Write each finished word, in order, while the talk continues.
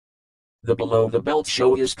The Below the Belt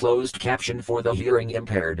show is closed caption for the hearing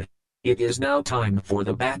impaired. It is now time for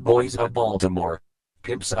the Bad Boys of Baltimore.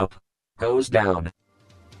 Pimps up. Goes down.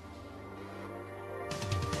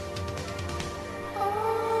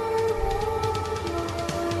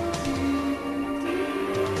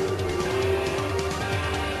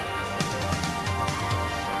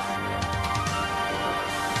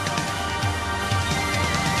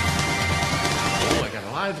 Oh, I got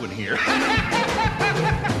a live one here.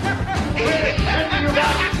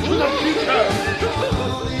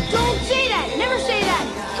 Don't say that! Never say that!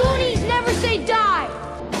 Goonies never say die!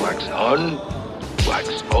 Wax on,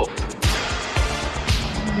 wax off.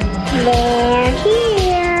 They're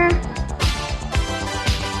here!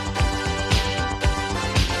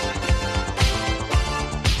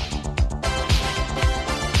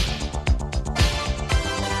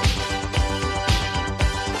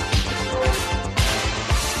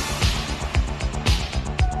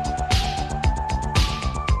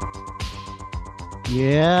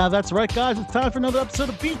 Yeah, that's right, guys. It's time for another episode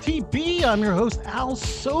of BTB. I'm your host, Al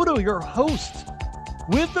Soto, your host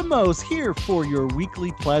with the most, here for your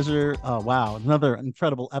weekly pleasure. Wow, another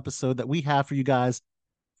incredible episode that we have for you guys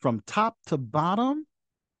from top to bottom.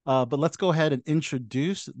 But let's go ahead and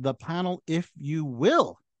introduce the panel, if you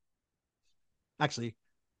will. Actually,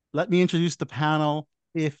 let me introduce the panel,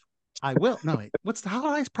 if I will. No, wait, how do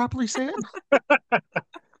I properly say it?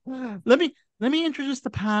 let me introduce the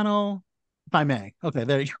panel, if I may. Okay,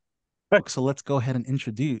 there you go. So let's go ahead and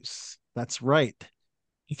introduce. That's right.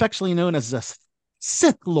 Affectionately known as the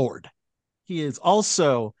Sith Lord. He is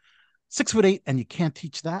also 6'8", and you can't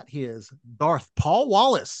teach that. He is Darth Paul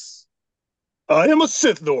Wallace. I am a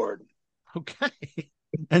Sith Lord. Okay.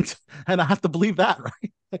 And I have to believe that,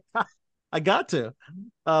 right? I got to.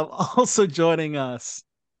 Also joining us,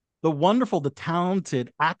 the wonderful, the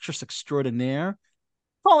talented actress extraordinaire,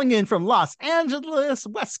 calling in from Los Angeles,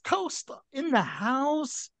 West Coast, in the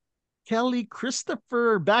house, Kelly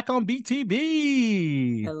Christopher, back on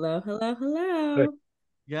BTB. Hello, hello, hello.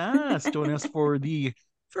 Yes, joining us for the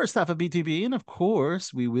first half of BTB. And of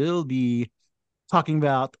course, we will be talking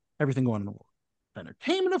about everything going on in the world of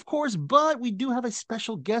entertainment, of course, but we do have a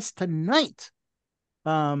special guest tonight.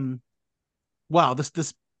 Wow,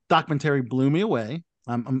 this documentary blew me away.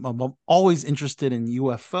 I'm always interested in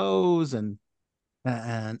UFOs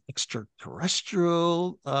and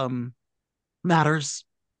extraterrestrial matters.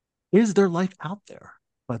 Is there life out there?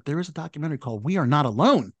 But there is a documentary called We Are Not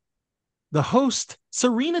Alone. The host,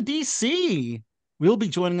 Serena DC, will be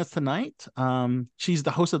joining us tonight. She's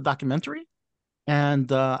the host of the documentary. And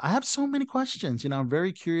I have so many questions. I'm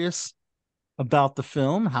very curious about the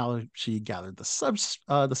film, how she gathered the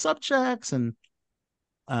subjects, and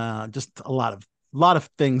just a lot of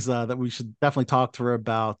things that we should definitely talk to her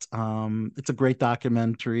about. It's a great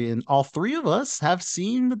documentary, and all three of us have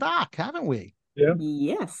seen the doc, haven't we? Yeah.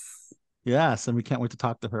 Yes, and we can't wait to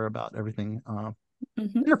talk to her about everything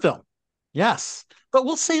in her film. Yes, but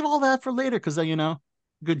we'll save all that for later because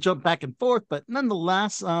good jump back and forth. But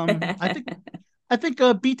nonetheless, I think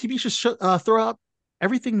BTB should throw out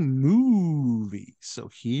everything movie. So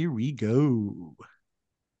here we go.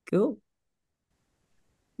 Cool.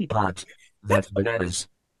 But that's bananas.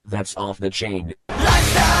 That's off the chain.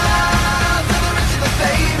 Lifestyle for the rich and the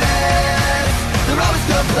famous. They're always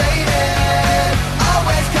complaining,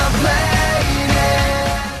 always complaining.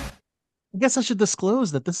 I guess I should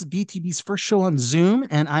disclose that this is BTB's first show on Zoom,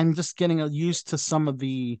 and I'm just getting used to some of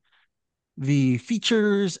the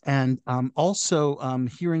features, and also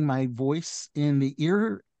hearing my voice in the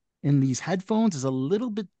ear in these headphones is a little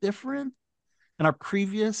bit different than our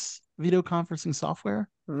previous video conferencing software.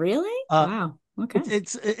 Really? Wow. Okay. It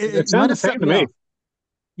sounds might have the same set to me me. off.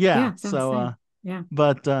 Yeah. sounds the So same. Yeah.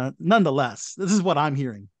 but nonetheless, this is what I'm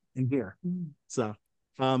hearing in here. So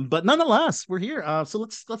but nonetheless, we're here. So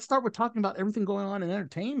let's start with talking about everything going on in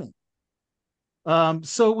entertainment.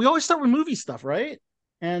 So we always start with movie stuff, right?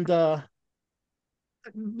 And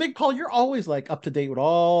Big Paul, you're always like up to date with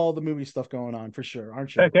all the movie stuff going on for sure,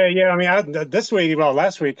 aren't you? Okay, yeah. I mean, this week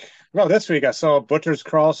I saw Butcher's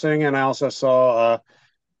Crossing, and I also saw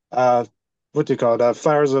what do you call it?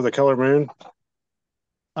 Flowers of the Color Moon.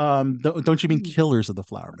 Don't you mean Killers of the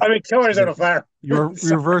Flower Moon? I mean, Killers of the Flower. You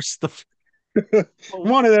reverse the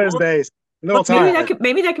One of those days. No Maybe time.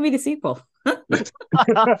 maybe that could be the sequel.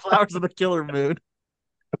 Flowers of the Killer Moon.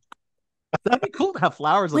 That'd be cool to have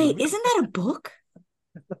flowers. Wait, isn't that a book?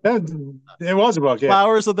 It was a book, yeah.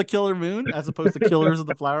 Flowers of the Killer Moon, as opposed to Killers of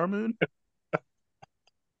the Flower Moon.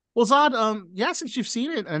 Well, Zod, yeah, since you've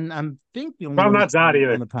seen it, and I'm think the only I'm one not Zod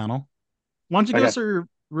either on the panel. Why don't you give us a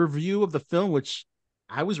review of the film, which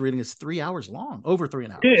I was reading is 3 hours long, over 3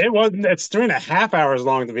 hours. It wasn't. It's 3.5 hours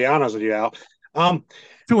long, to be honest with you, Al.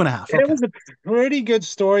 2.5. It Okay. was a pretty good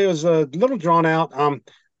story. It was a little drawn out.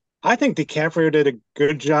 I think DiCaprio did a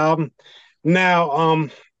good job. Now,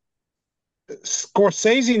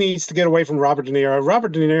 Scorsese needs to get away from Robert De Niro.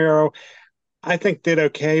 Robert De Niro, I think, did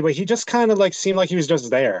okay, but he just kind of like seemed like he was just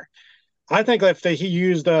there. I think if he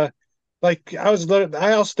used like I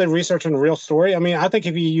also did research on the real story. I mean, I think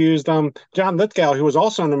if he used John Lithgow, who was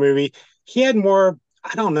also in the movie, he had more.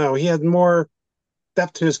 I don't know. He had more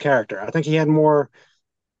depth to his character. I think he had more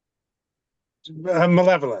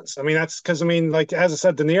malevolence. I mean, that's because I mean, like as I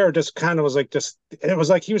said, De Niro just kind of was like just. It was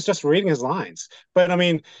like he was just reading his lines. But I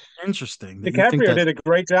mean, Interesting that you think DiCaprio that. did a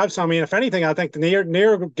great job. So I mean, if anything, I think De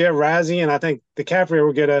Niro would get a Razzie, and I think DiCaprio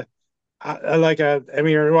would get like a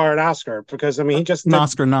Emmy or an Oscar because I mean he just An did.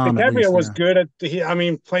 Oscar nom at DiCaprio least. was Yeah. good at I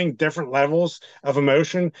mean playing different levels of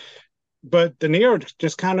emotion, but De Niro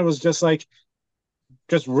just kind of was just like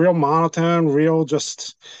just real monotone, real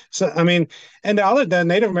just. So I mean, and the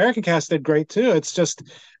Native American cast did great too. It's just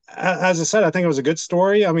as I said, I think it was a good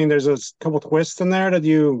story. I mean, there's a couple twists in there that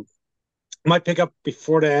you might pick up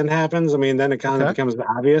before the end happens. I mean, then it kind of Okay. becomes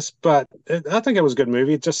obvious, but I think it was a good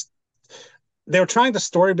movie. It just they were trying to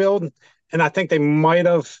story build, and I think they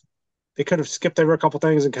could have skipped over a couple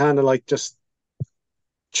things and kind of like just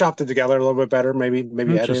chopped it together a little bit better, maybe editing them.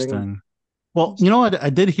 Interesting. Well, you know what? I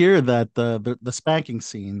did hear that the spanking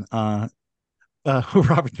scene, Robert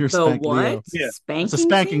Deere The spanked Leo. what? Yeah. It's a Spanking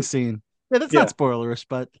spanking scene? scene. Yeah, that's Yeah. not spoilerish,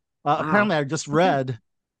 but apparently I just read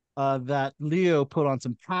that Leo put on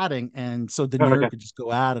some padding, and so De Niro Okay. could just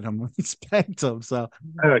go at him when he spanked him. So,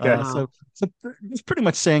 Okay. Wow. so it's pretty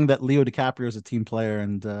much saying that Leo DiCaprio is a team player,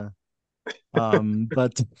 and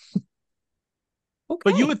but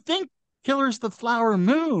Okay. you would think Killers of the Flower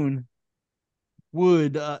Moon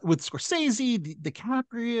would with Scorsese,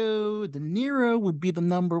 DiCaprio, De Niro would be the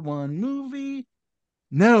number one movie.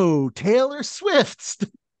 No, Taylor Swift.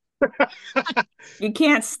 You can't You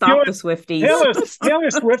know stop what? the Swifties.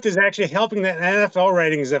 Taylor Swift is actually helping the NFL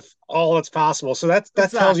ratings if all that's possible. So that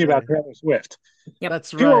tells you about Exactly. Taylor Swift. Yep.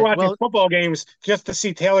 That's People are right. watching Well, football games just to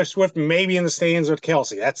see Taylor Swift maybe in the stands with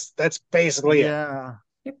Kelsey. That's basically it. yeah.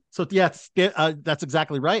 Yep. So yeah, that's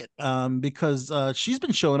exactly right. Because she's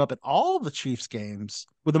been showing up at all the Chiefs games,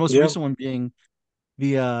 with the most Yep. recent one being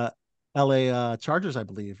the LA Chargers, I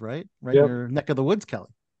believe, right? Right in Yep. your neck of the woods, Kelly.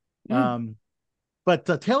 Mm. But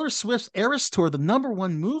Taylor Swift's Eras Tour, the number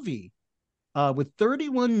one movie, with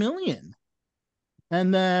 31 million,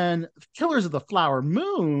 and then Killers of the Flower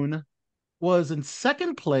Moon was in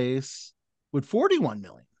second place with 41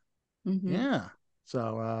 million. Mhm. Yeah.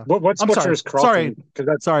 So What's I'm Butcher's sorry. Crossing? Because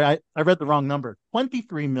that's Sorry, I read the wrong number.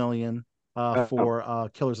 23 million for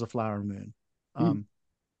Killers of the Flower Moon.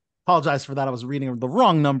 Apologize for that. I was reading the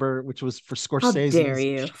wrong number, which was for How dare Scorsese's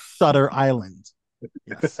you? Shutter Island.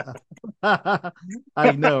 Yes.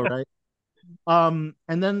 I know, right?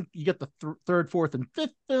 And then you get the third, fourth, and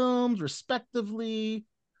fifth films, respectively.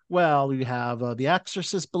 Well, we have The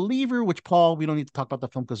Exorcist Believer, which, Paul, we don't need to talk about the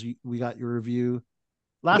film because we got your review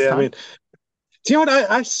last yeah. time. I mean, do you know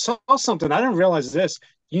what? I saw something. I didn't realize this.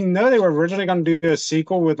 You know, they were originally going to do a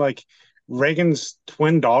sequel with like Reagan's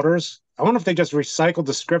twin daughters. I wonder if they just recycled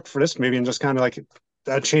the script for this movie and just kind of like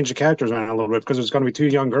change the characters around a little bit because there's going to be two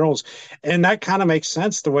young girls, and that kind of makes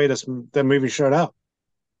sense the way the movie showed up.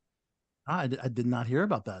 I did not hear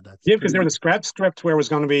about that. That's Yeah, because pretty there was a scrap script where it was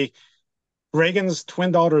going to be Reagan's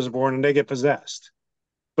twin daughters are born and they get possessed.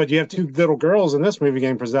 But you have two little girls in this movie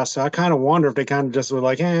getting possessed. So I kind of wonder if they kind of just were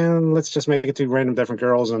like, let's just make it two random different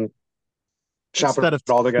girls and chop instead it of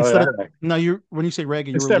all together instead of that way. no, you when you say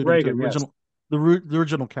Reagan, you're Instead of alluding to Reagan, yes. the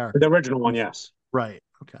original character. The original one, yes. Right.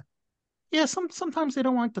 Okay. Yeah, sometimes they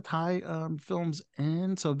don't like to tie films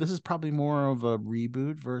in, so this is probably more of a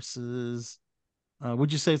reboot versus.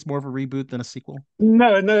 Would you say it's more of a reboot than a sequel?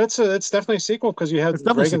 No, it's definitely a sequel because you have It's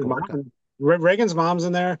definitely a Reagan's sequel. mom. Okay. Reagan's mom's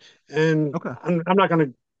in there, and Okay. I'm not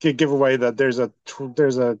going to give away that there's a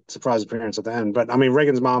surprise appearance at the end, but I mean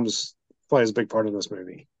Reagan's mom's plays a big part in this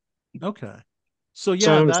movie. Okay. So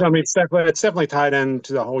yeah, So I mean it's definitely tied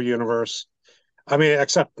into the whole universe. I mean,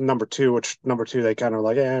 except number two, which number two they kind of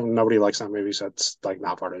like, nobody likes that movie, so it's like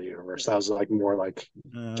not part of the universe. That was like more like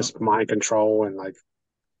just mind control and like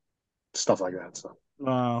stuff like that.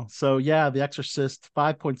 So yeah, The Exorcist,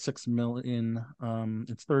 5.6 million,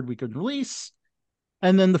 its third week of release.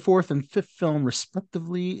 And then the fourth and fifth film,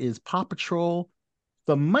 respectively, is Paw Patrol,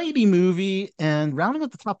 The Mighty Movie, and rounding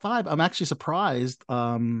out the top five, I'm actually surprised.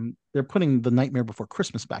 They're putting The Nightmare Before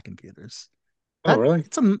Christmas back in theaters. Oh, really?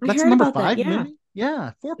 That's heard number about that, five yeah. movie.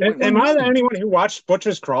 Yeah, 4.1 Am I million. anyone who watched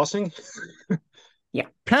Butcher's Crossing?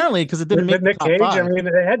 Apparently, because it didn't make With the Nick top Cage. I 5. mean,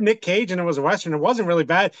 it had Nick Cage and it was a Western. It wasn't really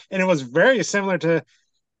bad. And it was very similar to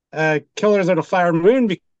Killers of the Flower Moon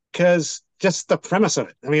because just the premise of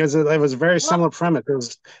it. I mean, it was a very similar premise.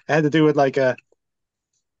 It had to do with like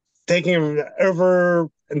taking over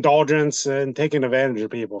indulgence and taking advantage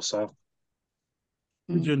of people. So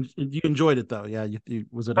You enjoyed it though, yeah?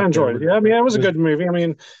 Was it I up there enjoyed it. with? Yeah, I mean, it was a good movie. I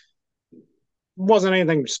mean, wasn't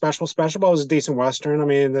anything special, but it was a decent Western. I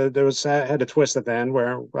mean, there was had a twist at the end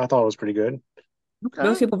where I thought it was pretty good. Okay.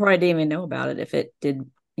 Most people probably didn't even know about it if it did,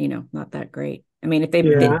 not that great. I mean, if they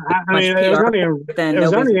Yeah, did I much mean, PR, then it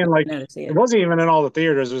was nobody's only in like, going to see it it. wasn't even in all the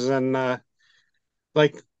theaters. It was in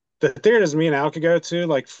like the theaters me and Al could go to,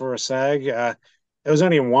 like for a SAG. It was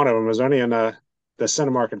only in one of them. It was only in the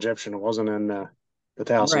Cinemark Egyptian. It wasn't in the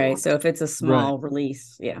Towson Right. one. So if it's a Right. small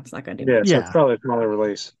release, it's not going to do Yeah, much. so it's Yeah. probably a smaller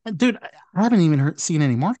release. Dude, I haven't even seen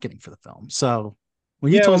any marketing for the film. So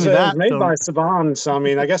when you Yeah, told me it was that made by film, Saban. So I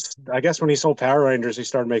mean, I guess when he sold Power Rangers, he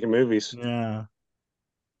started making movies. yeah.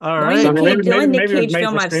 All The right. So I only mean, Nick Cage, the only Nick maybe it was Cage made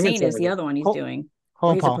film for I've streaming seen is the service. other one he's Hold, doing, hold where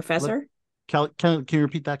on, he's a Paul. professor. Can you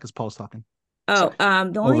repeat that? Because Paul's talking. Oh,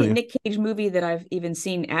 Sorry. the Over only you. Nick Cage movie that I've even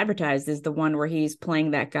seen advertised is the one where he's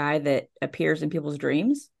playing that guy that appears in people's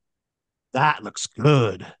dreams. That looks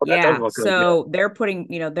good. Well, that does Yeah. look good. So they're putting,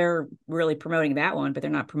 they're really promoting that one, but they're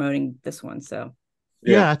not promoting this one. So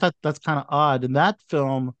Yeah, I thought that's kind of odd. And that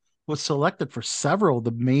film was selected for several of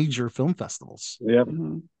the major film festivals. Yep.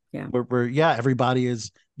 yeah. Where everybody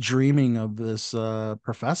is dreaming of this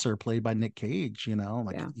professor played by Nick Cage,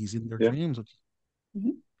 like Yeah. he's in their Yep. dreams. Which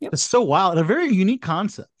Yep. it's so wild and a very unique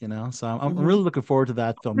concept, So I'm really looking forward to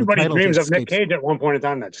that film. The Everybody title dreams just of Nick escapes. Cage at one point in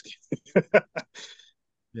time. That's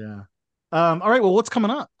Yeah. All right. Well, what's coming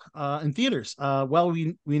up in theaters? Well,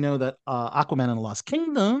 we know that Aquaman and the Lost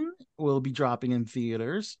Kingdom will be dropping in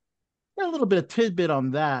theaters. Got a little bit of tidbit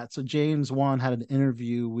on that. So James Wan's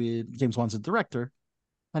the director,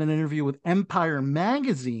 had an interview with Empire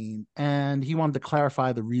Magazine, and he wanted to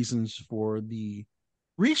clarify the reasons for the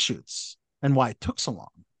reshoots and why it took so long.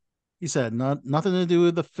 He said nothing to do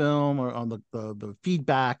with the film or on the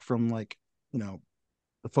feedback from the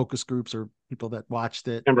focus groups or people that watched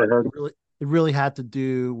it. never heard. It really had to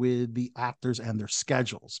do with the actors and their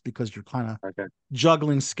schedules, because you're kind of Okay.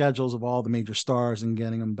 juggling schedules of all the major stars and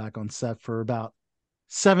getting them back on set for about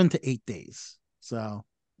 7 to 8 days. So,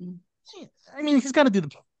 I mean, he's got to do the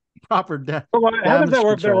proper Well, how did that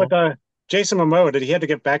work there control. with Jason Momoa? Did he have to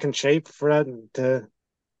get back in shape for that to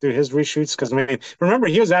do his reshoots? Because I mean, remember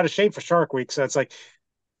he was out of shape for Shark Week, so it's like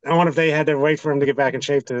I wonder if they had to wait for him to get back in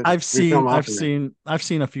shape to I've refilm Aquaman.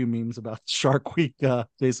 seen a few memes about Shark Week,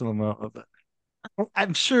 Jason Momoa, but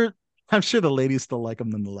I'm sure the ladies still like him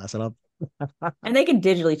nonetheless. And they can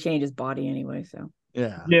digitally change his body anyway. So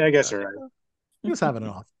Yeah, I guess you're right. he was having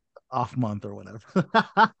an off month or whatever.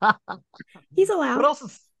 he's allowed. What else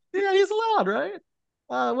is? Yeah, he's allowed, right?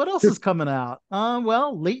 What else is coming out?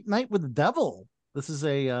 Well, Late Night with the Devil. This is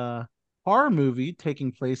a horror movie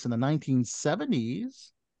taking place in the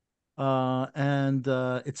 1970s, and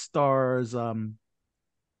it stars the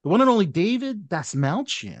one and only David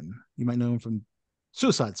Dastmalchian. You might know him from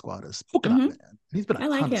Suicide Squad as Polka Dot Man. He's been a I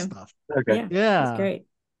like ton of him. stuff. Okay. Yeah, That's great.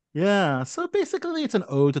 Yeah, so basically, it's an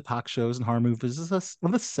ode to talk shows and horror movies of the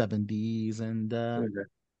 70s, and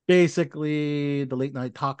basically, the late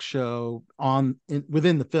night talk show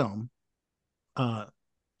within the film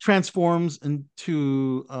transforms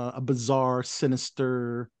into a bizarre,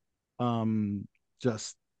 sinister,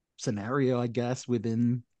 just scenario, I guess,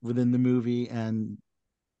 within the movie, and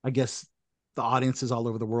I guess the audiences all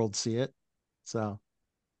over the world see it. So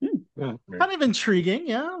kind of intriguing,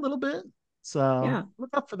 yeah, a little bit. So look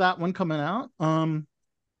up for that one coming out.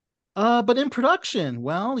 But in production,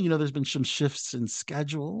 well, there's been some shifts in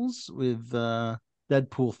schedules with Deadpool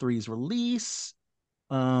 3's release.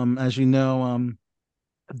 As you know,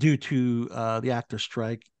 due to the actor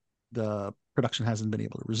strike, the production hasn't been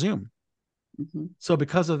able to resume. So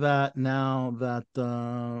because of that, now that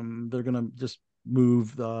they're gonna just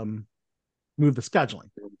move the scheduling.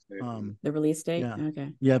 The release date? Yeah.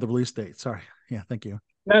 Okay. Yeah, the release date. Sorry. Yeah, thank you.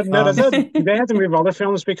 Now, do they have to move other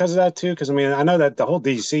films because of that too? Because I mean, I know that the whole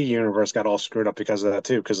DC universe got all screwed up because of that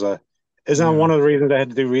too. Because isn't that one of the reasons they had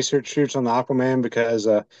to do research shoots on the Aquaman because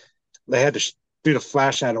they had to do the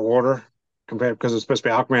Flash out of order compared because it was supposed to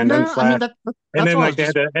be Aquaman then Flash, I mean, that's and then all they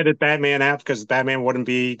had to edit Batman out because Batman wouldn't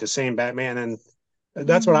be the same Batman, and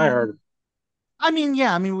that's what I heard. I mean,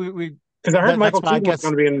 yeah, I mean, we because I heard Michael Keaton was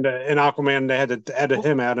going to be in Aquaman. They had to edit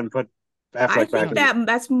him out and put Affleck back. I think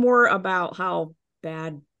that's more about how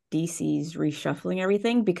bad DC's reshuffling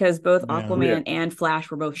everything, because both Aquaman and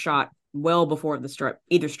Flash were both shot well before the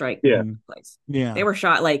either strike Yeah. took place. Yeah. They were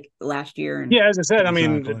shot like last year, and Yeah, as I said, I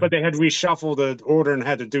mean, Exactly. but they had reshuffled the order and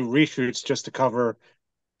had to do reshoots just to cover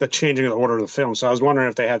the changing of the order of the film. So I was wondering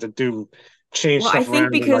if they had to change well, I stuff think around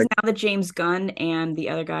and because like now that James Gunn and the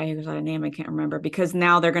other guy who's on a name I can't remember, because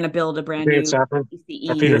now they're going to build a brand David new Safran or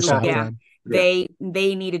Peter Peter DCEU. Yeah, Safran. Safran. Yeah,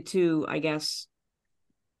 they needed to, I guess,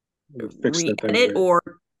 fix the thing. re-edit or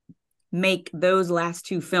make those last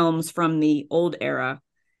two films from the old era.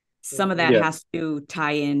 Some of that Yeah, has to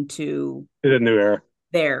tie into the new era.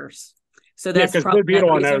 theirs. So Yeah, that's because Blue probably Beetle,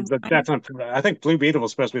 another I know reason is the why. definite. I think Blue Beetle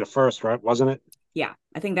was supposed to be the first, right? Wasn't it? Yeah,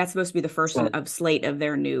 I think that's supposed to be the first So, of slate of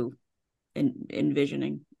their new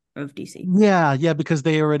envisioning of DC. Yeah, because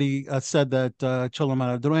they already said that Cholo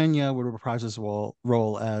Madruenya would reprise his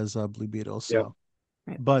role as Blue Beetle. yeah. So,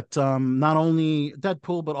 Right. but not only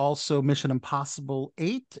Deadpool, but also Mission Impossible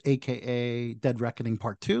 8, aka Dead Reckoning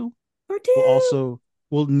Part 2, Or will two. also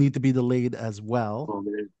will need to be delayed as well. Oh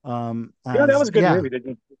man, that As was a good yeah, movie.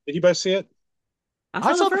 Did you both see it? I I saw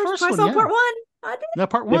the saw the first. first I one. saw Yeah, part one. I did. yeah,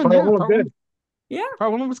 part Yeah, one. part Yeah, one was part good. one. Yeah.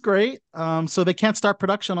 Part one was great. So they can't start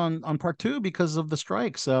production on part two because of the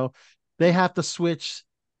strike. So they have to switch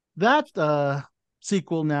that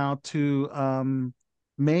sequel now to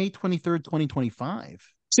May 23rd, 2025.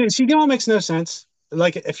 See, you know what makes no sense?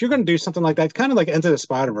 Like, if you're going to do something like that, kind of like Into the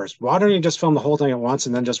Spider-Verse, why don't you just film the whole thing at once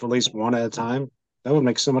and then just release one at a time? That would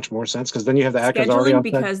make so much more sense because then you have the actors already Scheduling on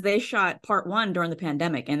set. because they shot part one during the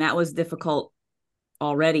pandemic, and that was difficult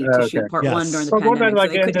already to Okay. shoot part one during Yes. the But what about pandemic, so like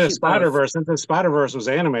they couldn't Into the shoot both. Spider-Verse? Into the Spider-Verse was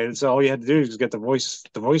animated, so all you had to do is get the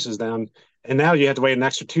voices down. And now you have to wait an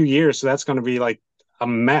extra 2 years, so that's going to be like a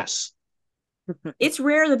mess. It's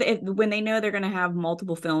rare that when they know they're going to have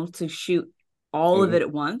multiple films to shoot all of Mhm. it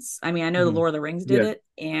at once. I mean, I know the Mhm. Lord of the Rings did Yeah. it,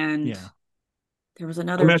 and Yeah. there was I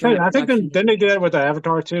another mean, giant I think production. then they did that with the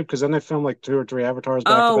Avatar too, because then they filmed like 2 or 3 Avatars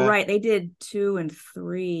back to Oh, back. right, they did 2 and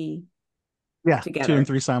 3 Yeah. 2 and together,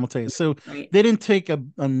 3 simultaneous. So right? they didn't take a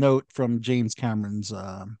note from James Cameron's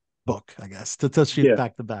book, I guess, to shoot Yeah.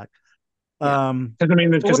 back to back. Yeah. Because I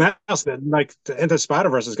mean, But because what, now like Into Spider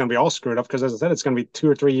Verse is going to be all screwed up because, as I said, it's going to be 2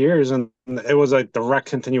 or 3 years, and it was a direct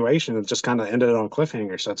continuation. It just kind of ended on a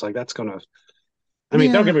cliffhanger. So it's like that's going to. I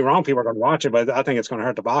mean, don't yeah. get me wrong, people are going to watch it, but I think it's going to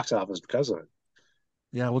hurt the box office because of it.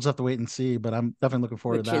 Yeah, we'll just have to wait and see, but I'm definitely looking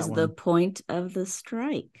forward to Which that is the one. point of the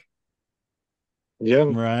strike. Yeah,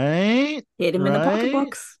 Right? Hit him in the Right?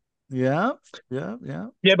 pocketbooks. Yeah. Yeah. Yeah.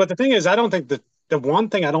 yeah. But the thing is, I don't think that the one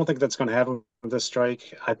thing I don't think that's going to happen with this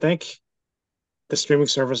strike. I think the streaming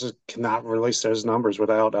services cannot release those numbers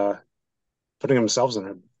without putting themselves in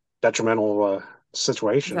a detrimental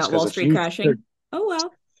situations. Without Wall Because if Street you crashing. Oh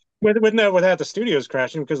well. without the studios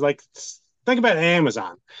crashing, because like think about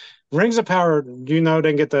Amazon. Rings of Power,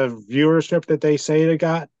 didn't get the viewership that they say they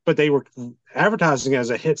got, but they were advertising it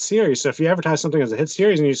as a hit series. So if you advertise something as a hit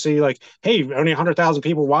series and you see like, hey, only 100,000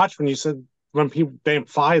 people watch when people they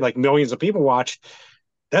imply like millions of people watch,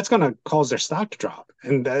 that's going to cause their stock to drop,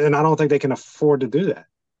 and I don't think they can afford to do that.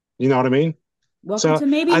 You know what I mean? Welcome So to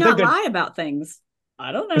maybe I think not that lie about things.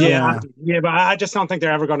 I don't know. yeah, Yeah. but I just don't think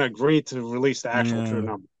they're ever going to agree to release the actual true Yeah.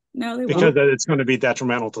 number, No, they because won't. it's going to be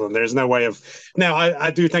detrimental to them. There's no way of now.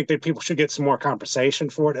 I do think that people should get some more compensation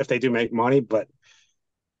for it if they do make money, but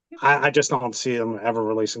I just don't see them ever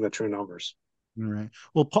releasing the true numbers. All right.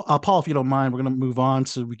 Well, Paul, if you don't mind, we're going to move on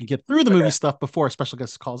so we can get through the movie Okay. stuff before a special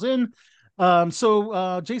guest calls in.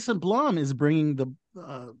 So Jason Blum is bringing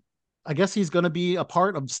I guess he's going to be a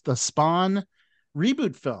part of the Spawn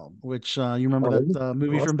reboot film, which you remember Oh, that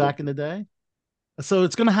movie that's from cool. back in the day. So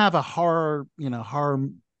it's going to have a horror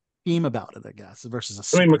theme about it, I guess, versus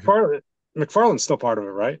a I mean, superhero. McFarlane's still part of it,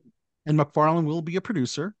 right? And McFarlane will be a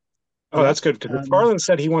producer. Oh, Yep. that's good because McFarlane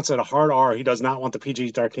said he wants it a hard R. He does not want the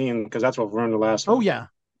PG-13 because that's what ruined the last Oh one. yeah.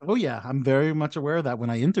 Oh yeah. I'm very much aware of that when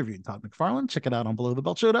I interviewed Todd McFarlane. Check it out on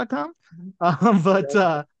belowthebeltshow.com.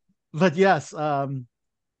 But yes,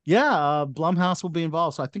 yeah, Blumhouse will be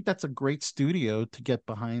involved. So I think that's a great studio to get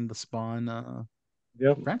behind the Spawn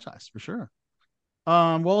Yep. franchise for sure.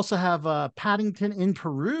 We'll also have Paddington in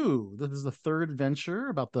Peru. This is the third adventure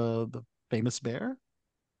about the famous bear.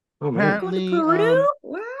 Oh man. Going to Apparently, Peru?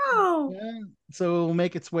 Wow. yeah, so it'll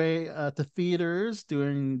make its way to theaters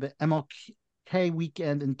during the MLK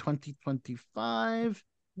weekend in 2025.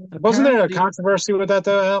 And Wasn't there a apparently, controversy with that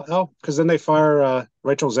though, Al? Because then they fire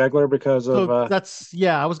Rachel Zegler because of so that's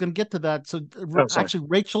I was going to get to that. So oh sorry. actually,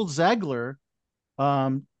 Rachel Zegler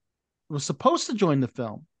um, was supposed to join the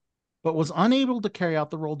film, but was unable to carry out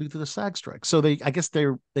the role due to the SAG strike. So I guess they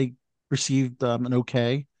received an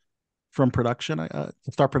okay from production to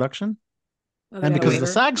start production, Oh, they and got a because of the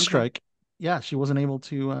waiver. SAG Okay. strike, yeah, she wasn't able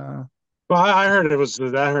to Well, I heard it was.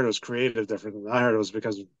 I heard it was created different. I heard it was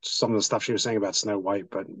because of some of the stuff she was saying about Snow White,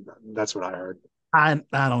 but that's what I heard. I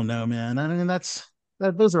don't know, man. I mean,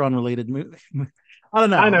 those are unrelated movies. I don't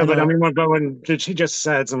I know. I know, but I know. mean, when she just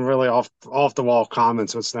said some really off the wall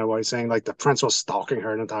comments with Snow White, saying like the prince was stalking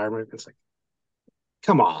her an entire movie. It's like,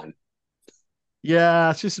 come on.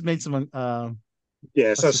 Yeah, she just made some.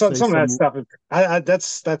 Yeah, Let's so just say some of that some. stuff.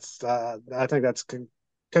 That's I think that's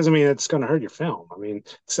because I mean it's going to hurt your film. I mean,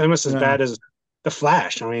 it's almost as Yeah, bad as the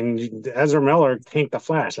Flash. I mean, Ezra Miller tanked the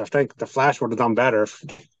Flash. I think the Flash would have done better if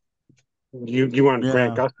you weren't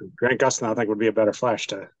Grant yeah, Gustin. Grant Gustin, I think, would be a better Flash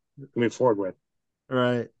to move forward with.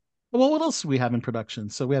 right. Well, what else do we have in production?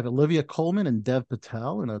 So we have Olivia Colman and Dev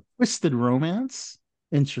Patel in a twisted romance.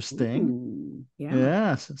 Interesting. Ooh, yeah.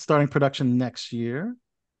 Yes, starting production next year.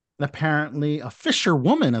 And apparently, a fisher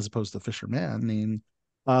woman, as opposed to fisherman, named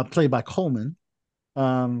played by Coleman,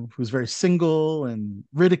 who's very single and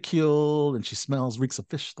ridiculed, and she smells reeks of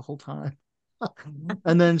fish the whole time.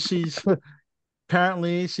 And then she's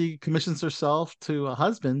apparently she commissions herself to a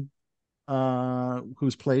husband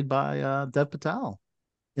who's played by Dev Patel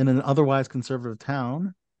in an otherwise conservative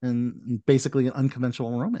town and basically an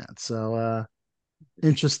unconventional romance. So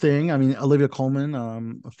interesting. I mean, Olivia Colman,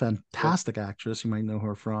 a Yeah. fantastic actress. You might know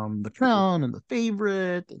her from The Crown and The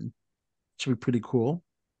Favorite, and should be pretty cool.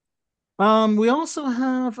 We also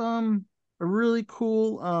have a really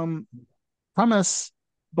cool premise,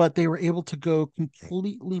 but they were able to go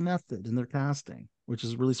completely method in their casting, which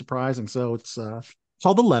is really surprising. So it's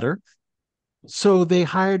called The Letter. So they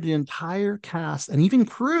hired the entire cast and even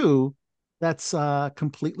crew that's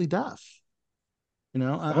completely deaf. I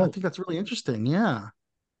Oh, think that's really interesting. Yeah.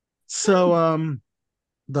 So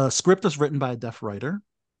the script is written by a deaf writer.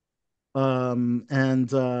 And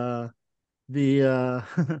the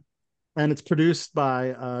and it's produced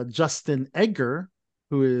by Justin Edgar,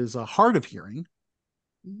 who is hard of hearing,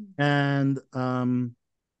 and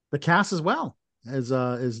the cast as well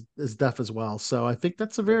is deaf as well. So I think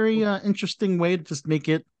that's a very interesting way to just make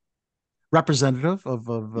it representative of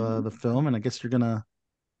the film. And I guess you're gonna,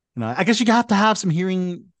 I guess you have to have some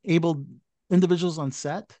hearing able individuals on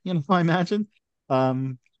set. I imagine.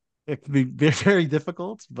 It can be very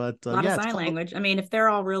difficult, but A lot of yeah, it's sign called. language. I mean, if they're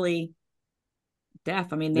all really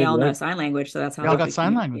deaf, I mean, they all yeah. know sign language, so that's how They all they'll got be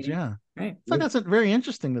sign language, communicating. yeah. Right. So that's very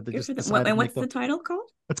interesting that they Good just for them. decided to And make what's the title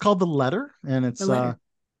called? it's called The Letter, and The it's letter.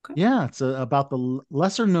 Okay. yeah, it's about the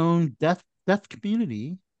lesser known deaf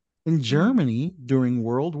community in Mm, Germany during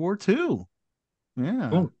World War II. Yeah.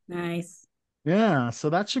 Oh. nice. Yeah, so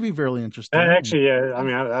that should be really interesting. Actually, yeah. I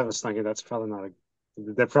mean, I was thinking that's probably not a.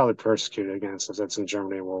 They're probably persecuted against us. That's in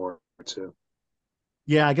Germany in World War II.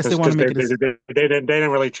 Yeah, I guess they want to Because make it as they didn't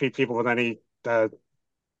really treat people with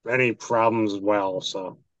any problems well.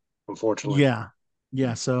 So unfortunately, yeah.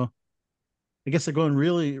 Yeah, so I guess they're going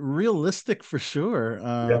really realistic for sure.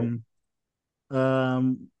 yeah.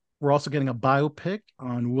 We're also getting a biopic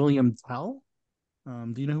on William Tell.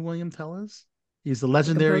 Do you know who William Tell is? He's the The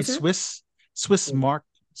legendary composer? Swiss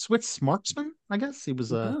marksman. I guess he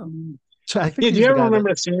was a. Oh. I think Yeah, he do was you the ever guy that. remember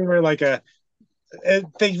the scene where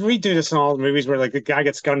they redo this in all the movies where like the guy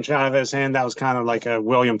gets gunshot out of his hand? That was kind of like a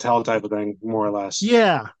William Tell type of thing, more or less.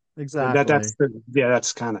 Yeah, That's exactly.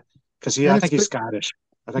 that's kind of because And I it's think he's Scottish.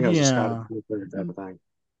 I think it was a Scottish yeah. type of thing.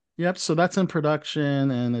 Yep. So that's in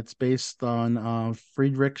production, and it's based on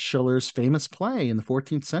Friedrich Schiller's famous play in the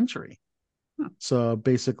 14th century. Huh. So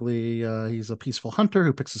basically, he's a peaceful hunter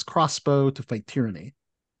who picks his crossbow to fight tyranny.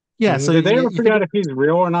 Yeah. So Did they ever you figure think, out if he's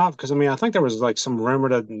real or not? Because I mean, I think there was like some rumor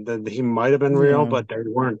that he might have been real, yeah, but they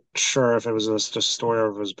weren't sure if it was just a story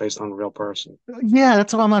or if it was based on a real person. yeah,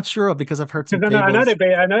 that's what I'm not sure of because I've heard some Because fables.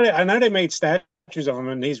 I know they made statues of him,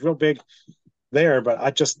 and he's real big there, but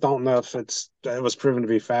I just don't know if it was proven to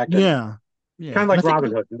be fact. And Yeah, kind yeah, of and like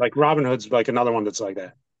Robin Hood. Like Robin Hood's like another one that's like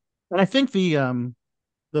that. I think the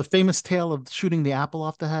famous tale of shooting the apple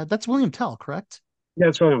off the head, that's William Tell, correct? Yeah,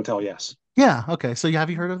 it's William Tell. Yes. Yeah. Okay. So have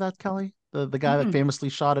you heard of that, Kelly? The guy that Mm-mm. famously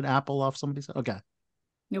shot an apple off somebody's head? Okay.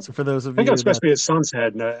 Nope. So for those of I think it was you supposed that, to be his son's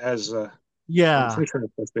head, I'm yeah. pretty sure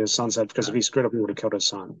it's supposed to be his son's head because if he screwed up, he would have killed his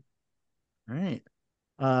son. All right.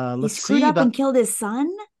 He Let's screwed see up and that. killed his son?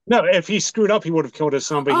 No, if he screwed up, he would have killed his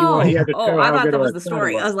son, but he Oh, had to oh, show I how thought good that of was a the son he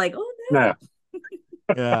story. I was. was like, oh No. no.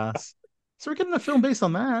 Yeah. So we're getting a film based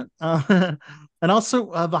on that. And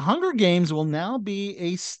also, The Hunger Games will now be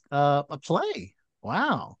a play.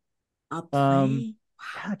 Wow. A Um, play?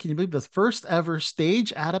 yeah, can you believe the first ever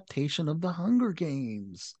stage adaptation of The Hunger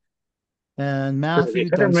Games? And It's going to be Matthew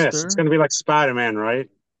hit or miss. It's Dunster. going to be like Spider-Man, right?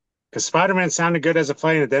 Because Spider-Man sounded good as a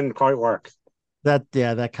play and it didn't quite work. That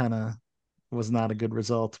yeah, that kind of was not a good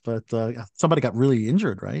result. But somebody got really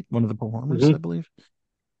injured, right? One of the performers, I Mhm. believe.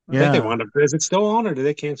 I think they Yeah. wound up. Is it still on, or did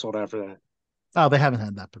they cancel it after that? Oh, they haven't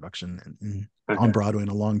had that production on Okay. Broadway in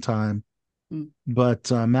a long time. Mm.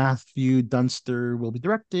 But Matthew Dunster will be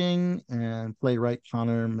directing, and playwright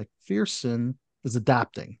Connor McPherson is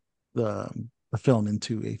adapting the the film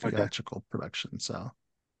into a Okay. theatrical production. So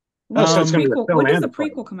Oh, When so does it's the going to be a prequel? film When does and the a play.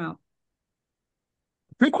 prequel come out?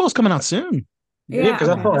 prequel's coming out soon. Yeah, Yeah, because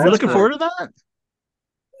I okay, thought Are that's you what I looking thought. forward to that?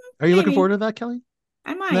 Are you looking Maybe forward to that, Kelly?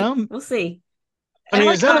 I might. No? We'll see. I mean,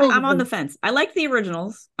 is that I'm on the fence. I like the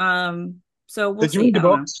originals. So we'll did you see. read I the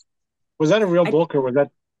don't know. books? Was that a real I book, or was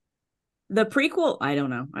that? The prequel, I don't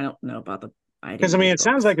know. I don't know about the I Because I didn't mean, read it the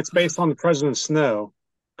sounds books. like it's based on the President Snow,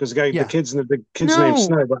 because Yeah. the kid's named No,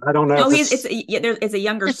 Snow, but I don't know No, if he's it's it's a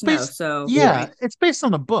younger it's Snow, based. so you're Yeah, right. it's based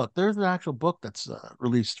on a book. There's an actual book that's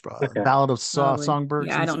released, okay. Ballad of Probably. Songbirds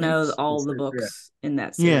Yeah, I and don't know Snakes. all the Yeah. books in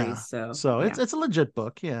that Yeah, series, so so yeah. it's a legit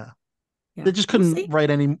book. Yeah, Yeah. they just We'll couldn't see. write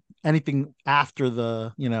anything after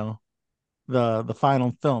the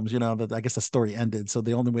final films. That I guess the story ended, so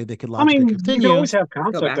the only way they could I logically mean, you can continue. always have Go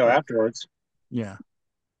conflict though backwards. afterwards. Yeah,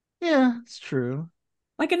 yeah, it's true.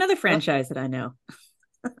 Like another Uh, franchise that I know.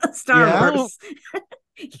 Star yeah, well, Wars.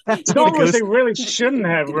 that's You how Star it did Wars, they goes. really shouldn't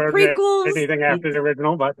have did the wrote prequels. anything after the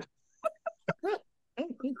original, but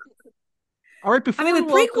All right, I mean, before we with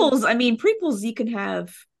welcome. prequels, you can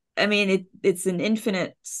have. I mean, it's an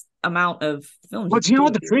infinite amount of films you but could you know do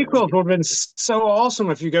what? if The you really want prequels to. would have been so awesome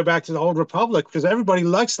if you go back to the Old Republic, because everybody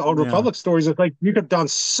likes the Old Yeah, Republic stories. It's like you could have done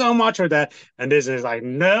so much with that, and this is like,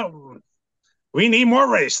 no, we need more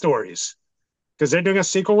Ray stories because they're doing a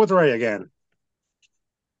sequel with Ray again.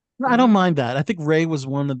 I don't mind that. I think Ray was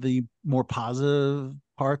one of the more positive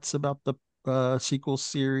parts about the sequel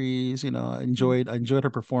series. I enjoyed her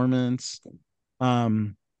performance.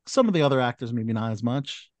 Some of the other actors maybe not as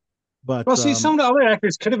much, Well, but see, some of the other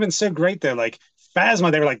actors could have been so great there. Like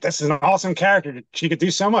Phasma, they were like, this is an awesome character. She could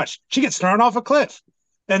do so much. She gets thrown off a cliff.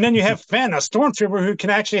 And then you have Finn, a stormtrooper who can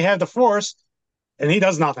actually have the Force, and he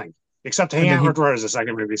does nothing except hang and then out he, with Rose the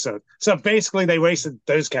second movie. So basically, they wasted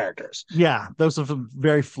those characters. yeah, those are some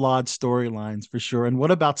very flawed storylines for sure. And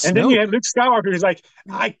what about And then you Snoke? have Luke Skywalker who's like,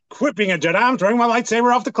 I quit being a Jedi. I'm throwing my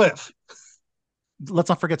lightsaber off the cliff. Let's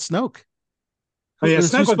not forget Snoke, Oh, yeah,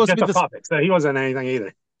 who's Snoke was supposed to just be a this. puppet, so he wasn't anything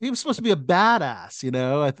either. He was supposed to be a badass,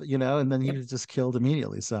 and then he was just killed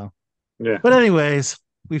immediately. So, Yeah. but anyways,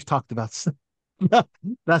 we've talked about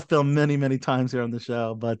that film many, many times here on the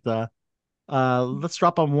show. But let's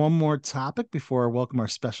drop on one more topic before I welcome our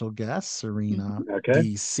special guest, Serena Okay.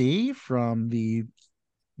 DC, from the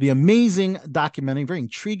amazing documentary, very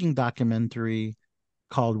intriguing documentary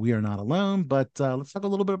called "We Are Not Alone." But let's talk a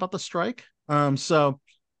little bit about the strike. So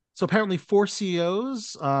apparently, four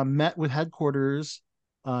CEOs met with headquarters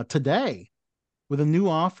today with a new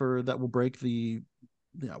offer that will break the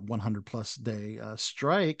 100 plus day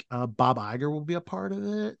strike. Bob Iger will be a part of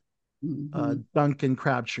it. Mhm. Duncan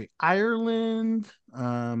Crabtree, Ireland,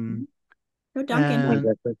 Go Duncan. and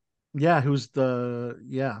Fantastic. yeah,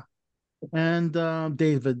 and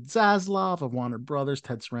David Zaslav of Warner Brothers,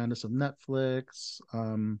 Ted Sarandos of Netflix.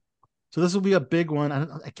 So this will be a big one.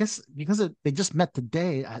 I guess because they just met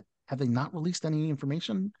today. Have they not released any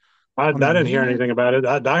information I on that didn't hear meeting yet? anything about it.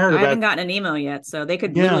 I heard I haven't about, gotten an email yet, so they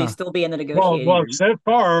could literally Yeah, still be in the negotiating well, room. so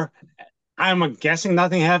far, I'm guessing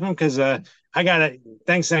nothing happened because I got a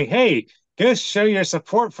thing saying, hey, go show your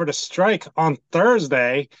support for the strike on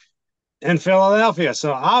Thursday in Philadelphia.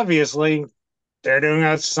 So obviously, they're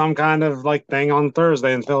doing some kind of like thing on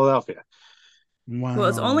Thursday in Philadelphia. Well,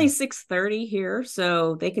 it's only wow, 6:30 here,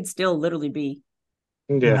 so they could still literally be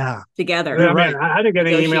Yeah. yeah, together you're I mean, right. I didn't get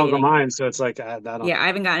any emails on negotiating. mine, so it's like, I don't. Yeah, I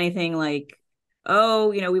haven't got anything like, oh,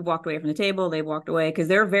 we've walked away from the table, they've walked away, because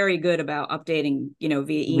they're very good about updating, via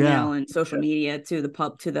Yeah, email and social media to the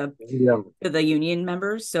pub Yeah. to the union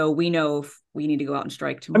members. So we know if we need to go out and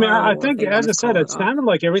strike I mean, tomorrow I or if think, they want as I us to said, call it it off. sounded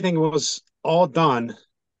like everything was all done,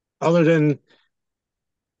 other than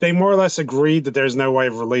they more or less agreed that there's no way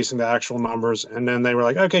of releasing the actual numbers. And then they were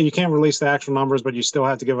like, okay, you can't release the actual numbers, but you still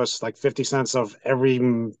have to give us like 50 cents of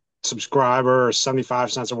every subscriber or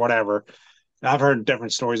 75 cents or whatever. I've heard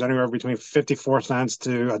different stories, anywhere between 54 cents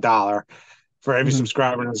to $1 for every mhm.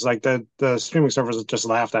 subscriber. And it's like the streaming services just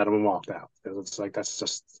laughed at them and walked out, because it's like, that's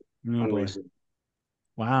just Oh boy, unreasonable.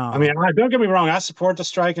 I mean, wow, don't get me wrong. I support the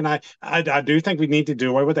strike, and I do think we need to do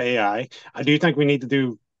away with AI. I do think we need to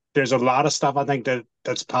do. There's a lot of stuff I think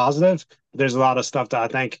that's positive. There's a lot of stuff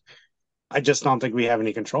that I just don't think we have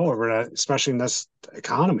any control over that, especially in this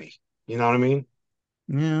economy. You know what I mean?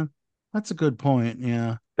 yeah, that's a good point.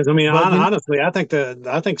 Yeah, Because I mean, but honestly, I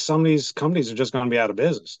think some of these companies are just going to be out of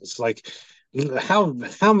business. It's like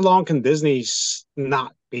how long can Disney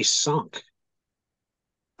not be sunk?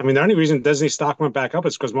 I mean, the only reason Disney stock went back up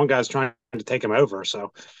is because one guy's trying to take him over.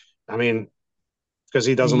 So, I mean, because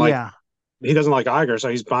Yeah. he doesn't like Iger, so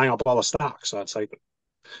he's buying up all the stock. So it's like,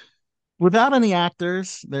 Without any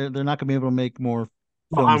actors, they're not going to be able to make more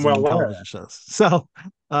well, I'm films well and aware of television shows. So,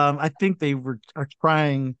 I think are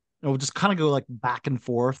trying, just kind of go like back and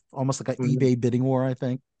forth, almost like an that. eBay bidding war. I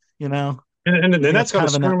think, And I think then that's that's going kind to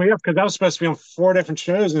of an screw me up because I was supposed to be on four different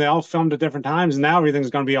shows and they all filmed at different times. And now everything's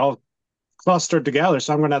going to be all clustered together.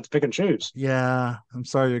 So I'm going to have to pick and choose. yeah. I'm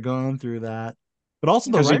sorry you're going through that, but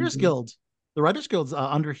also Because the Writers Guild's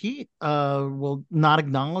under heat. Will not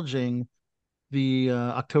acknowledging the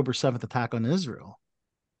October 7th attack on Israel.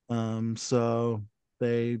 So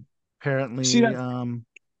they see apparently that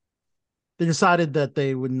they decided that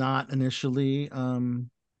they would not initially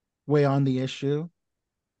weigh on the issue.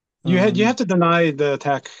 you Um, have to deny the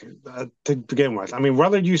attack to begin with. I mean,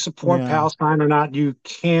 whether you support yeah, Palestine or not, you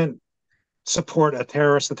can't support a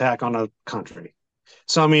terrorist attack on a country.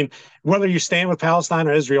 So I mean, whether you stand with Palestine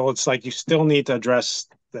or Israel, it's like you still need to address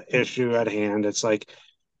the issue at hand. It's like,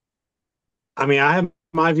 I mean, I have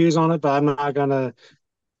my views on it, but I'm not going to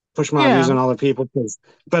push my views yeah. on other people.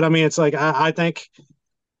 But I mean, it's like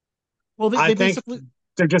Well, I they think basically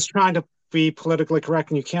they're just trying to be politically correct,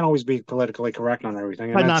 and you can't always be politically correct on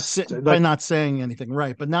everything. And that's by like not saying anything,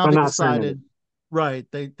 right? But now I'm they not saying it. decided, right?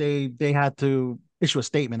 They had to issue a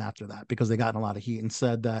statement after that because they got in a lot of heat and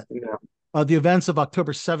said that You know, the events of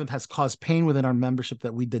October 7th has caused pain within our membership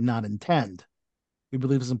that we did not intend. We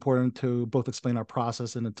believe it's important to both explain our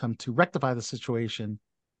process and attempt to rectify the situation,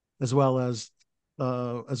 as well as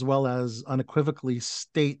unequivocally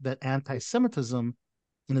state that anti-Semitism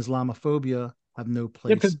and Islamophobia have no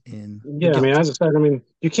yeah, because place in the yeah, I mean, guild. as I said, I mean,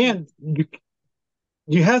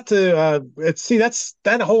 you have to it's see that's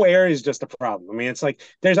that whole area is just a problem. I mean, it's like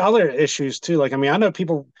there's other issues too. Like, I mean, I know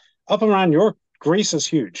people up around York, Greece is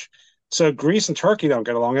huge. So Greece and Turkey don't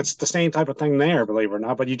get along. It's the same type of thing there, believe it or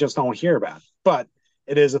not, but you just don't hear about it. But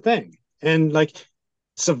it is a thing. And like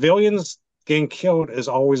civilians getting killed is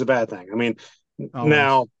always a bad thing. I mean,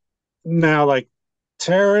 Always. now like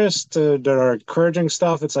terrorists that are encouraging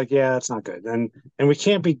stuff, it's like, yeah, it's not good. And we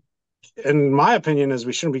can't be in my opinion is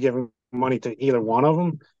we shouldn't be giving money to either one of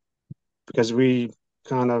them because we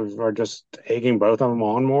kind of are just egging both of them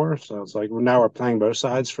on more. So it's like now we're playing both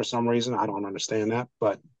sides for some reason. I don't understand that,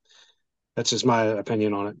 but that's just my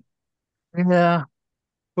opinion on it. Yeah,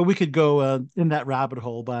 but we could go in that rabbit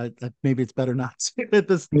hole, but maybe it's better not to at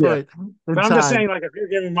this Yeah. point in But I'm just time. saying, like, if you're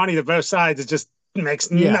giving money to both sides, it just makes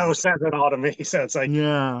Yeah, no sense at all to me. So it's like,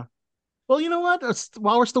 yeah. Well, you know what?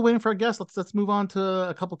 While we're still waiting for our guests, let's move on to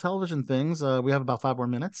a couple television things. We have about 5 more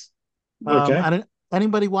minutes. okay. I don't,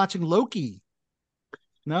 anybody watching Loki?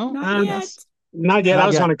 No? Not Um, yet. Yes? Not yet. I Not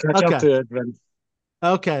was yet. going to catch up Okay. to it. But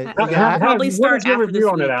Okay. I'll Yeah. probably what start is your after review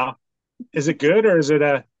this on it, week. Al? Is it good or is it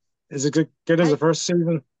good as I, the first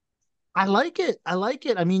season? I like it. I like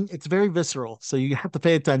it. I mean, it's very visceral, so you have to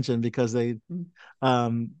pay attention because when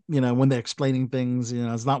they're explaining things,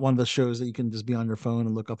 it's not one of the shows that you can just be on your phone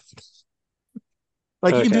and look up.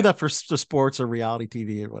 Like you can do Okay. that for sports or reality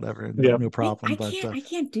TV or whatever, no, Yeah. no problem. But I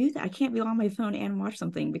can't do that. I can't be on my phone and watch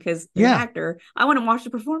something because as an yeah, actor, I want to watch the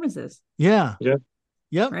performances, yeah, Yeah.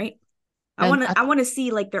 yep. right? And I want to see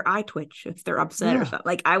like their eye twitch if they're upset or yeah, something.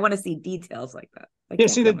 Like I want to see details like that. I Yeah,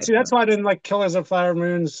 can't be on my see, that's phone. why I didn't like Killers of Flower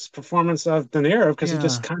Moon's performance of De Niro because he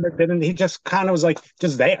just yeah. kind of didn't. He just kind of was like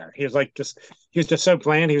just there. He was just so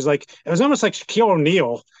bland. He was like it was almost like Shaquille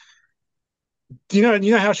O'Neal. You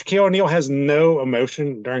know how Shaquille O'Neal has no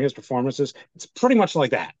emotion during his performances. It's pretty much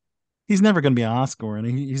like that. He's never going to be an Oscar, and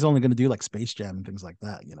he's only going to do like Space Jam and things like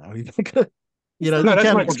that. He's not No, You that's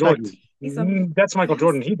can't Michael expect. Jordan. he's a That's Michael pass.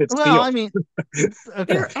 Jordan. He did Well, Steel. I mean,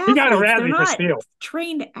 okay, They're He got a athletes. They're Razzie for not Steel.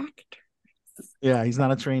 trained actors. yeah, he's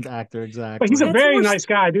not a trained actor But he's a exactly. That's very more nice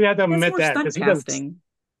guy. I do have to that's admit more that stunt because he does. casting.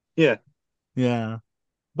 Yeah, Yeah.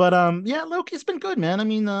 But yeah, Loki's been good, man. I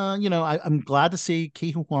mean, I'm glad to see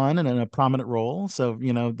Ki Huan in a prominent role. So,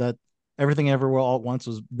 that Everything Everywhere All at Once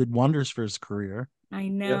did wonders for his career. I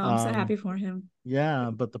know. yeah. I'm so Um, happy for him.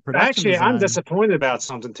 yeah, but the production Actually, I'm design, disappointed about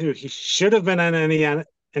something too. He should have been in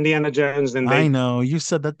Indiana Jones. Then I they know you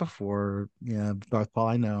said that before. Yeah, Darth Paul,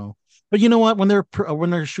 I know. But you know what? When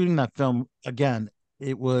they're shooting that film again,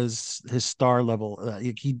 it was his star level.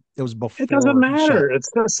 It was It doesn't before he shot. matter. It's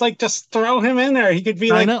just like just throw him in there. He could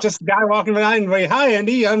be I like know. just a guy walking behind. Like, hi,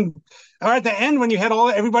 Andy. Or at the end when you had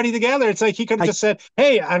everybody together. It's like he could have I just said,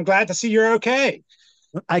 "Hey, I'm glad to see you're okay."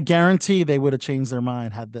 I guarantee they would have changed their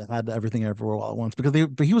mind had Everything Everywhere All at Once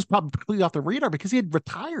but he was probably completely off the radar because he had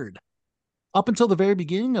retired. up until the very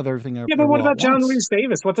beginning of everything Yeah, but what all at about John once. Rhys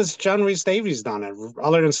Davis? What does John Rhys Davies done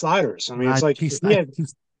other than Sliders? I mean, it's like He's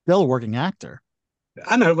still a working actor.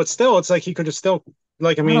 I know, but still, it's like he could have still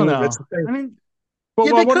like. I I don't mean, know. it's the thing. I mean, Well,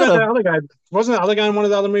 yeah, they what could about have. the other guy? Wasn't the other guy in one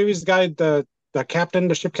of the other movies? The guy, the captain,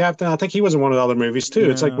 the ship captain. I think he was in one of the other movies too.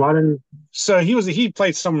 It's like Yeah. why didn't? So he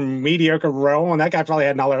played some mediocre role, and that guy probably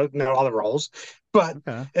had no other roles. But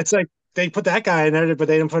Okay. it's like they put that guy in there, but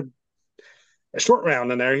they didn't put a short round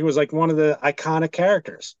in there. He was like one of the iconic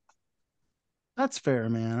characters. That's fair,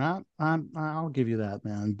 man. I'll give you that,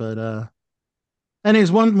 man. But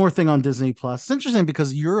anyways, one more thing on Disney Plus. It's interesting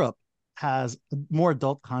because Europe has more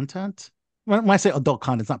adult content. When I say adult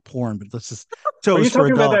content, it's not porn, but this is Are you shows for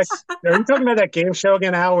talking about that? adults. Are you talking about that game show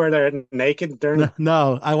again, Al, where they're naked during?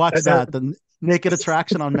 No, I watched That, that. The Naked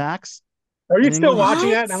Attraction on Max are you in still English. watching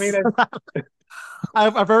What? that? I mean,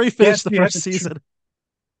 I've already you finished the you have first to season.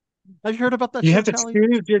 Have you heard about that you show, have to Kelly?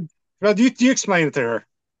 excuse your. Well, you explain it to her.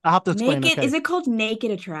 I'll have to explain. Naked, Okay. is it called Naked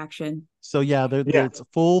Attraction? So yeah, Yeah. it's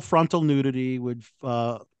full frontal nudity with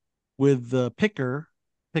the picker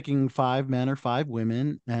picking 5 men or 5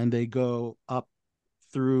 women, and they go up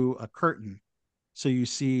through a curtain. So you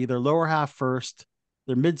see their lower half first,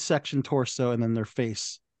 their midsection torso, and then their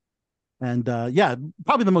face. And yeah,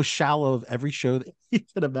 probably the most shallow of every show that you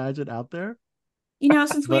can imagine out there.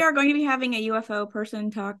 Since we But are going to be having a UFO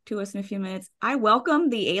person talk to us in a few minutes, I welcome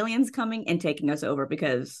the aliens coming and taking us over,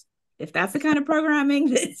 because if that's the kind of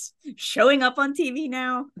programming that's showing up on TV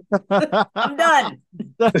now, I'm done.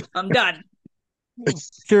 I'm done.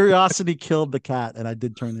 curiosity killed the cat, and I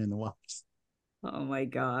did turn it into watch. Oh my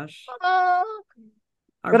gosh. Uh,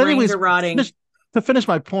 Our but brains anyways, are rotting. to finish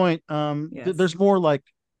my point, Yes. there's more like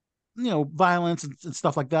violence and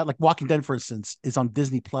stuff like that. Like Walking Dead, for instance, is on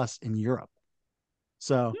Disney Plus in Europe.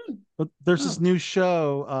 So, but there's this Oh. new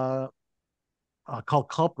show called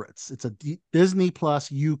Culprits. It's a Disney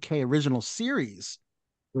Plus UK original series,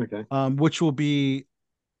 Okay. which will be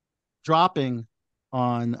dropping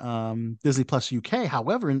on Disney Plus UK.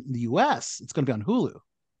 However, in the US, it's going to be on Hulu.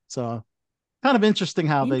 So, kind of interesting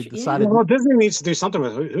how they decided. Well, Disney needs to do something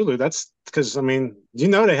with Hulu. That's because I mean,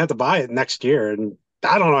 they have to buy it next year, and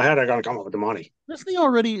I don't know how they're going to come up with the money. Disney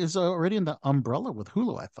is already in the umbrella with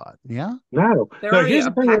Hulu, I thought. Yeah. No, They're no. already Here's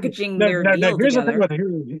the thing. packaging their deal Here's the thing together. with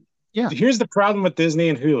Hulu. Yeah. Here's the problem with Disney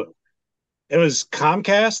and Hulu. It was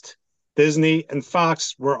Comcast, Disney, and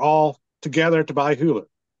Fox were all together to buy Hulu.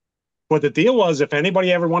 What the deal was, if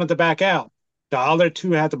anybody ever wanted to back out, the other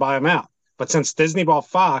two had to buy them out. But since Disney bought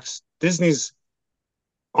Fox, Disney's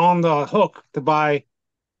on the hook to buy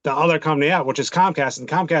the other company out, which is Comcast, and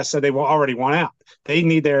Comcast said they will already want out. They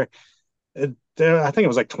need I think it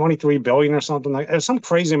was like 23 billion or something, like it was some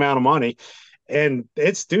crazy amount of money, and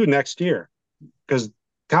it's due next year because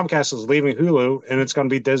Comcast is leaving Hulu, and it's going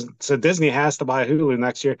to be Disney. So Disney has to buy Hulu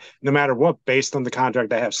next year, no matter what, based on the contract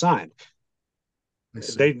they have signed.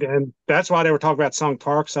 And that's why they were talking about sung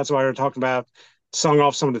parks. That's why they were talking about sung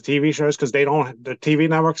off some of the TV shows because the TV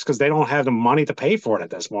networks, because they don't have the money to pay for it at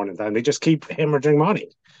this point in time. They just keep hemorrhaging money.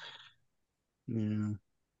 Yeah.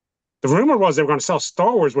 The rumor was they were going to sell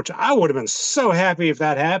Star Wars, which I would have been so happy if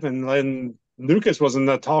that happened. And Lucas was in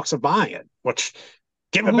the talks of buying it, which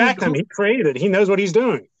give it back to him. He created it. He knows what he's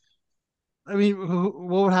doing. I mean,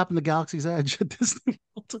 what would happen to Galaxy's Edge at Disney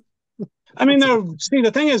World? I mean, no. See, the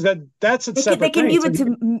thing is that's a separate They can thing.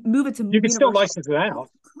 move it to You can still Universal. license it out.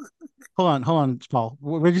 Hold on, Paul.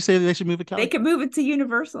 Where did you say they should move it, Kelly? They can move it to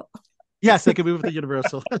Universal. Yes, they can move it to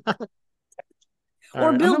Universal.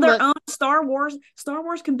 Or build their own Star Wars. Star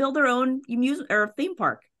Wars can build their own theme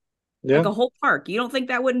park. Yeah. Like a whole park. You don't think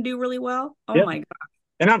that wouldn't do really well? Oh Yep. my God.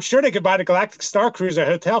 And I'm sure they could buy the Galactic Star Cruiser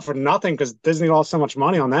Hotel for nothing because Disney lost so much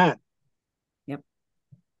money on that. Yep.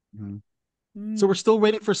 So we're still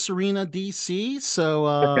waiting for Serena DC. So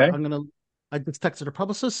Okay. I just texted her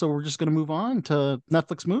publicist, so we're just gonna move on to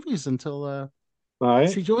Netflix movies until All right.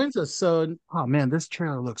 she joins us. So oh man, this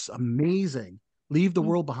trailer looks amazing. Leave the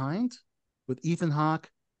World Behind with Ethan Hawke,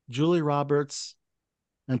 Julie Roberts,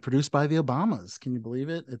 and produced by the Obamas. Can you believe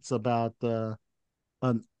it? It's about an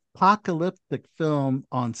apocalyptic film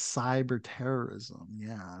on cyber terrorism.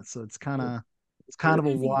 Yeah, so it's kind of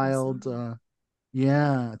a wild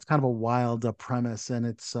it's kind of a wild premise, and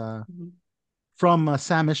it's from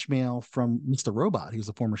Sam Ishmael from Mr. Robot. He was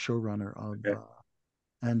a former showrunner of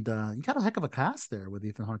and you got a heck of a cast there with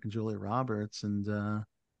Ethan Hawke and Julia Roberts, and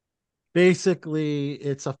basically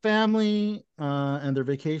it's a family and their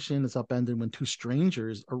vacation is upended when two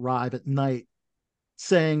strangers arrive at night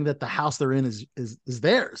saying that the house they're in is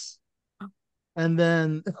theirs. And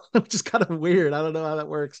then which is kind of weird. I don't know how that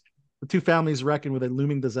works. The two families reckon with a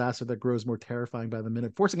looming disaster that grows more terrifying by the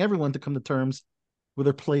minute, forcing everyone to come to terms with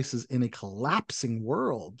their places in a collapsing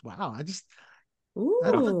world. Wow, just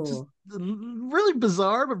Ooh. really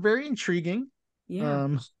bizarre, but very intriguing.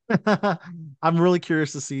 Yeah. I'm really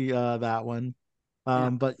curious to see that one.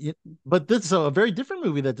 But this so a very different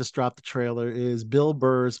movie that just dropped the trailer is Bill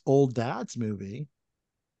Burr's Old Dad's movie.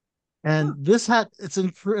 And this it's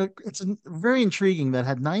very intriguing that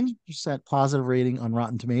had 90% positive rating on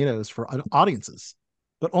Rotten Tomatoes for audiences,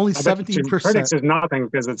 but only 17%. Critics is nothing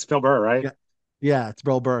because it's Bill Burr, right? Yeah, it's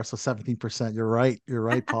Bill Burr, so 17%. You're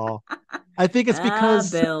right, Paul. I think it's because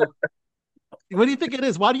Bill. What do you think it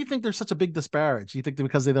is? Why do you think there's such a big disparage? You think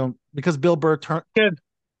because Bill Burr turned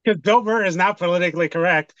because Bill Burr is not politically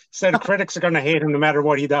correct, so the critics are going to hate him no matter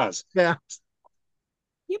what he does. Yeah.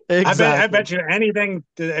 Exactly. I bet you anything.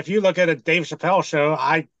 If you look at a Dave Chappelle show,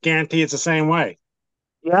 I guarantee it's the same way.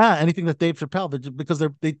 Yeah, anything that Dave Chappelle, because they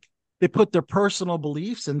put their personal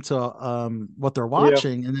beliefs into what they're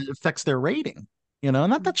watching, and it affects their rating.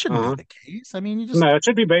 And that shouldn't be the case. I mean, it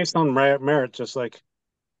should be based on merit, just like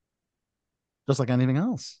anything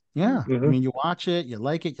else. Yeah, I mean, you watch it, you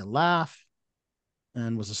like it, you laugh.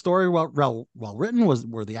 And was the story well written?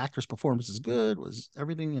 Were the actors' performances good? Was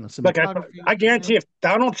everything cinematography? Look, I guarantee if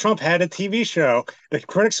Donald Trump had a TV show, the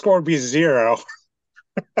critic score would be 0.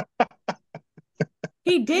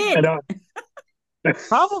 He did.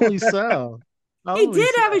 Probably so. He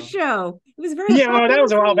did have a show. It was very that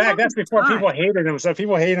was a while back. That's before people hated him. So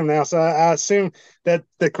people hate him now. So I assume that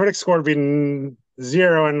the critic score would be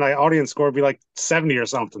 0 and the audience score would be like 70 or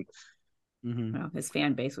something. Mm-hmm. Well, his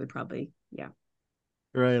fan base would probably,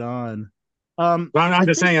 Right on. I'm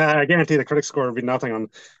just saying, I guarantee the critic score would be nothing on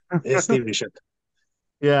his TV show.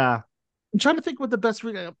 Yeah. I'm trying to think what the best.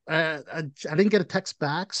 I didn't get a text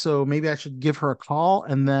back, so maybe I should give her a call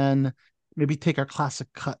and then maybe take our classic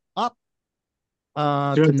cut up. Do you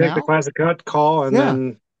want to take the classic cut call and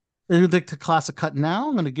then take the classic cut now?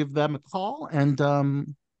 I'm going to give them a call and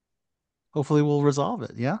hopefully we'll resolve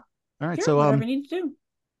it. Yeah. All right. Sure, so whatever we need to do.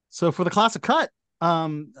 So for the classic cut,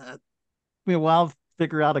 I'll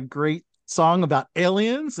figure out a great song about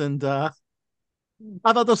aliens, and I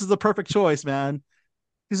thought this was the perfect choice, man.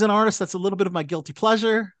 He's an artist that's a little bit of my guilty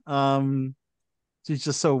pleasure. She's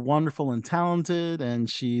just so wonderful and talented, and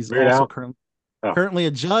she's also currently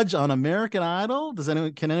a judge on American Idol.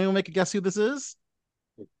 Can anyone make a guess who this is?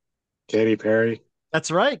 Katy Perry. That's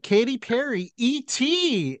right, Katy Perry.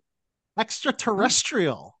 E.T.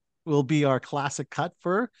 Extraterrestrial will be our classic cut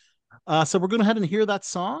for. So we're going to head and hear that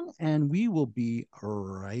song, and we will be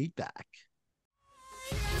right back.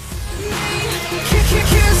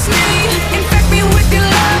 Kiss me, infect me with your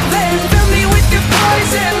love and fill me with your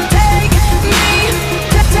poison. Take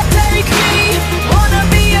me, wanna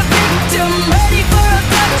be a victim, ready for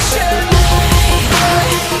abduction.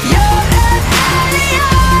 You're an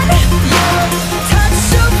alien, your touch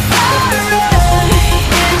so foreign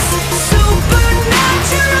is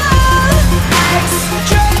supernatural,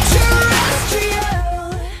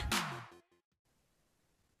 extraterrestrial.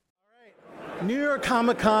 New York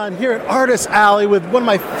Comic-Con here at Artist Alley with one of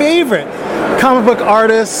my favorite comic book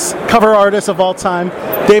artists, cover artists of all time,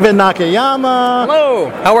 David Nakayama.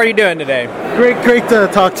 Hello, how are you doing today? Great to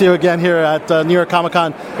talk to you again here at New York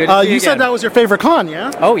Comic-Con. Good to see you You said again. that was your favorite con,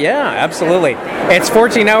 yeah? Oh yeah, absolutely. It's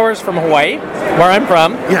 14 hours from Hawaii, where I'm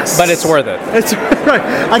from, Yes. but it's worth it. It's right.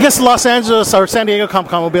 I guess Los Angeles or San Diego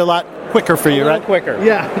Comic-Con will be a lot quicker for you, A little right? quicker.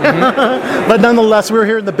 Yeah. But nonetheless, we're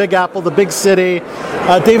here in the Big Apple, the big city.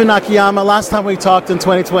 David Nakayama, last time we talked in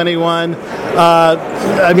 2021,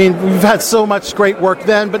 I mean, we've had so much great work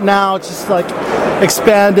then, but now it's just like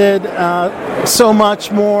expanded so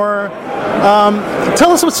much more.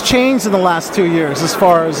 Tell us what's changed in the last 2 years as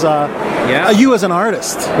far as you as an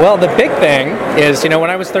artist. Well, the big thing is, when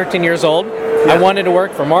I was 13 years old, I wanted to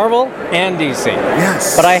work for Marvel and DC.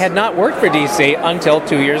 Yes. But I had not worked for DC until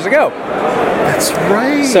 2 years ago. That's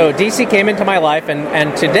right. So DC came into my life,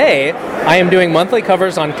 and today I am doing monthly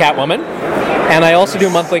covers on Catwoman, and I also do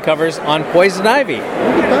monthly covers on Poison Ivy.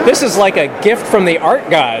 This is like a gift from the art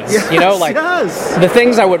gods. Yes. The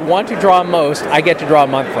things I would want to draw most, I get to draw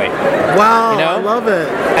monthly. Wow, I love it.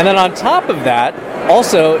 And then on top of that,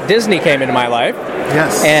 also Disney came into my life.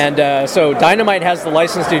 Yes. And so Dynamite has the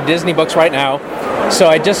license to do Disney books right now. So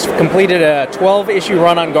I just completed a 12-issue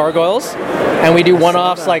run on Gargoyles, and we do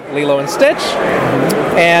one-offs like Lilo and Stitch.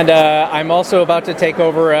 And I'm also about to take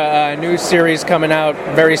over a new series coming out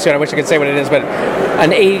very soon. I wish I could say what it is, but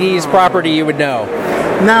an 80s property you would know.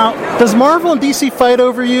 Now, does Marvel and DC fight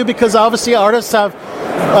over you? Because obviously artists have,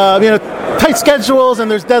 tight schedules and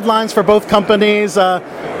there's deadlines for both companies.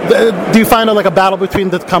 Do you find like a battle between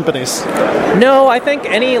the companies? No, I think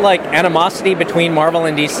any like animosity between Marvel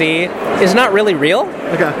and DC is not really real.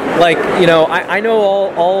 Okay. Like, I know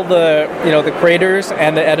all the the creators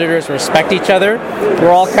and the editors respect each other.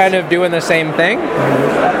 We're all kind of doing the same thing.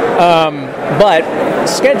 But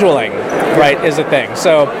scheduling, right, is a thing.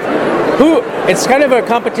 So it's kind of a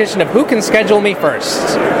competition of who can schedule me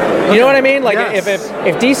first. You know what I mean? Like, yes.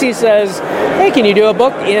 if DC says, hey, can you do a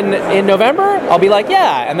book in November? I'll be like,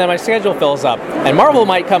 yeah, and then my schedule fills up. And Marvel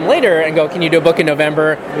might come later and go, can you do a book in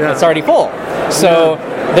November? Yeah. It's already full. So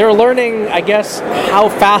they're learning, I guess, how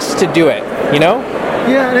fast to do it,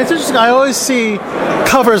 Yeah, and it's interesting. I always see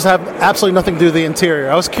covers have absolutely nothing to do with the interior.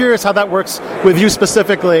 I was curious how that works with you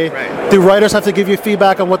specifically. Right. Do writers have to give you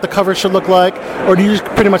feedback on what the cover should look like, or do you just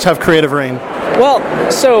pretty much have creative reign? Well,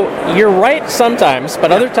 so you're right sometimes,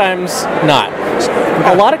 but other times not.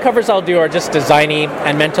 A lot of covers I'll do are just designy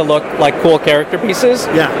and meant to look like cool character pieces.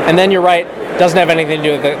 Yeah. And then you're right, doesn't have anything to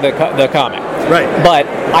do with the comic. Right. But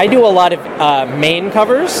I do a lot of main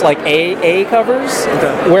covers, like A covers,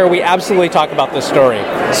 where we absolutely talk about the story.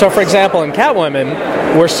 So, for example, in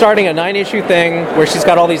Catwoman, we're starting a 9-issue thing where she's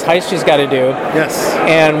got all these heists she's got to do. Yes.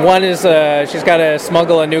 And one is she's got to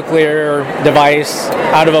smuggle a nuclear device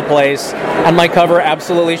out of a place. And my cover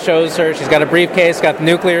absolutely shows her. She's got a briefcase, got the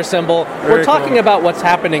nuclear symbol. We're talking about what's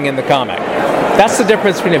happening in the comic. That's the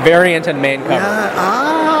difference between a variant and main cover.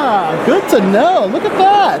 Yeah. Good to know. Look at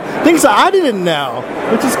that. Things that I didn't know,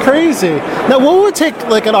 which is crazy. Now, what would it take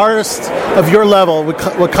like an artist of your level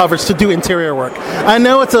with covers to do interior work? I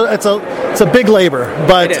know it's a big labor,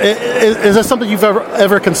 but is that something you've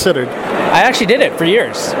ever considered? I actually did it for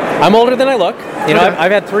years. I'm older than I look.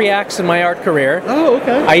 I've had 3 acts in my art career. Oh,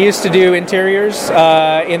 okay. I used to do interiors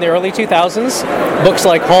in the early 2000s, books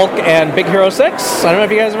like Hulk and Big Hero 6. I don't know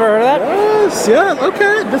if you guys have ever heard of that. Yes, yeah,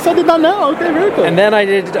 okay. This I did not know. Okay, very cool. And then I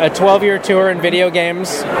did a 12-year tour in video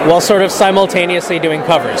games while sort of simultaneously doing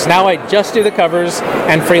covers. Now I just do the covers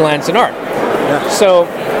and freelance in art. Yeah. So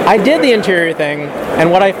I did the interior thing, and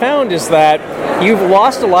what I found is that you've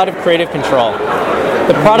lost a lot of creative control.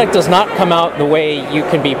 The product does not come out the way you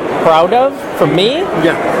can be proud of, for me.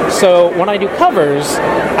 Yeah. So when I do covers,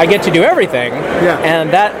 I get to do everything, and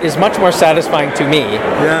that is much more satisfying to me.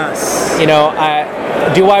 Yes.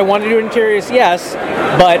 Do I want to do interiors? Yes,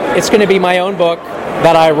 but it's going to be my own book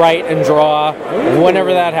that I write and draw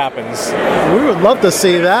whenever that happens. We would love to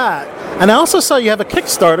see that. And I also saw you have a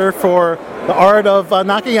Kickstarter for the art of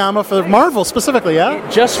Nakayama for Marvel specifically, yeah?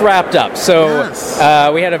 It just wrapped up. So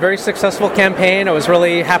we had a very successful campaign. I was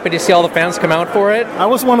really happy to see all the fans come out for it. I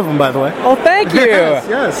was one of them, by the way. Oh, thank you.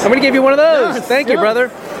 Yes. I'm going to give you one of those. Yes, Thank you, brother.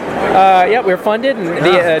 We're funded,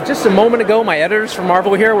 and just a moment ago, my editors from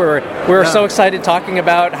Marvel here, we were so excited talking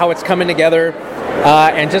about how it's coming together.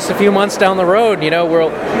 And just a few months down the road,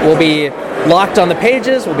 we'll be locked on the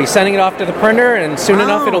pages. We'll be sending it off to the printer, and soon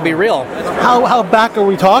enough, it'll be real. How back are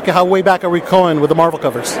we talking? How way back are we going with the Marvel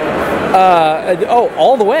covers?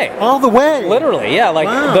 All the way. All the way. Literally, yeah. Like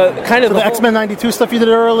the X-Men '92 stuff you did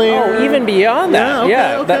earlier. Oh, even beyond that.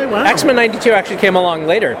 Wow. X-Men '92 actually came along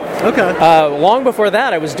later. Okay. Long before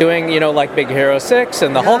that, I was doing like Big Hero 6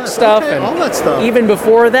 and the Hulk stuff, and all that stuff. Even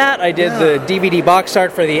before that, I did the DVD box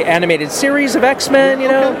art for the animated series of X-Men.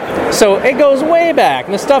 So it goes way back,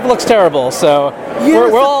 and the stuff looks terrible. So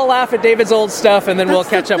we'll all laugh at David's old stuff, and then we'll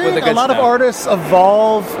catch up with the good stuff. A lot of artists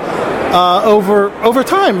evolve over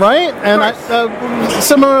time, right? And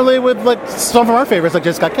similarly with like some of our favorites, like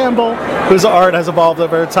Scott Campbell, whose art has evolved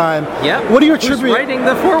over time. Yeah. What do you attribute? Who's writing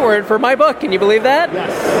the foreword for my book? Can you believe that?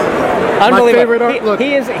 Yes. Unbelievable. My favorite art. Look.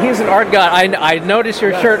 He's an art god. I noticed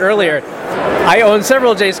your shirt earlier. I own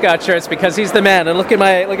several J. Scott shirts because he's the man. And look at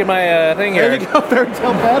my thing here. There you go, Fairy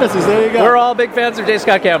Tale Fantasies. There you go. We're all big fans of J.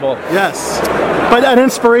 Scott Campbell. Yes, but an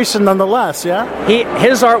inspiration nonetheless. Yeah.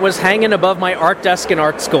 His art was hanging above my art desk in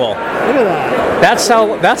art school. Look at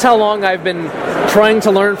that. That's how long I've been trying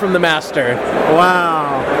to learn from the master.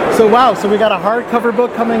 So we got a hardcover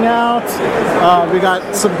book coming out. We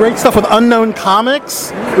got some great stuff with Unknown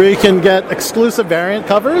Comics, where you can get exclusive variant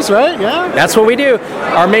covers, right? Yeah. That's what we do.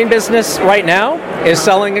 Our main business right now is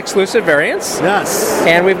selling exclusive variants. Yes.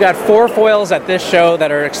 And we've got 4 foils at this show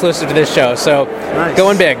that are exclusive to this show. So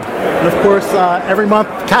going big. And of course, every month,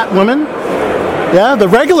 Catwoman. Yeah, the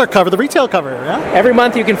regular cover, the retail cover, yeah? Every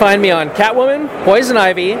month you can find me on Catwoman, Poison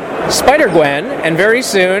Ivy, Spider-Gwen, and very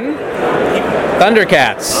soon,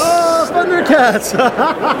 Thundercats. Oh, Thundercats!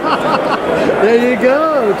 There you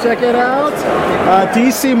go. Check it out.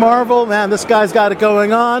 DC Marvel, man, this guy's got it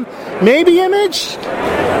going on. Maybe Image?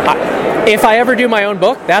 If I ever do my own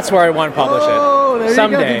book, that's where I want to publish it. Oh, There you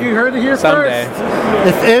Someday. go. You heard it here Someday.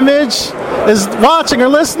 first. If Image is watching or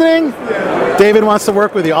listening, David wants to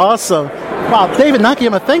work with you. Awesome. Wow, David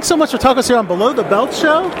Nakayama, thanks so much for talking to us here on Below the Belt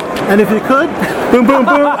Show. And if you could, boom, boom,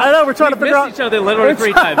 boom. I know we're trying to figure out. Missed each other literally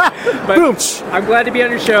 3 times. But Boom. I'm glad to be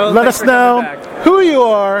on your show. Let Thanks us for coming know back. who you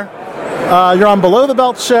are. You're on Below the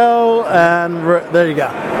Belt Show, and there you go.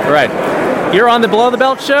 Right. You're on the Below the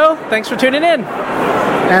Belt Show. Thanks for tuning in.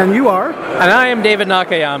 And you are. And I am David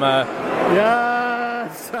Nakayama.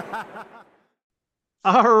 Yes.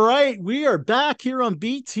 All right, we are back here on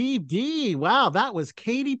BTB. Wow, that was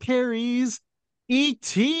Katy Perry's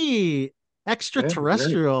E.T.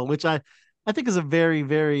 Extraterrestrial, which I think is a very,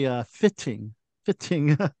 very fitting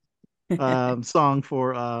song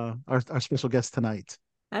for our special guest tonight.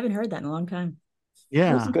 I haven't heard that in a long time.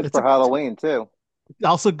 Yeah, It's good for Halloween too.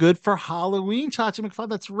 Also good for Halloween, Chachi McFly.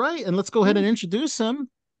 That's right. And let's go ahead and introduce him.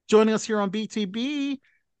 Joining us here on BTB,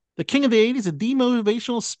 the king of the 80s, a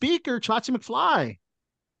demotivational speaker, Chachi McFly.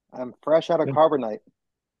 I'm fresh out of Carbonite.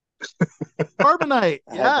 Carbonite,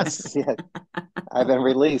 yes. Yeah, I've been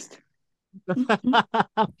released.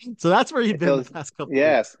 So that's where you've been the past couple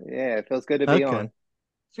Yes, weeks. yeah, it feels good to be on.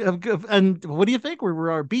 And what do you think?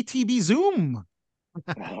 We're our BTB Zoom.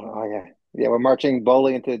 Oh yeah, we're marching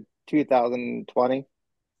boldly into 2020.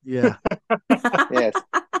 Yeah. Yes.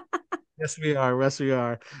 Yes, we are. Yes, we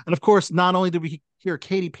are. And of course, not only did we hear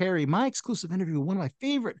Katy Perry, my exclusive interview with one of my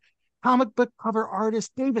favorite comic book cover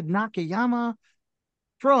artists, David Nakayama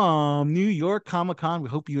from New York Comic Con. We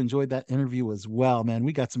hope you enjoyed that interview as well, man.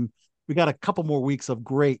 We got a couple more weeks of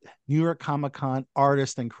great New York Comic Con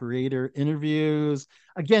artist and creator interviews.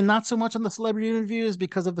 Again, not so much on the celebrity interviews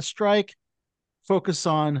because of the strike. Focus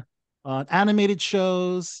on animated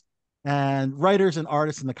shows and writers and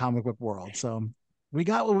artists in the comic book world. So we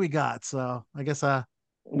got what we got. So I guess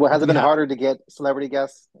Well, has it been harder to get celebrity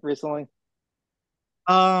guests recently?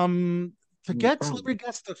 To get celebrity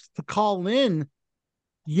guests to call in,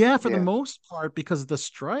 for the most part, because of the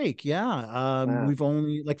strike. We've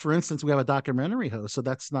only, like, for instance, we have a documentary host, so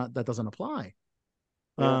that doesn't apply.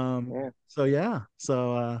 So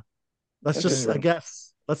let's just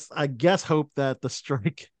I guess hope that the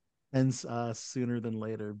strike ends sooner than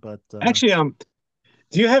later. But actually,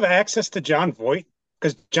 do you have access to John Voight?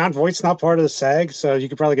 Because John Voight's not part of the SAG, so you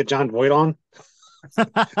could probably get John Voight on.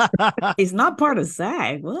 He's not part of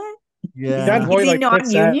SAG. What? Yeah. John Voight, Is he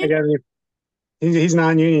non-union? He's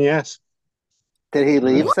non-union, yes. Did he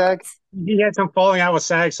leave What? SAG? He had some falling out with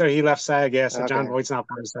SAG, so he left SAG, yeah. So Okay. John Voight's not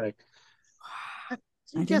part of SAG.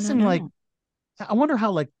 I'm guessing, like, I wonder how,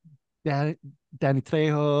 like, Danny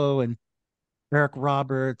Trejo and Eric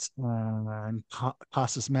Roberts and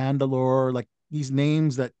Costas Mandalore, like, these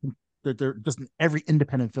names that they're just in every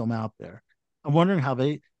independent film out there. I'm wondering how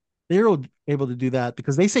they're able to do that,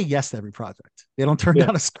 because they say yes to every project. They don't turn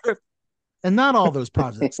down a script. And not all those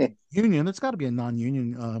projects union. There's got to be a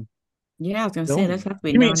non-union. I was going to say Film. that's have to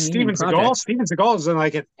be. You mean non-union Steven Seagal? project. Steven Seagal is in,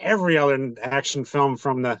 like, in every other action film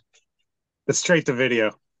from the straight to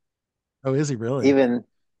video. Oh, is he really? Even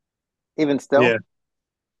still? Yeah.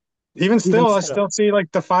 Even still, I still see,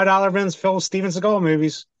 like, the $5 bins fill with Steven Seagal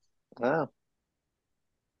movies. Oh.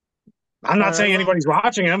 I'm not saying anybody's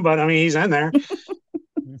watching him, but I mean, he's in there.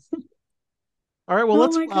 All right, well,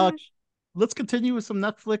 my gosh. let's continue with some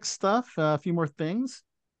Netflix stuff. A few more things.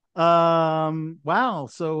 Wow.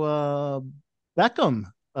 So Beckham,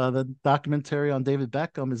 the documentary on David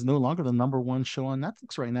Beckham, is no longer the #1 show on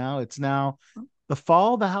Netflix right now. It's now The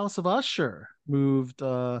Fall of the House of Usher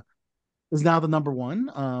is now the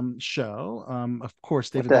 #1 show. Of course,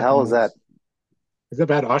 David. What the hell is that? Is it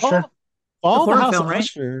about Usher? Fall of the horror House film, of right?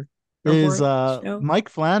 Usher The is horror show? Mike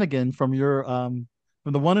Flanagan from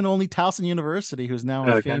from the one and only Towson University, who's now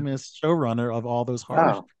a famous showrunner of all those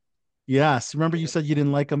horror. Oh. Yes, remember you said you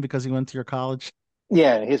didn't like him because he went to your college?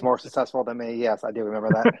 Yeah, he's more successful than me. Yes, I do remember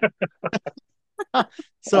that.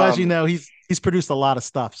 So as you know, he's produced a lot of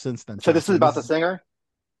stuff since then. So this is about the singer?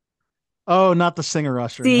 Oh, not the singer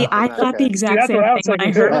Usher. See, no. I thought the exact that's same what I thing was when I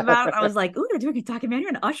thinking, heard too. about it. I was like, ooh, they're doing a documentary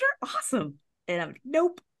on Usher? Awesome. And I'm like,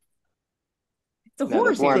 nope. It's a No, horror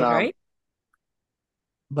there's one, series, right?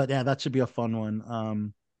 But yeah, that should be a fun one.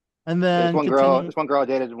 And There's then one girl I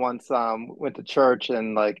dated once went to church,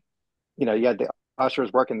 and, like, you had the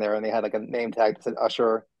ushers working there, and they had, like, a name tag that said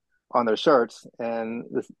Usher on their shirts, and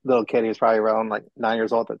this little kid, he was probably around, like, 9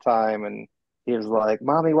 years old at the time, and he was like,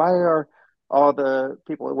 "Mommy, why are all the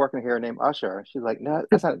people working here named Usher?" She's like, "No,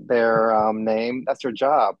 that's not their name, that's their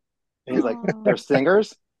job." And he's like, "They're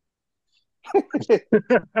singers?"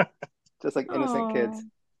 Just like innocent kids.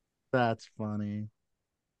 That's funny.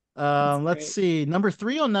 That's Let's great. see.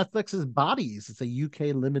 #3 on Netflix is Bodies. It's a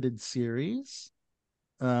UK limited series.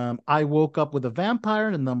 I Woke Up with a Vampire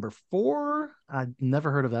in number 4. I'd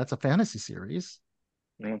never heard of that. It's a fantasy series.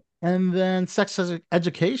 Mm. And then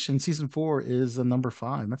Education season 4 is a number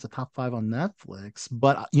 5. That's a top 5 on Netflix.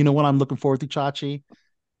 But you know what I'm looking forward to, Chachi?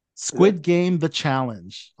 Squid Game: The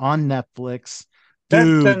Challenge on Netflix. That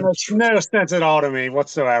Dude, makes no sense at all to me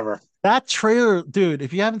whatsoever. that trailer, dude,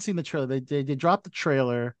 if you haven't seen the trailer, they dropped the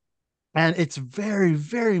trailer, and it's very,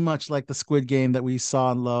 very much like the Squid Game that we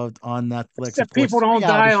saw and loved on Netflix. Of Except course, people it's a don't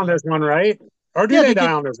reality die on show. this one, right? Or do Yeah, they they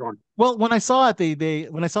die get on this one? well, when I saw it, they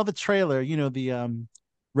when I saw the trailer, you know, the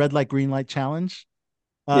red light, green light challenge,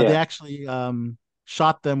 they Yeah. actually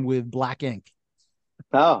shot them with black ink.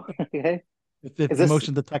 Oh, okay. If Is the this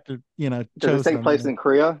motion detector, you know, does it chose take them. place in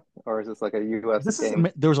Korea or is this like a U.S. This is game?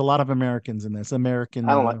 there was a lot of Americans in this. American.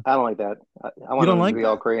 I don't like that. I You want don't them to like be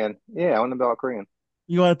all that? Korean. Yeah, I want them to be all Korean.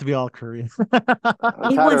 You want it to be all Korean.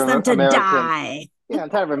 I'm He tired wants of them to Americans. die. Yeah, I'm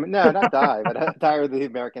tired of no, not die, but I'm tired of the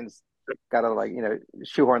Americans gotta like,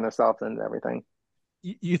 shoehorn themselves into everything.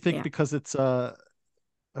 You think Yeah. because it's a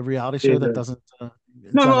reality show that Yeah. doesn't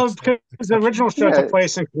it's No, not well, because the original exceptional? show Yeah, took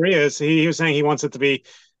place in Korea. So he was saying he wants it to be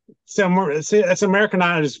similar. It's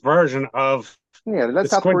Americanized version of yeah, let the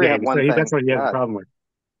South Squid Korea have Game. So one that's thing. what he has a God. problem with.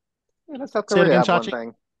 Yeah, let South Say it Korea again, have one Chachi.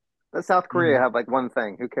 thing. Let South Korea have like one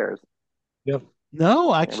thing. Who cares? Yep.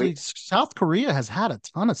 No, Yeah, actually, South Korea has had a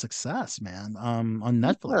ton of success, man. On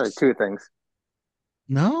Netflix. two things.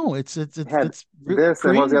 No, it's We had this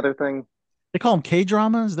and what was the Korean. other thing? They call them K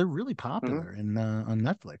dramas. They're really Hmm. popular in on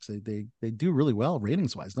Netflix. They do really well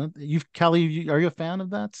ratings wise. You've Kelly, are you a fan of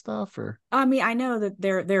that stuff or? I mean, I know that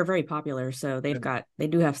they're very popular, so they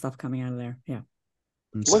do have stuff coming out of there. Yeah.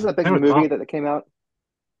 What was Okay. that big Same with movie Tom. that came out?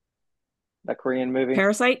 That Korean movie?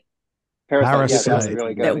 Parasite Parasite. Yeah, that was Parasite.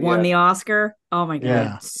 really that good. won Yeah, the Oscar. Oh my yeah, God.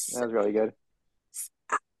 Yeah. that was really good.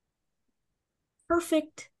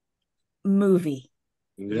 Perfect movie.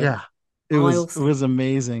 Yep. Yeah. It All I was will it say. was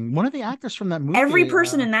amazing. One of the actors from that Every movie,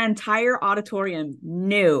 person in that entire auditorium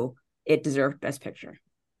knew it deserved Best Picture.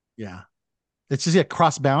 yeah. It's just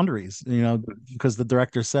cross boundaries, because the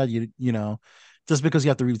director said just because you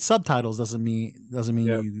have to read subtitles doesn't mean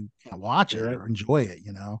Yep. you can't watch You're it right. or enjoy it.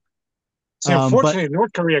 See, But unfortunately,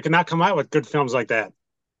 North Korea cannot come out with good films like that.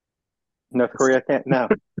 North Korea can't. No,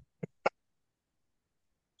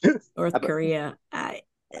 North I bet, Korea. ay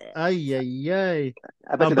ay ay.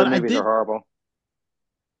 I bet you their But I movies are did. horrible.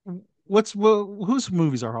 Whose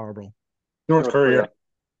movies are horrible? North North Korea.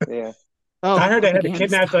 Korea. Yeah. Oh, I heard they had to Propaganda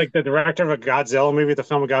kidnap stuff. like the director of a Godzilla movie, to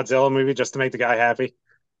film a Godzilla movie, just to make the guy happy.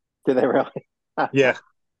 Did they really? Yeah,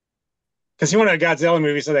 because he wanted a Godzilla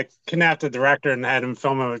movie, so they kidnapped the director and had him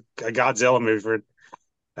film a Godzilla movie for.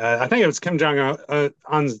 I think it was Kim Jong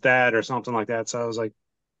Un's dad or something like that. So I was like,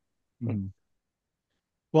 mhm.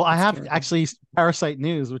 Well, I That's have terrible. actually Parasite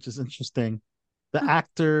news, which is interesting. The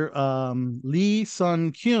actor Lee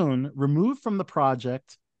Sun-kyun removed from the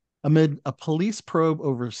project amid a police probe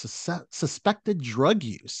over suspected drug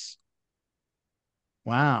use.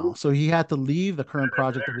 Wow. So he had to leave the current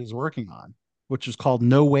project that he was working on, which is called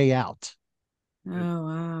No Way Out. Oh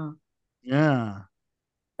wow. Yeah.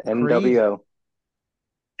 Crazy. NWO.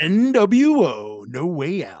 NWO, No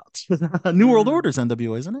Way Out. New World Wow. Order's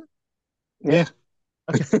NWO, isn't it? Yeah.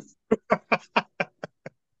 Okay.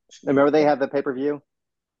 Remember they had the pay-per-view?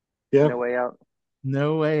 yeah. No Way Out.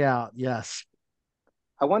 No Way Out. Yes.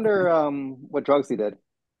 I wonder what drugs he did.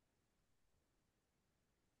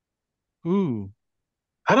 Ooh.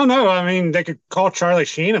 I don't know. I mean, they could call Charlie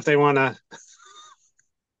Sheen if they want to.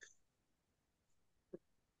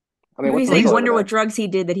 I mean, He's what's Oh, saying, legal he's over wonder what there? drugs he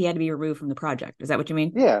did that he had to be removed from the project. Is that what you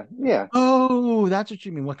mean? Yeah, yeah. Oh, that's what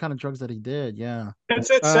you mean. What kind of drugs that he did? Yeah. It's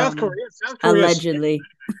South Um, Korea. South Korea's Allegedly.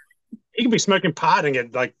 he could be smoking pot and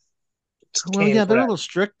get like well, canned yeah, for they're a that. little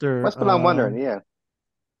stricter. That's what I'm wondering. Yeah.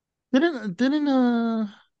 Didn't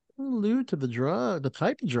allude to the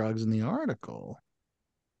type of drugs in the article.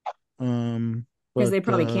 Because But they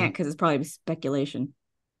probably can't, because it's probably speculation.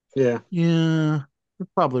 Yeah. yeah,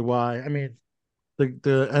 that's probably why. I mean,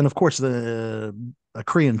 the and of course the a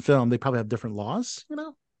Korean film, they probably have different laws, I'm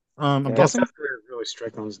Yeah. Well, guessing. South Korea is really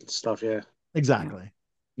strict on stuff. Yeah. Exactly.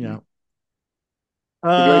 Yeah.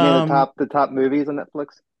 Did you already name Um the top movies on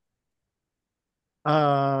Netflix?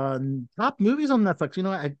 uh top movies on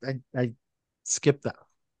Netflix. I skipped that.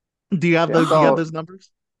 Do you have Yeah, I those do you have saw. those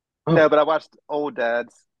numbers? Oh. No, but I watched Old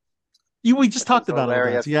Dads, We just which was talked about all that.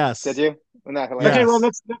 hilarious. Did Yes. you? Wasn't that Okay. hilarious? Well,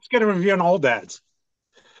 Yes. let's get a review on Old Dads.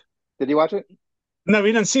 Did you watch it? No,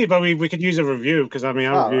 we didn't see it, but we could use a review because I mean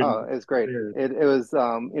I reviewed. It was great. It was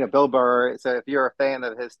Bill Burr. So if you're a fan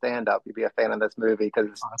of his stand-up, you'd be a fan of this movie because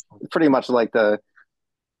it's pretty much like the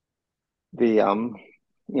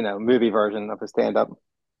movie version of his stand-up.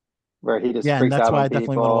 where he just Yeah, and freaks that's out why on I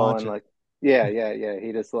definitely want to people watch and it. like yeah.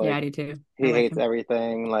 He just Yeah, like I do too. I he like hates him.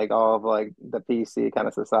 everything, like all of like the PC kind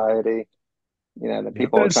of society. The Yep.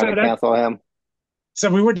 people are trying So to that cancel him. so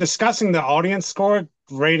we were discussing the audience score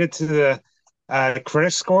rated to the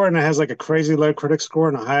critic score, and it has like a crazy low critic score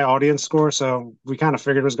and a high audience score. So we kind of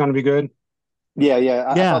figured it was going to be good. Yeah.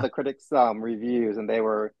 I saw Yeah. the critics reviews and they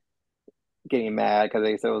were getting mad because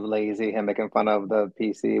they said it was lazy, him making fun of the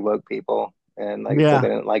PC woke people, and like so Yeah. they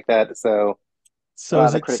didn't like that. So a So lot is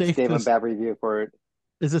of the it critics safe gave to him bad review for it.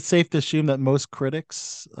 is it safe to assume that most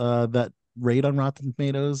critics that rate on Rotten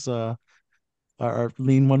Tomatoes are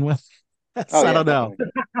lean one way? Oh I yeah, don't know.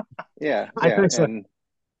 definitely. Yeah, I yeah, think so. and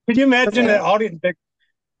Could you imagine yeah, the audience?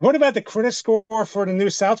 What about the critic score for the new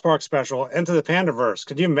South Park special, Into the Pandaverse?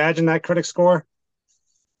 Could you imagine that critic score?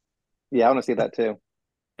 yeah. I want to see that too.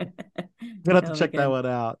 Gonna have to That'll be check that good. one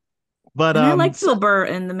out. But And I like Bill Burr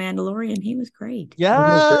in The Mandalorian. He was great.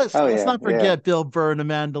 yes, Oh let's yeah, not yeah, forget Bill Burr and the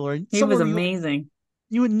Mandalorian. He was Someone amazing.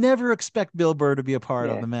 you would never expect Bill Burr to be a part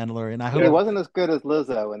of yeah. the Mandalorian. I He hope. Yeah. wasn't as good as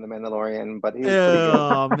Lizzo in The Mandalorian, but he was pretty good.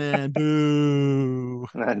 Oh man, boo.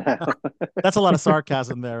 I know. That's a lot of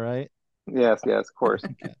sarcasm there, right? Yes, of course.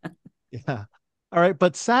 Okay. Yeah. All right,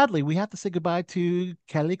 but sadly, we have to say goodbye to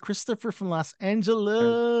Kelly Christopher from Los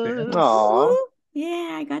Angeles. Aw, Woo-hoo. Yeah,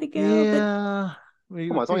 I gotta go. But Yeah, we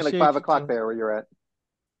come on, it's only like appreciate 5 o'clock there where you're at.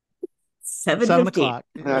 7:50. 7 o'clock.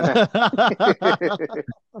 I know.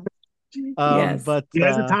 Yes. But He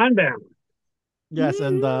has a time down. yes,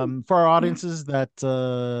 and Mhm. for our Yeah. audiences that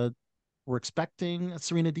were expecting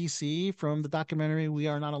Serena DC from the documentary We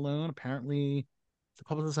Are Not Alone, apparently the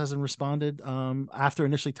publicist hasn't responded. After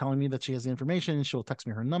initially telling me that she has the information, she'll text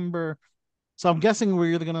me her number. So I'm guessing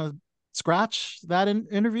we're either gonna scratch that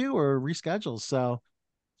interview or reschedule. So,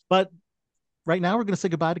 but right now we're gonna say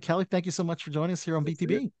goodbye to Kelly. Thank you so much for joining us here on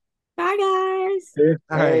BTB. Bye, guys. Yeah.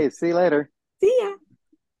 All right. Hey, see you later. See ya.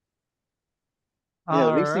 At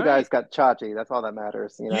All least you right. guys got Chachi. That's all that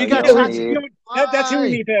matters. You You got Yeah, don't let's, Chachi. need, that's who we Bye.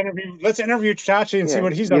 need to interview. Let's interview Chachi and see yeah,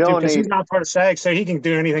 what he's you up to don't because he's need, not part of SAG, so he can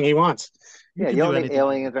do anything he wants. You you can do don't need anything you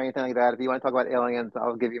aliens want. or anything like that. If you want to talk about aliens,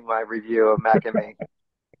 I'll give you my review of Mac and Me.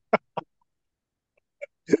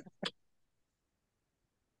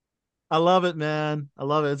 I love it, man. I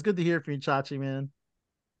love it. It's good to hear from you, Chachi, man.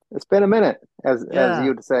 It's been a minute, as Yeah, you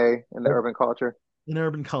would say in the urban culture. in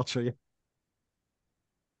urban culture. Yeah.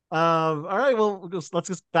 All right, well, let's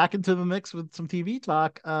get back into the mix with some TV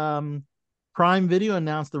talk. Prime Video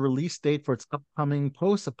announced the release date for its upcoming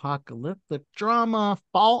post-apocalyptic drama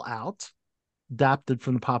Fallout, adapted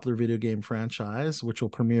from the popular video game franchise, which will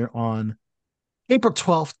premiere on April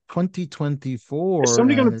 12th, 2024. Is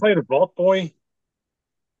somebody going to And play the Vault Boy?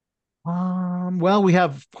 well, we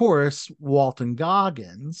have, of course, Walton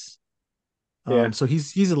Goggins. Yeah. So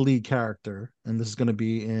he's a lead character, and this is going to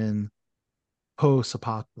be in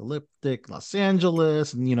post-apocalyptic Los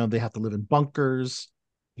Angeles, and they have to live in bunkers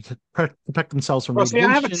to protect themselves from Well, see, I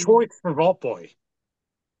have a radiation. choice for Vault Boy.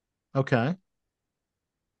 Okay.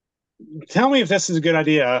 Tell me if this is a good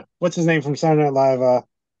idea. What's his name from Saturday Night Live?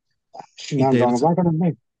 Pete Now I'm drawing a Davidson. blank on his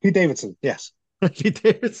name. Pete Davidson. Yes. Pete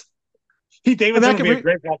Davidson. Pete I mean, Davidson would be a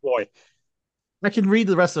great Vault Boy. I can read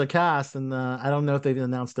the rest of the cast, and I don't know if they've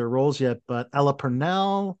announced their roles yet, but Ella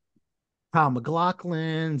Purnell, Kyle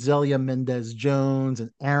McLaughlin, Zelia Mendez Jones, and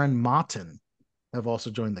Aaron Motton have also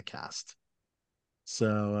joined the cast.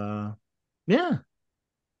 So, yeah.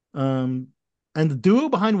 And the duo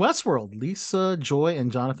behind Westworld, Lisa Joy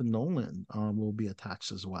and Jonathan Nolan, will be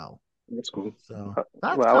attached as well. That's cool. So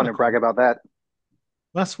that's Well, I want kind to of brag cool. about that.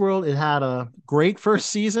 Westworld, it had a great first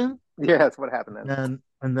season, Yeah, that's what happened then.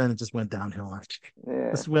 and then it just went downhill.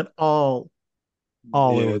 Yeah. Just went all Yeah.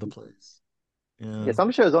 over the place. Yeah. Yeah,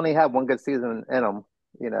 some shows only have one good season in them.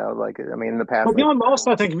 Like I mean, in the past, Well, like beyond Lost,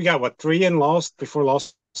 I think we got what 3 in Lost before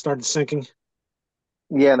Lost started sinking.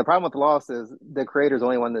 yeah. And the problem with Lost is the creators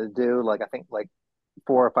only wanted to do like I think like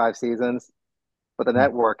 4 or 5 seasons, but the Hmm.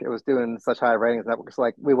 network it was doing such high ratings. The network's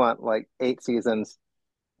like we want like 8 seasons,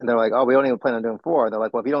 and they're like, oh, we don't even plan on doing four. They're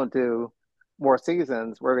like, well, if you don't do more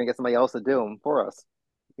seasons, we're gonna get somebody else to do them for us.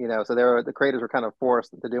 So the creators were kind of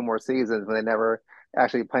forced to do more seasons when they never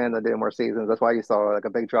actually planned to do more seasons. That's why you saw like a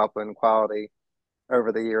big drop in quality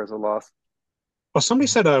over the years of Lost. Well, somebody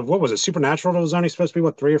said, what was it? Supernatural was only supposed to be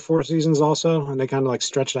what 3 or 4 seasons also, and they kind of like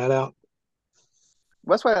stretched that out.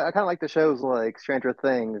 That's why I kind of like the shows like Stranger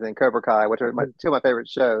Things and Cobra Kai, which are two of my favorite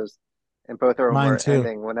shows, and both of them Mine were too.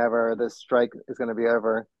 ending whenever this strike is going to be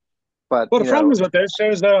over. But Well, the problem is with those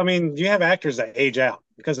shows, though. I mean, you have actors that age out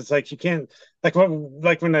because it's like you can't like when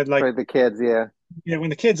for the kids, yeah, when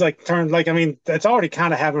the kids like turn like I mean, it's already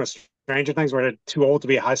kind of happening with Stranger Things where they're too old to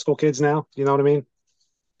be high school kids now. You know what I mean?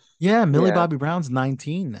 Yeah, Millie Yeah. Bobby Brown's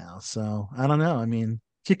 19 now, so I don't know. I mean,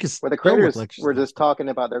 she could Where the still look creators like she's were high just school. talking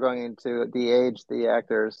about they're going to de-age the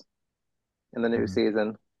actors in the new Mhm.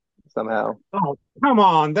 season somehow. Oh, come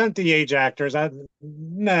on, don't the age actors.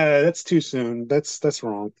 No, that's too soon. That's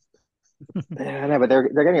wrong. Yeah, I know, but they're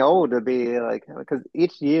getting old to be like because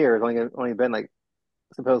each year has only been like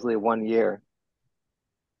supposedly 1 year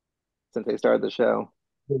since they started the show.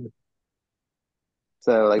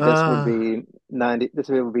 So like this would Uh, be 90. This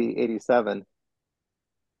would be 87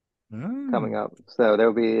 coming mm. up. So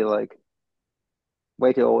they'll be like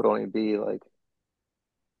way too old to only be like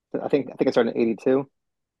I think it started in 82.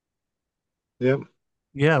 Yep.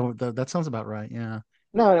 Yeah, well, that sounds about right. Yeah.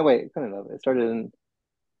 No, no, wait, kind of. It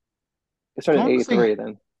As started in long as they 83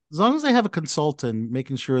 then. as long as they have a consultant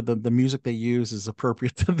making sure the music they use is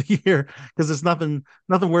appropriate to the year, because there's nothing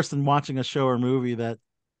worse than watching a show or movie that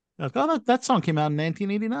like, oh, that song came out in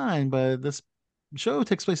 1989, but this show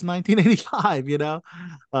takes place in 1985, you know?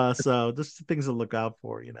 So just things to look out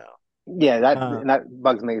for, you know. Yeah, that Uh, and that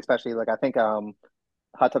bugs me especially. Like I think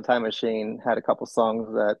Hot Tub Time Machine had a couple songs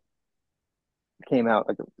that came out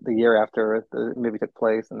like the year after the movie took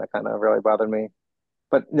place, and that kind of really bothered me.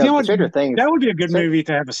 But You know the what? Stranger Things, That would be a good Stra- movie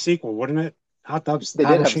to have a sequel, wouldn't it? Hot Tub's they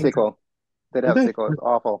Time did have a Machine. sequel. They did Did have a they? sequel. It was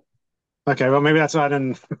awful. Okay, well maybe that's why I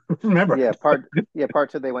didn't remember. Part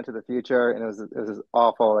two they went to the future, and it was just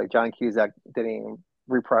awful. Like John Cusack didn't even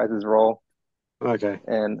reprise his role, Okay.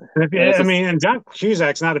 and And and it's I just mean, and John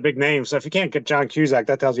Cusack's not a big name, so if you can't get John Cusack,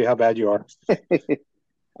 that tells you how bad you are.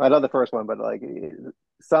 I love the first one, but like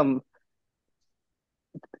some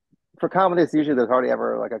for comedies, usually there's hardly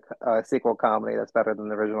ever like a sequel comedy that's better than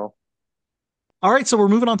the original. all right, so we're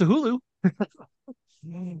moving on to Hulu.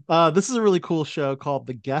 This is a really cool show called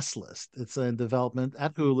The Guest List. It's in development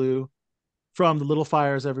at Hulu from the Little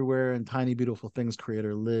Fires Everywhere and Tiny Beautiful Things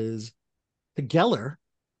creator Liz Geller.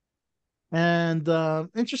 And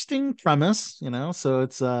interesting premise, you know. So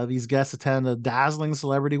it's these guests attend a dazzling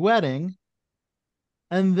celebrity wedding,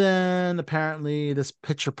 and then apparently this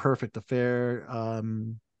picture perfect affair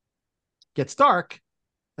gets dark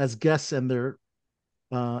as guests and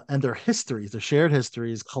their histories, their shared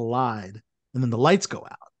histories collide, and then the lights go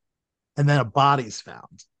out, and then a body's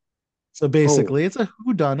found. So Oh, basically, it's a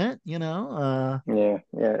whodunit, you know. Yeah,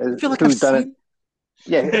 yeah. I feel like I've Who's done it? seen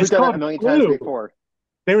Yeah, it's who's done it a called million times Clue. before?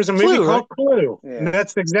 There was a movie Clue, right? called Clue, and Yeah.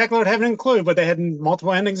 that's exactly what happened in Clue, but they had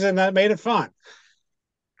multiple endings and that made it fun.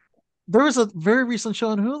 There was a very recent show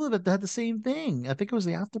on Hulu that had the same thing. I think it was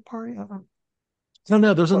the After Party. I don't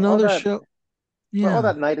know. There's Well, all another that, show. well, all Yeah.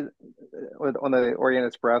 that night on the Orient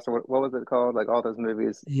Express, or what was it called? Like all those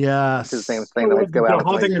movies do the same Yes. thing. The Oh, lights go out, the and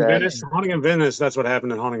somebody's Haunting in dead. Venice. Haunting in Venice. That's what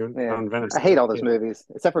happened in Yeah, on Venice. I hate all those movies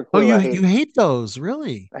except for Oh, Clue. you hate those,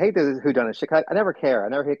 really? I hate the whodunit shit. I never care. I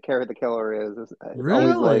never care who the killer is. It's always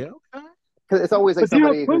Really? like Okay. because it's always like But you know,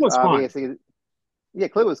 somebody Clue who's was fun. obviously yeah.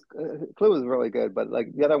 Clue was really good, but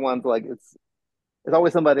like the other ones, like it's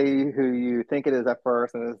always somebody who you think it is at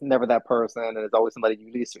first, and it's never that person, and it's always somebody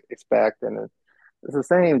you least expect, and it's the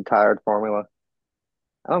same tired formula.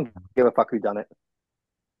 I don't give a fuck who done it.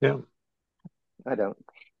 Yeah. I don't.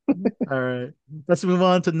 All right. Let's move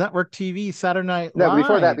on to network TV, Saturday Night No,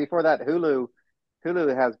 Live. before that, Hulu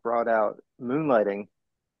has brought out Moonlighting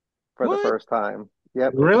for the What? first time. Yep,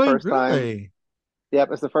 it's the Really? first time. Really? Yep,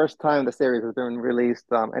 it's the first time the series has been released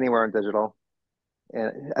anywhere on digital.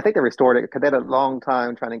 And I think they restored it because they had a long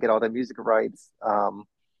time trying to get all the music rights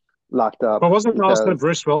locked up But wasn't also because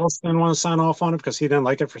Bruce Willis didn't want to sign off on it because he didn't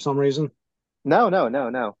like it for some reason? no,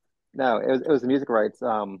 it was the music rights.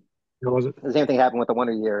 Or was it? The same thing happened with the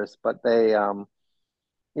Wonder Years, but they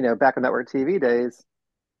back in network TV days,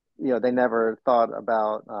 they never thought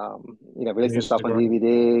about releasing stuff Music, on right?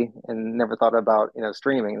 DVD and never thought about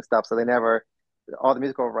streaming and stuff. So they never all the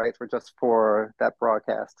musical rights were just for that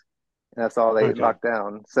broadcast, and that's all they Okay. locked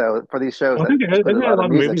down. So for these shows Well, I that think include isn't a there a lot of lot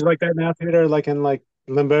of music, movies like that now too? They're like in like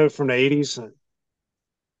limbo from the '80s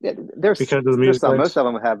yeah, there's because of the there's music some. Most rights. of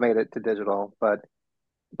them have made it to digital, but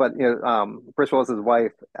Bruce Willis's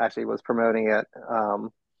wife actually was promoting it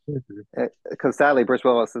Mhm. because sadly Bruce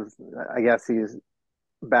Willis is, I guess he's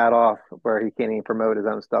bad off where he can't even promote his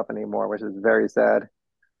own stuff anymore, which is very sad.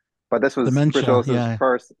 But this was Bruce Dementia. Willis's Yeah.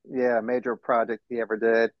 first, yeah, major project he ever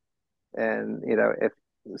did, and if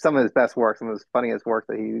some of his best work, some of his funniest work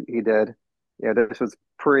that he did, this was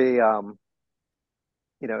pre, Die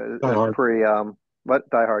it was Hard. pre, what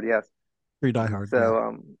Die Hard, yes. Pretty Die Hard. Yeah.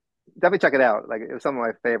 So definitely check it out. Like it was some of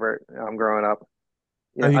my favorite growing up.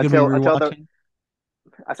 Are you going to be Until rewatching?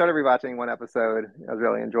 I started rewatching one episode. I was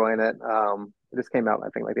really enjoying it. It just came out, I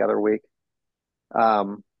think, like the other week.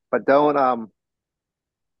 But don't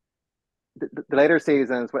the later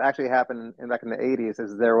seasons, what actually happened back in the 80s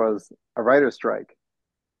is there was a writer's strike.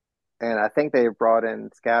 And I think they brought in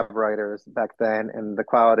scab writers back then, and the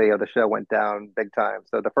quality of the show went down big time.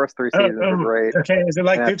 So the first three seasons were great. Okay. Is it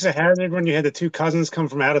like And Dukes of Hazzard when you had the two cousins come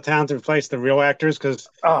from out of town to replace the real actors? Because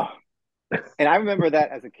and I remember that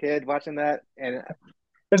as a kid watching that, and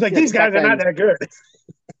it's like these guys are not that good.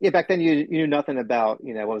 Yeah, back then you knew nothing about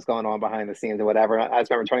what was going on behind the scenes or whatever. I just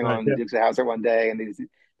remember turning on Dukes of Hazzard one day, and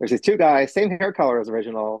there's these two guys, same hair color as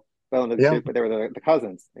original Bo and Luke Duke, but they were the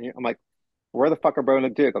cousins. And I'm like, where the fuck are Bo and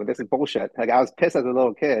Luke Duke? I'm like, this is bullshit. Like I was pissed as a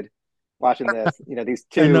little kid watching this.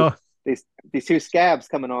 These two scabs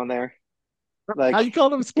coming on there. Like, how you call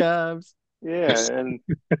them scabs? Yeah, and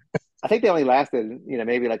I think they only lasted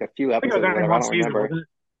maybe like a few episodes. I don't remember.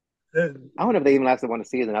 I don't know if they even lasted one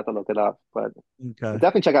season. I have to look it up, but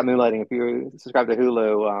definitely check out Moonlighting if you subscribe to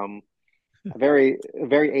Hulu. A very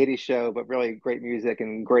 80s show, but really great music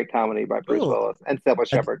and great comedy by Bruce Willis and Sybil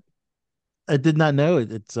Shepherd. I did not know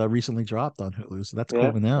it's recently dropped on Hulu, so that's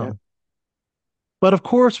cool to know. Yeah. But of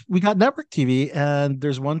course, we got network TV, and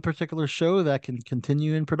there's one particular show that can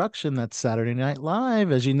continue in production. That's Saturday Night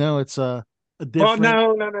Live. As you know, it's a different.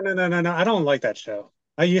 Well, no. I don't like that show.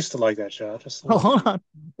 I used to like that show. Hold on.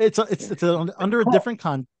 It's under a different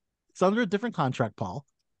It's under a different contract, Paul.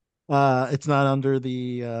 It's not under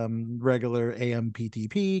the regular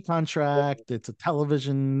AMPTP contract. It's a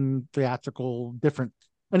television theatrical different,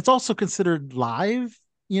 and it's also considered live.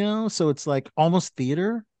 So it's like almost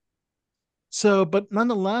theater. So, but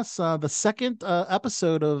nonetheless, the second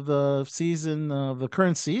episode of the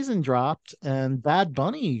current season dropped, and Bad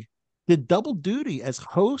Bunny did double duty as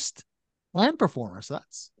host and performer. So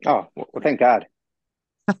that's well, thank God.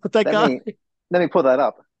 Thank God. Let me pull that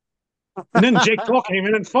up. And then Jake Paul came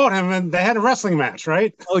in and fought him, and they had a wrestling match,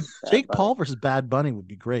 right? Oh, Jake Paul versus Bad Bunny would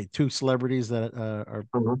be great. Two celebrities that are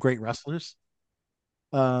great wrestlers.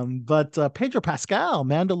 But Pedro Pascal,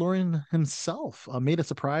 Mandalorian himself, made a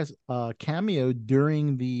surprise cameo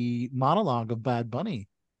during the monologue of Bad Bunny,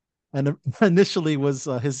 and initially was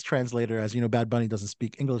his translator. As you know, Bad Bunny doesn't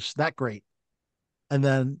speak English that great. And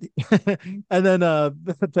then,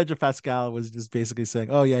 Pedro Pascal was just basically saying,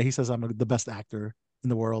 "Oh yeah, he says I'm the best actor in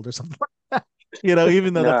the world," or something like that.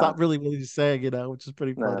 Even though that's not really what he's saying, which is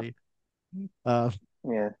pretty funny. No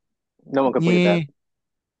one could believe that.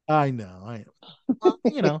 I know. Well,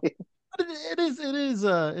 but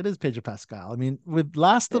it is Pedro Pascal. I mean, with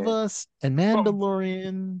Last of Us and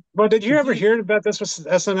Mandalorian. Well, did you ever hear about this with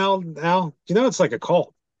SNL, Al? It's like a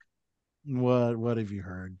cult. What have you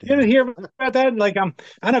heard? You didn't hear about that? Like,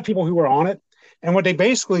 I know people who were on it, and what they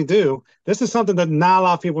basically do, this is something that not a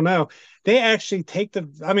lot of people know. They actually take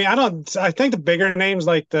I think the bigger names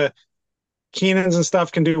like the Keenans and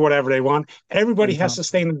stuff can do whatever they want. Everybody has to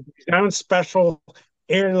stay in their own special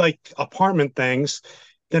like apartment things.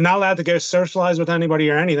 They're not allowed to go socialize with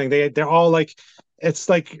anybody or anything. They're all like, it's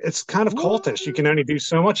kind of cultish. You can only do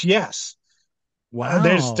so much. Yes. Wow.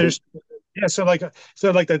 So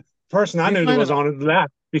the person I knew that was on it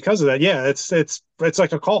left because of that. Yeah, it's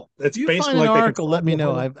like a cult. It's you basically find an like article. Let me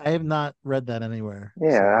know. I have not read that anywhere.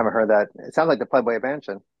 Yeah, so. I haven't heard that. It sounds like the Playboy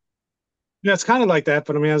Mansion. Yeah, it's kind of like that.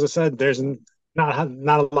 But I mean, as I said, there's not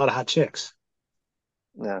a lot of hot chicks.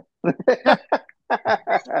 No.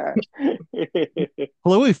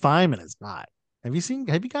 Chloe Fineman is hot. Have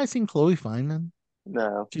you guys seen Chloe Fineman?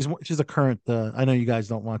 No. She's a current. I know you guys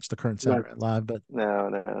don't watch the current Saturday Night Live, but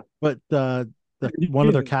no. But one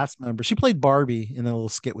of their cast members, she played Barbie in a little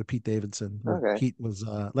skit with Pete Davidson. Okay. Pete was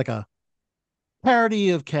like a parody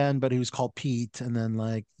of Ken, but he was called Pete, and then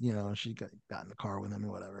she got in the car with him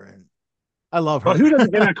or whatever. And I love her. Well, who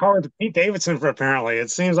doesn't get in a car with Pete Davidson for apparently?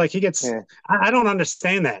 It seems like he gets. Yeah. I don't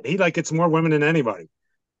understand that. He gets more women than anybody.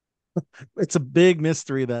 It's a big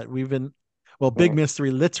mystery that we've been. Well, big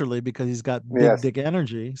mystery, literally, because he's got big dick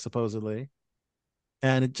energy, supposedly,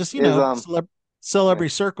 and it just celebrity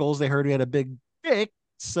circles. They heard he had a big dick,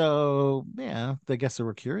 so yeah, I guess they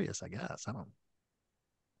were curious. I guess I don't.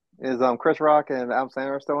 Is Chris Rock and Adam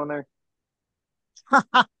Sandler still in there?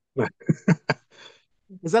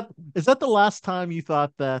 Is that the last time you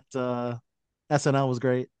thought that SNL was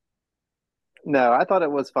great? No, I thought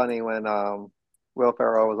it was funny when Will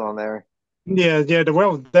Ferrell was on there. Yeah.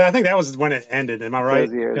 I think that was when it ended. Am I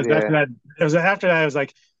right? Years, after that, it was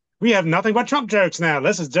like, we have nothing but Trump jokes now.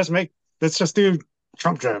 Let's just do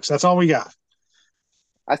Trump jokes. That's all we got.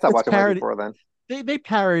 I stopped watching right before then. They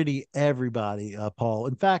parody everybody, Paul.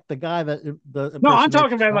 In fact, the guy that No, I'm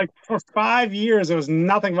talking about like for 5 years, it was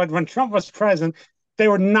nothing but when Trump was president. There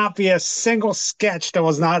would not be a single sketch that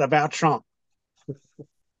was not about Trump.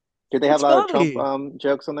 Did they have a lot of Trump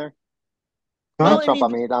jokes on there? Huh?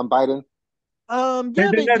 Biden.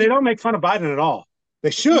 Yeah, They don't make fun of Biden at all.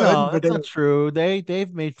 They should, no, but that's not true.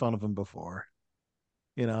 They've made fun of him before.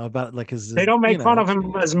 About like they don't you make fun know, of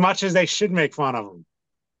him as much as they should make fun of him.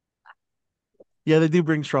 yeah, they do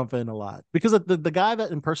bring Trump in a lot because the guy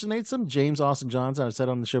that impersonates him, James Austin Johnson, I said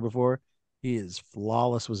on the show before, he is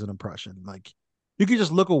flawless with an impression. Like you could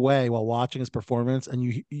just look away while watching his performance,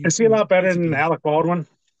 and Is he a lot better than basically, Alec Baldwin?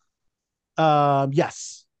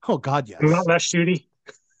 yes. Oh God, A lot yes. less shooty.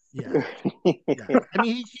 Yeah, yeah. I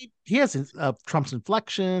mean, he has his, Trump's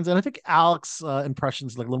inflections, and I think Alex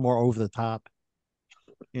impressions like a little more over the top.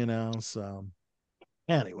 So.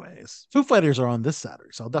 Anyways, Foo Fighters are on this Saturday,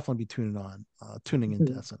 so I'll definitely be tuning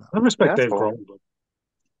into SNL. I respect That's Dave cool. Grohl.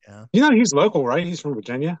 But Yeah, he's local, right? He's from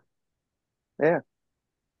Virginia. Yeah.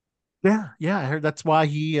 yeah. I heard that's why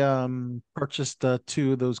he purchased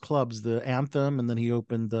two of those clubs, the Anthem, and then he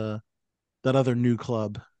opened that other new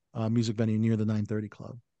club, music venue near the 930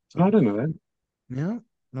 Club. I So didn't know that. yeah,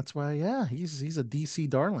 that's why. Yeah, he's a DC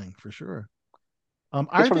darling for sure. He's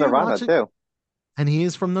Are from they Nirvana watching? too. And he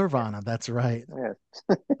is from Nirvana. That's right.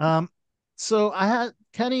 Yeah. Um, so I had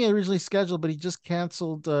Kenny originally scheduled, but he just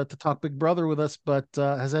canceled to talk Big Brother with us. But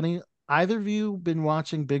has either of you been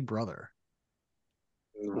watching Big Brother?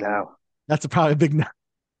 No. That's probably a big no.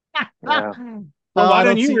 No. Well, why I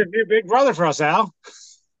don't don't you see. review Big Brother for us, Al?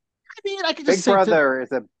 I mean, I could just Big say Brother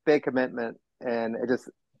is a big commitment, and it just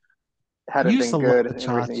you hadn't used been to love good the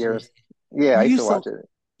in recent Chachi. years. Yeah, I You used used to to watch it.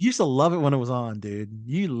 you used to love it when it was on, dude.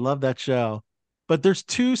 You love that show. But there's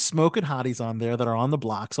two smoking hotties on there that are on the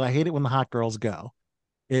block, so I hate it when the hot girls go.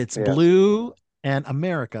 It's Yeah. Blue and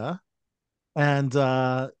America, and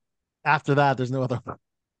after that, there's no other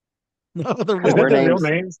no other Is Kind of real that weird their real names.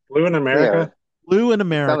 names. names? Blue in Yeah. America? Blue in It sound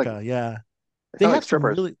like America, yeah. it They sound like have some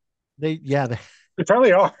strippers. really they They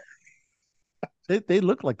probably are. they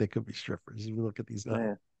look like they could be strippers if you look at these guys.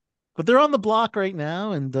 Yeah. But they're on the block right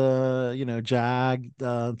now, and Jag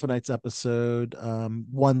tonight's episode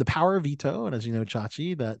won the power of veto, and as you know,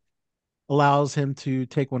 Chachi, that allows him to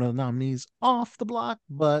take one of the nominees off the block,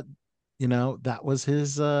 but that was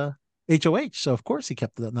his HOH, so of course he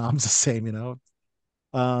kept the noms the same.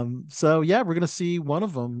 So yeah, we're gonna see one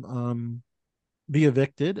of them be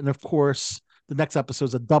evicted, and of course the next episode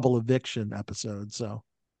is a double eviction episode. So,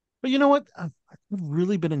 but you know what? I've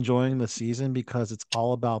really been enjoying the season because it's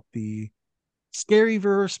all about the scary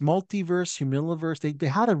verse, multiverse, humiliverse. They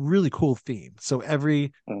had a really cool theme. So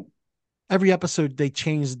Mm. every episode they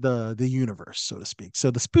changed the universe, so to speak.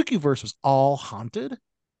 So the spooky verse was all haunted.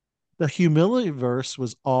 The humiliverse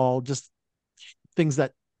was all just things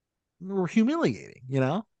that were humiliating,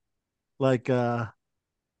 like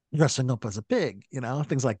dressing up as a pig,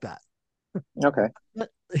 things like that. Okay.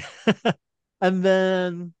 And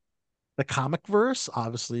then the comic verse,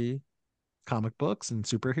 obviously comic books and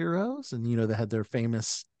superheroes, and they had their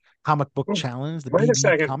famous comic book challenge, the Wait a BB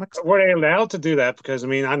second. comics. Were they allowed to do that? Because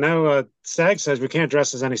I know SAG says we can't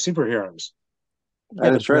dress as any superheroes. Yeah,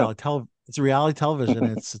 That but is true. it's reality television,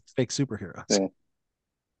 and it's fake superheroes. Yeah.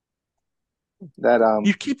 That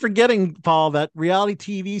You keep forgetting, Paul, that reality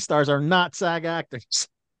TV stars are not SAG actors.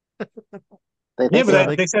 they Yeah, think but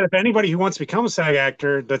so. they said if anybody who wants to become a SAG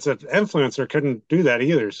actor that's an influencer couldn't do that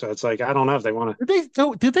either. So it's like I don't know if they want to.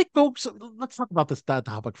 Did they go? So let's talk about that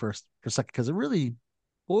topic first for a second, because it really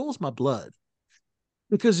boils my blood.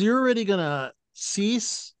 Because you're already gonna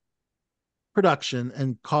cease production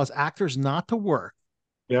and cause actors not to work,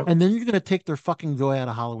 Yeah. and then you're gonna take their fucking joy out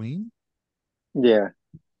of Halloween. Yeah.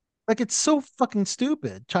 Like it's so fucking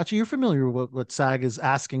stupid. Chachi, you're familiar with what SAG is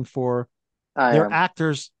asking for I their am.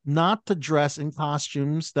 actors not to dress in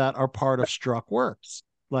costumes that are part of struck works,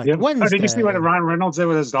 like Yeah. Oh, did you see what Wednesday. Ryan Reynolds did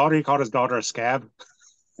with his daughter? He called his daughter a scab.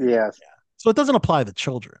 Yes. So it doesn't apply to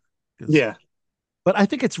children. Yeah. But I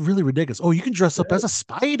think it's really ridiculous. Oh, you can dress up as a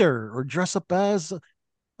spider or dress up as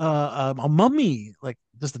a mummy, like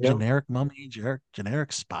just a Yeah. generic mummy,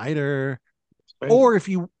 generic spider. Or if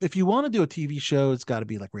you want to do a TV show, it's got to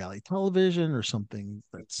be like reality television or something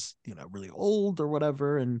that's really old or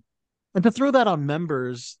whatever. And to throw that on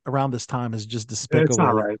members around this time is just It's not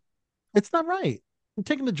despicable. right. It's not right. You're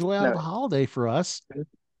taking the joy out of No. the holiday for us.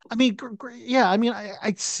 I mean, yeah. I mean,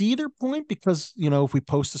 I see their point because if we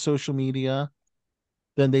post to social media,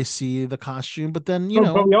 then they see the costume. But then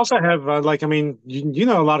But we also have a lot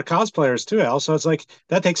of cosplayers too, Al. So it's like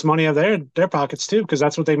that takes money out of their pockets too, because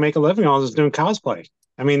that's what they make a living on is doing cosplay.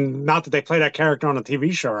 I mean, not that they play that character on a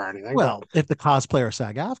TV show or anything. well, if the cosplayer are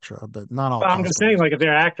SAG-AFTRA, but not all. But I'm just saying, like if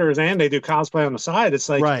they're actors and they do cosplay on the side, it's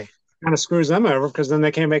like right. kind of screws them over because then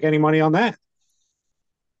they can't make any money on that.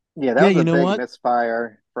 Yeah, that Yeah, was you a know big what?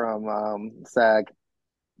 misfire from SAG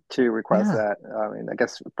to request Yeah. that. I mean, I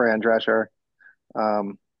guess Fran Drescher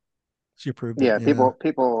She approved it. Yeah, Yeah.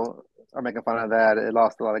 people are making fun of that. It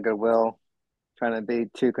lost a lot of goodwill, trying to be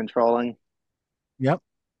too controlling. Yep.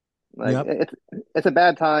 Like Yep. it's a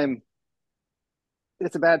bad time.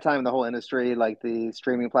 It's a bad time in the whole industry. Like the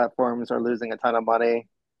streaming platforms are losing a ton of money,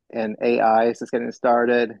 and AI is just getting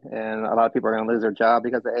started, and a lot of people are going to lose their job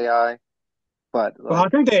because of AI. But Well, I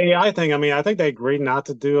like, think the AI thing, I mean, I think they agreed not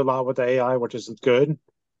to do a lot with the AI, which is good.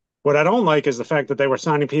 What I don't like is the fact that they were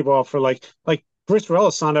signing people up for like Bruce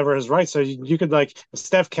Willis signed over his rights. So you could like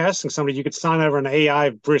instead of casting somebody, you could sign over an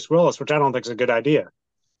AI Bruce Willis, which I don't think is a good idea.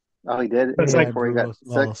 oh, he did But it's like AI before he got Bruce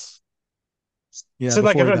sick. Willis. Yeah, so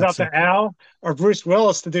like if before it he was got up sick. to Al or Bruce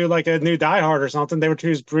Willis to do like a new Die Hard or something, they would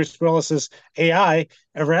choose Bruce Willis's AI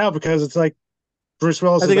over Al because it's like Bruce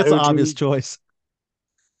Willis I is think the it's an obvious OG. choice.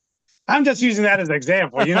 I'm just using that as an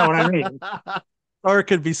example. You know what I mean? Or it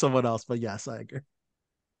could be someone else, but yes, I agree.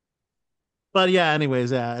 But yeah,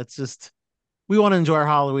 anyways, yeah, it's just we want to enjoy our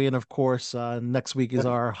Halloween. Of course, next week is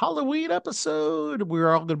our Halloween episode.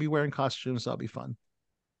 We're all going to be wearing costumes, so that'll be fun.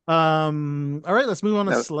 All right, let's move on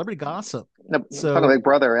to No, celebrity gossip. no, talking So, Big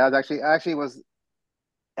Brother. I actually was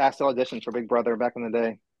asked to audition for Big Brother back in the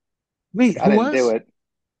day. wait, I who didn't do was? it.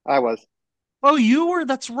 I was. Oh, you were.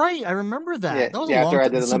 That's right. I remember Yeah, that. That was a yeah. long After I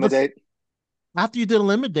time. did So the Eliminate. after you did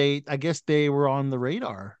Eliminate, I guess they were on the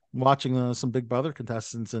radar watching some Big Brother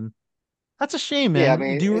contestants, and that's a shame, Yeah, I man.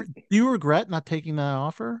 mean, Do you regret not taking that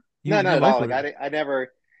offer? no, not Your at life all. would.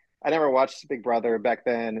 I never watched Big Brother back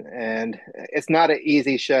then, and it's not an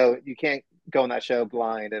easy show. You can't go on that show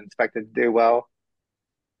blind and expect it to do well.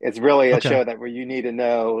 It's really a Okay. show that where you need to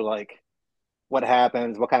know like what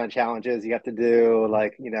happens, what kind of challenges you have to do,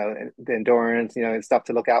 like the endurance, and stuff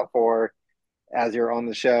to look out for as you're on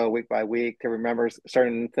the show week by week to remember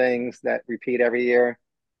certain things that repeat every year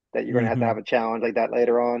that you're going to Hmm. have a challenge like that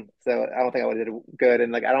later on. So I don't think I would have did good,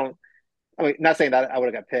 and like I don't. I mean, not saying that I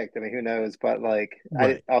would have got picked. I mean, who knows? But like, I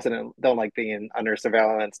Right. also don't like being under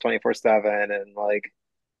surveillance 24/7 and like,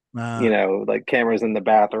 Uh, like cameras in the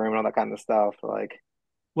bathroom and all that kind of stuff. Like,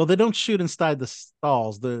 well, they don't shoot inside the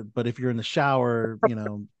stalls, but if you're in the shower,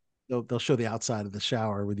 they'll show the outside of the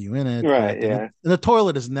shower with you in it. right, But yeah. the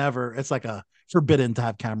toilet is never. It's like a forbidden to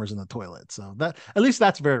have cameras in the toilet. So that at least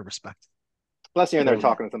that's very respected. Unless you're in there But yeah,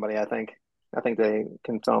 talking to somebody, I think they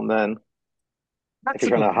can film then if that's you're a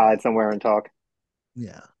trying good to point. hide somewhere and talk.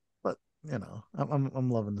 Yeah, but I'm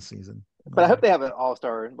loving the season. But I hope they have an all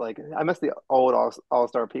star. Like, I miss the old all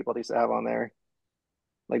star people they used to have on there,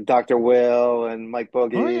 like Dr. Will and Mike Oh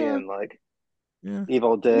Boogie yeah, and like yeah.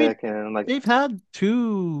 Evil I mean, Dick and like they've had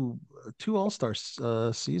two All Star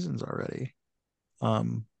seasons already.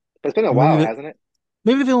 Um, it's been a maybe while, they, hasn't it?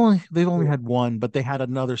 maybe they've only had one, but they had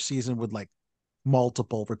another season with like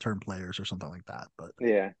multiple return players or something like that. But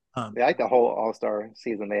Yeah. um, Yeah, I like the whole all star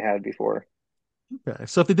season they had before. okay.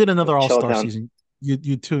 So if they did another All Chilled Star down. season,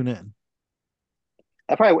 you tune in.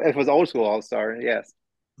 I probably if it was old school all star, yes.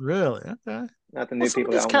 Really? Okay. Not the Well, new some of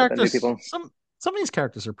people. I these don't want the new characters, people. some of these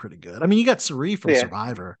characters are pretty good. I mean, you got Sari from Yeah.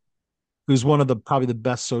 Survivor, who's one of the probably the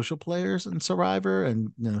best social players in Survivor,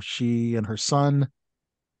 and she and her son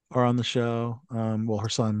are on the show. Well, her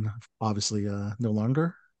son obviously no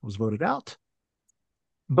longer was voted out,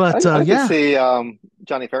 but I like to yeah. see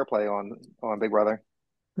Johnny Fairplay on Big Brother.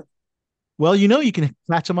 Well, you can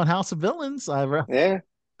catch him on House of Villains. Yeah.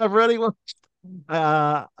 I've already watched.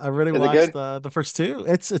 I've already Is it watched good? the first two.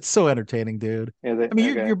 It's so entertaining, dude. Is it I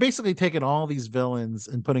mean, okay? you're basically taking all these villains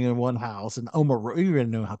and putting them in one house. And you already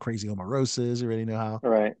know how crazy Omarosa is. You already know how All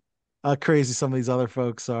right. crazy some of these other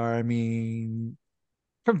folks are. I mean,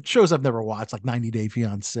 from shows I've never watched, like 90 Day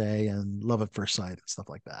Fiance and Love at First Sight and stuff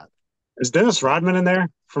like that. Is Dennis But Rodman in there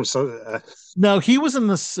from so? no, he was in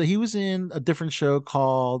this. He was in a different show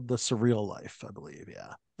called The Surreal Life, I believe.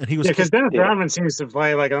 Yeah, and he was Yeah, because kicked. Dennis Yeah. Rodman seems to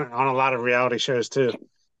play like on a lot of reality shows too.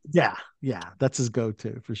 Yeah, yeah, that's his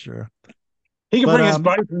go-to for sure. He could But bring his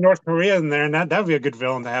buddy from North Korea in there, and that'd be a good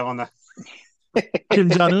villain to have on the. Kim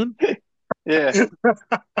Jong Un. Yeah.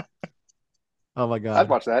 Oh my I'd god.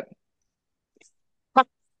 watch that.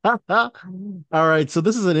 All right, so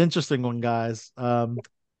this is an interesting one, guys.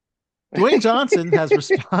 Dwayne Johnson has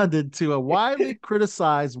responded to a widely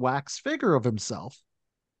criticized wax figure of himself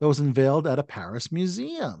that was unveiled at a Paris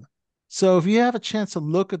museum. So if you have a chance to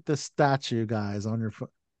look at this statue, guys, on your phone,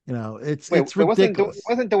 it's Wait, ridiculous.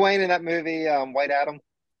 wasn't Dwayne in that movie White Adam?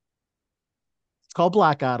 It's called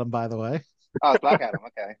Black Adam, by the way. Oh, it's Black Adam.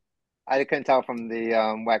 Okay. I couldn't tell from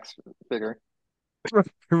the wax figure.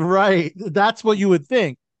 Right. That's what you would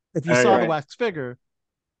think if you saw the Right. wax figure.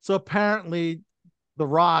 So apparently, The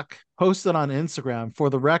Rock posted on Instagram, for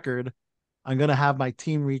the record, I'm going to have my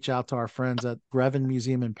team reach out to our friends at Grevin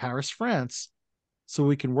Museum in Paris, France, so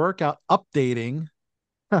we can work out updating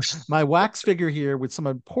my wax figure here with some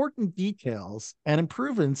important details and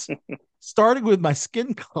improvements, starting with my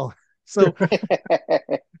skin color. So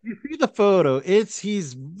you see the photo,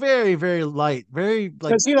 he's very, very light, very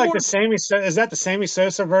like. Is he like the Sammy? Is that the Sammy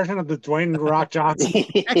Sosa version of the Dwayne Rock Johnson?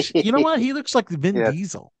 Actually, you know what? He looks like Vin Yeah.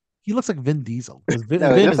 Diesel. He looks like Vin Diesel. No, Vin he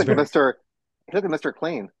is looks like very Mr. He looks like Mr.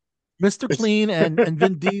 Clean. Mr. Clean and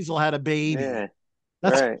Vin Diesel had a baby. Yeah,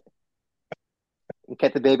 That's right. He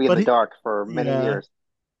kept the baby in but the he, dark for many yeah. years.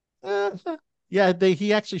 Yeah,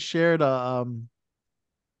 he actually shared a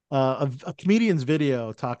comedian's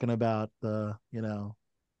video talking about the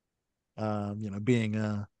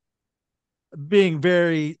being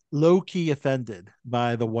very low key offended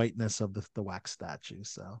by the whiteness of the wax statue.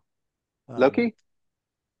 So Loki?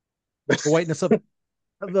 The whiteness of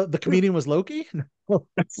the comedian was Loki.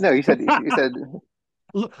 No, you said he was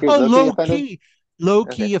Oh, low-key low offended? key. Low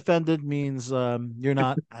key Okay. offended means you're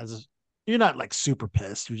not like super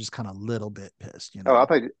pissed. You're just kind of a little bit pissed. Oh, I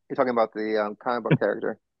thought you're talking about the comic book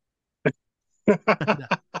character.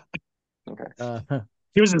 Okay.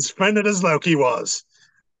 He was as offended as Loki was.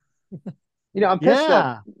 I'm pissed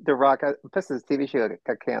that Yeah. The Rock. I'm pissed his TV show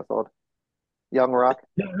got canceled. Young Rock.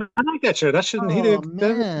 Yeah, I like that show. That shouldn't he Oh did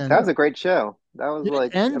man. That was a great show. That was Did it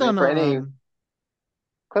like, end on for any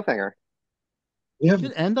cliffhanger. yeah. did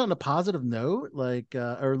it end on a positive note, like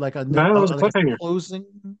or like a No, it was a like cliffhanger. closing,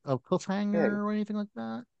 a Yeah. cliffhanger or anything like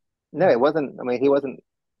that? No, it wasn't. I mean, he wasn't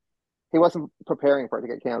preparing for it to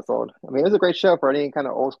get canceled. I mean, it was a great show for any kind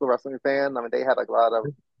of old school wrestling fan. I mean, they had like a lot of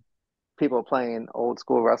people playing old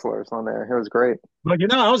school wrestlers on there. It was great. Well,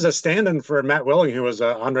 I was a stand-in for Matt Willing, who was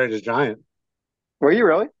Andre the Giant. Were you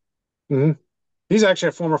really? Hmm. He's actually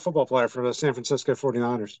a former football player for the San Francisco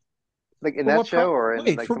 49ers. Like in For that what show or in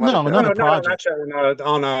wait, like for, some other no, show? not No, a no, on that project. show,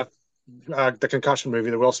 on the concussion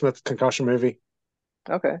movie, the Will Smith concussion movie.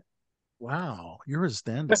 Okay. Wow, you're a But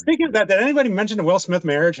stand-in. speaking of that, did anybody mention the Will Smith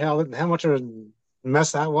marriage? How much of a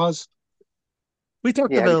mess that was? We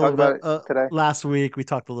talked Yeah, about we it a talked little about bit it today. last week. We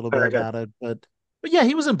talked a little bit Very good. about it, but yeah,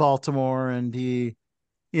 he was in Baltimore and he,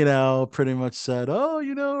 pretty much said, "Oh,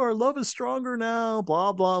 our love is stronger now."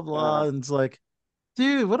 Blah blah blah, Uh, and it's like,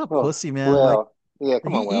 dude, what a oh, pussy, man! Like Will. Yeah,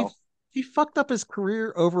 come on, he he Will. he fucked up his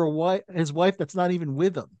career over his wife that's not even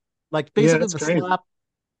with him. Like Yeah, basically, that's crazy.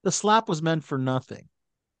 the slap was meant for nothing.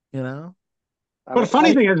 You know? I But the mean,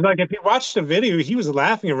 funny thing is, like, if you watch the video, he was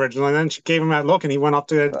laughing originally, and then she gave him that look, and he went up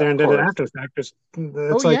to there of and did it course. after the fact.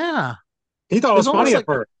 Oh It's like yeah, he thought it it was was almost funny at like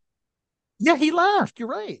first. yeah, he laughed. You're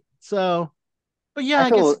right. So, but yeah, I I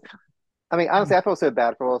guess feel. I mean, honestly, I feel so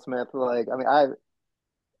bad for Will Smith. Like, I mean,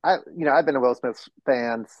 I've been a Will Smith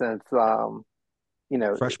fan since you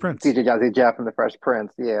know, Fresh Prince. DJ Jazzy Jeff and the Fresh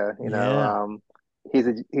Prince. Yeah, Yeah, he's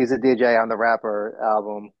a DJ on the Rapper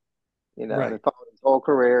album. And right. followed his whole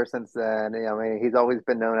career since then. I mean, he's always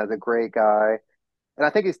been known as a great guy, and I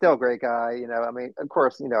think he's still a great guy. I mean, of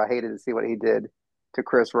course, I hated to see what he did to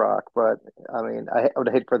Chris Rock, but I mean, I would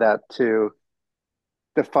hate for that to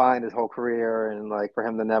define his whole career and like for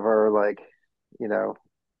him to never like, you know,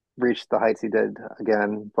 reach the heights he did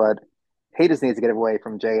again. But he just needs to get away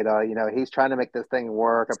from Jada. He's trying to make this thing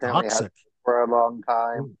work. It's Apparently, it has toxic. for a long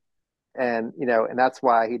time. And and that's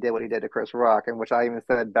why he did what he did to Chris Rock, and which I even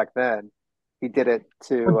said back then, he did it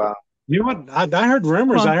to You know what? I heard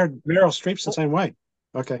rumors. Hold I on, heard Meryl Streep's the same way.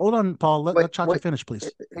 Okay. hold on, Paul. Let what Chachi what finish,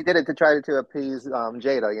 please. he did it to try to appease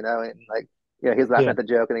Jada, and like he was laughing Yeah. at the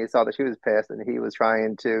joke, and he saw that she was pissed, and he was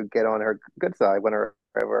trying to get on her good side, win her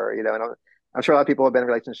over, and I'm sure a lot of people have been in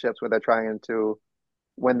relationships where they're trying to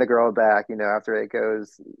win the girl back, after it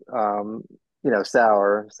goes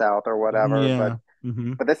sour, south or whatever, but Yeah.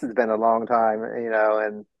 Hmm. but this has been a long time,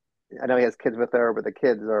 and I know he has kids with her, but the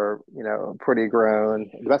kids are, pretty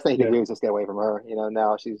grown. The best thing he can Yeah. do is just get away from her.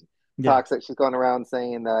 Now she's Yeah. toxic. She's going around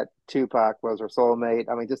saying that Tupac was her soulmate.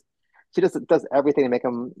 I mean, she just does everything to make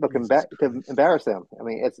him Jesus to Christ. embarrass him. I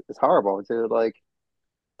mean, it's horrible to like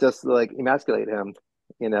just like emasculate him,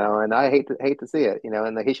 and I hate to see it,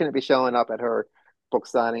 and like, he shouldn't be showing up at her book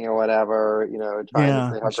signing or whatever, trying to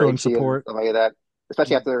Yeah, say how showing great she is and support. stuff like that.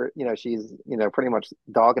 Especially after, she's, pretty much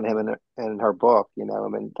dogging him in her book, I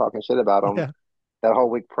mean, talking shit about him Yeah. that whole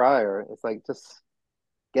week prior. It's like, just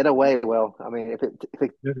get away, Will. I mean, if it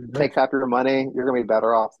takes half your money, you're gonna be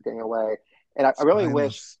better off getting away. And I really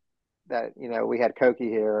wish Spineless. that, we had Koki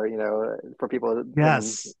here, for people who've been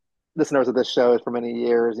Yes. listeners of this show for many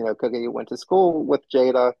years. Koki went to school with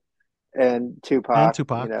Jada and And Tupac,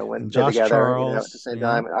 Tupac when and they're Josh together, at the Charles. same Yeah.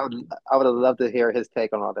 time. And I would have loved to hear his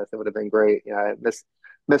take on all this. It would have been great. I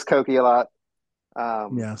miss Koki a lot.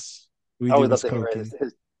 Um, Yes. We I do always love miss to hear his Koki.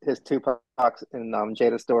 his his Tupac and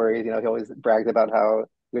Jada stories. He always bragged about how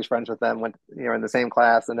he was friends with them, went in the same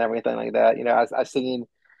class and everything like that. I've seen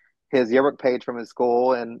his yearbook page from his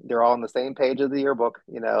school, and they're all on the same page of the yearbook.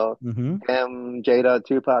 Mm-hmm. Him, Jada,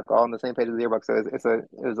 Tupac, all on the same page of the yearbook. So it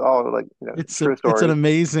was all like true It's an stories.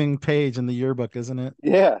 amazing page in the yearbook, isn't it?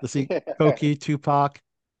 Yeah, To see yeah, Koki, Tupac,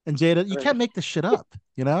 and Jada. You right. can't make this shit up,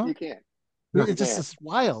 you know? You can't, No. you It's just can't. it's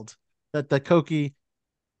wild that Koki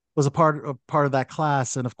was a part of that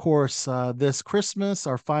class. And of course, this Christmas,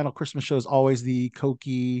 our final Christmas show is always the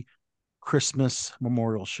Koki Christmas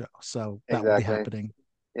Memorial Show. So that will be Exactly. happening.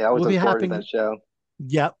 Yeah, I always Will be look forward to happening. that show.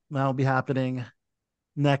 Yep, that'll be happening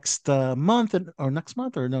next month or next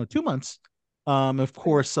month or no 2 months. Of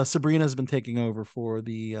course, Sabrina's been taking over for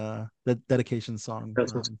the dedication song.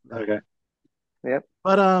 Christmas. Okay. Yep.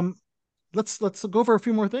 But let's go over a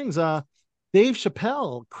few more things. Dave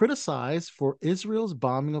Chappelle criticized for Israel's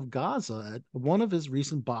bombing of Gaza at one of his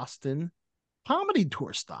recent Boston comedy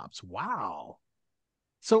tour stops. Wow.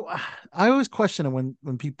 So I always question it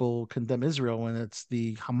when people condemn Israel when it's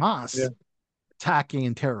the Yeah. Hamas attacking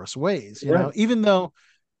in terrorist ways. Right. Even though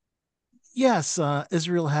yes,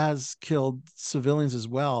 Israel has killed civilians as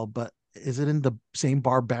well, but is it in the same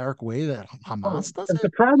barbaric way that Oh, Hamas does the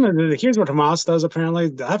it? problem is, here's what Hamas does.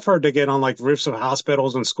 Apparently, I've heard they get on like roofs of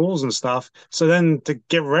hospitals and schools and stuff. So then to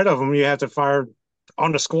get rid of them, you have to fire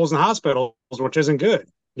on the schools and hospitals, which isn't good.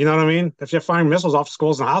 You know what I mean? If you're firing missiles off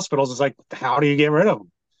schools and hospitals, it's like, how do you get rid of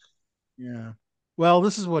them? Yeah. Well,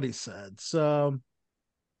 this is what he said. So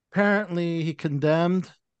apparently, he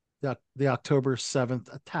condemned the October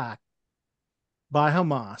 7th attack by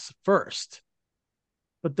Hamas first,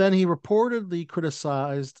 but then he reportedly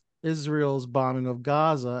criticized Israel's bombing of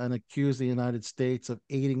Gaza and accused the United States of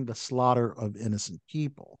aiding the slaughter of innocent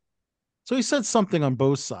people. So he said something on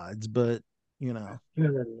both sides, but you know,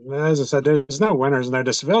 As I said, there's no winners, and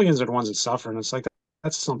the civilians are the ones that suffer. And it's like,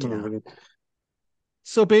 that's something. yeah.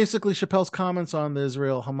 So basically, Chappelle's comments on the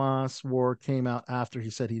Israel Hamas war came out after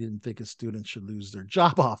he said he didn't think his students should lose their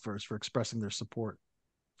job offers for expressing their support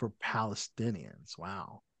for Palestinians.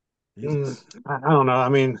 Wow. Jesus. I don't know. I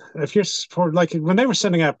mean, if you're support, like when they were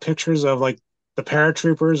sending out pictures of like the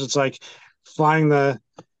paratroopers, it's like flying the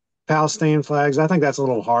Palestinian flags. I think that's a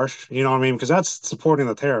little harsh. You know what I mean? Because that's supporting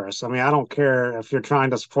the terrorists. I mean, I don't care if you're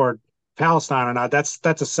trying to support Palestine or not. That's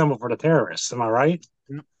a symbol for the terrorists. Am I right?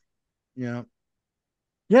 Yep. Yeah.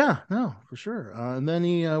 Yeah, no, for sure. And then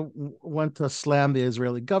he went to slam the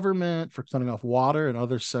Israeli government for cutting off water and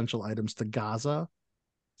other essential items to Gaza.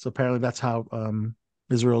 So apparently that's how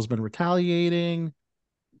Israel's been retaliating.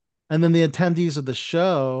 And then the attendees of the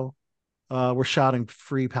show were shouting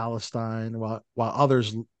 "Free Palestine" while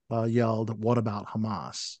others yelled, "What about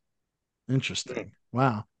Hamas?" Interesting.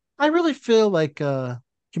 Wow. I really feel like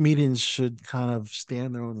comedians should kind of stay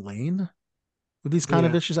in their own lane with these kind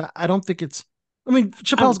of Yeah. issues. I don't think it's. I mean,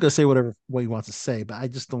 Chappelle's gonna say what he wants to say, but I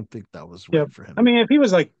just don't think that was Yeah. right for him. I mean, if he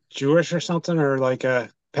was like Jewish or something, or like a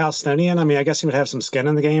Palestinian, I mean, I guess he would have some skin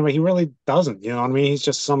in the game, but he really doesn't. You know what I mean? He's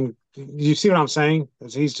just some. You see what I'm saying?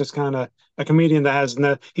 He's just kind of a comedian that has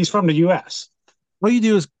no. He's from the U.S. What you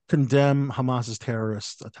do is condemn Hamas's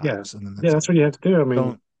terrorist Yeah. attacks, and then Yeah, that's that's it. what you have to do. I mean,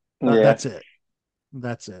 Don't. Yeah. That's it.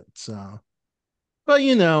 That's it. So, but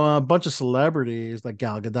a bunch of celebrities like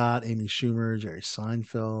Gal Gadot, Amy Schumer, Jerry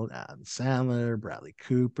Seinfeld, Adam Sandler, Bradley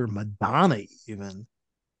Cooper, Madonna even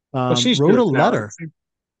well, she's wrote a Jewish now, right? letter.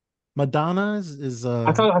 Madonna is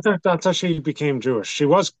I thought she became Jewish. She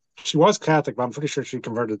was Catholic, but I'm pretty sure she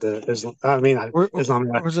converted to Islam. I mean, Islam,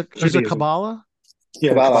 or is it Judaism. Kabbalah? Yeah,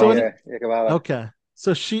 Kabbalah, So Kabbalah. yeah, yeah, Kabbalah. okay,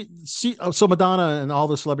 so so Madonna and all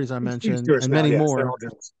the celebrities I She's mentioned Jewish and now. many Yes, they're more, all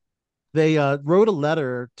Jewish. they wrote a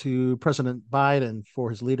letter to President Biden for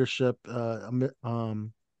his leadership amid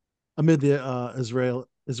the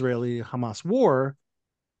Israeli Hamas war,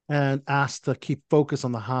 and asked to keep focus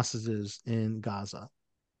on the hostages in Gaza.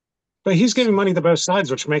 But he's giving money to both sides,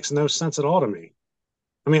 which makes no sense at all to me.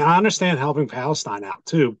 I mean, I understand helping Palestine out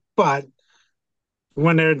too, but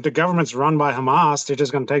when the government's run by Hamas, they're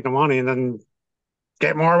just going to take the money and then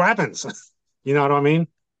get more weapons. You know what I mean?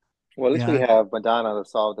 Well, at least we Yeah, have Madonna to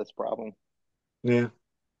solve this problem. Yeah.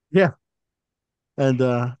 yeah, and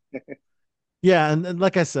yeah, and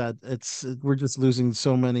like I said, we're just losing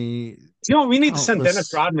so many We need to send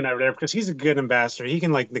Dennis countless. Rodman over there because he's a good ambassador. He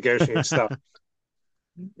can like negotiate stuff.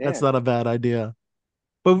 That's Yeah. not a bad idea.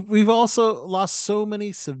 But we've also lost so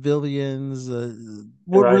many civilians.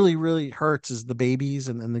 What Right. really, really hurts is the babies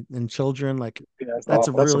and children. Like Yeah, that's that's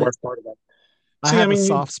a awful. That's the really worst part about it. I See, I have a mean,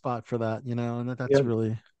 soft spot for that, and yeah. that's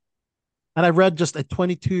really. And I read just a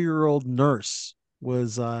 22-year-old nurse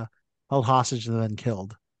was held hostage and then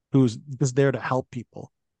killed, who was there to help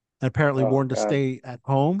people. and apparently Oh warned to God. stay at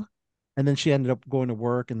home. And then she ended up going to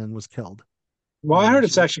work and then was killed. Well, I And heard she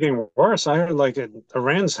it's actually getting worse. I heard like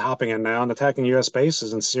Iran's hopping in now and attacking U.S.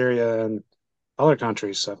 bases in Syria and other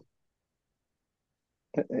countries. So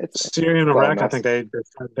Syria and It's all a Iraq, I mess.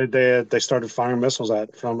 think they started firing missiles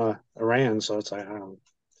at from Iran. So it's like I don't know.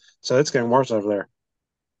 So it's getting worse over there.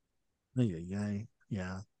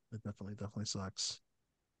 yeah, it definitely sucks.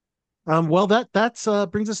 Well, that's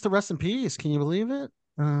brings us to rest in peace. Can you believe it?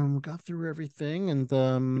 Got through everything, and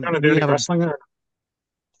You gonna do we any have wrestling or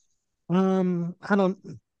I don't,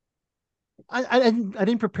 I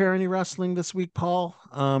didn't prepare any wrestling this week, Paul.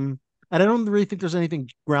 And I don't really think there's anything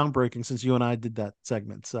groundbreaking since you and I did that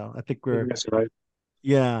segment. So I think we're, yes, right?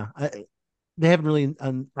 yeah, they haven't really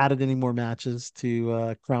added any more matches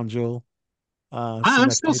to Crown Jewel. So I'm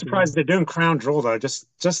next still pay per view. surprised they're doing Crown Jewel though. Just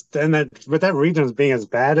and that with that region being as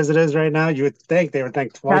bad as it is right now, you would think they would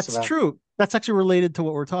think twice That's about. true. That's actually related to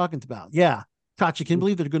what we're talking about. Yeah. Tachi, can you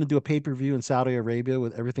believe they're going to do a pay per view in Saudi Arabia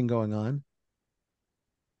with everything going on?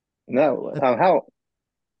 No, That's how?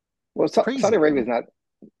 Well, Saudi crazy. Arabia is not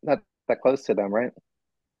that close to them, right?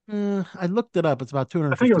 I looked it up. It's about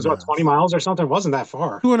I think it 250 was what 20 miles. miles or something. It wasn't that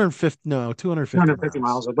far. 250, no, 250 250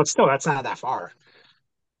 miles. miles, but still, that's not that far.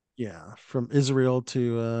 Yeah, from Israel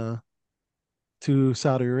to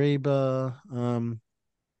Saudi Arabia. But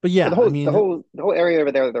But yeah, I mean, the whole area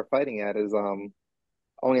over there that they're fighting at is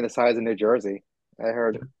only the size of New Jersey. I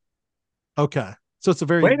heard. okay. So it's a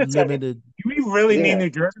very Wait a second. limited. Do we really need Yeah. New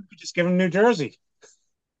Jersey? We just give them New Jersey.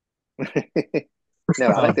 No,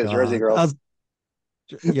 I Oh like those Jersey God. girls.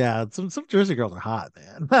 Yeah, some Jersey girls are hot,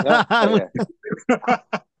 man. Yep. Oh yeah.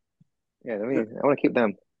 Yeah. I want to keep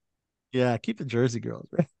them. Yeah, keep the Jersey girls,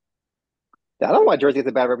 right? I don't know why Jersey has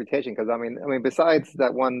a bad reputation because besides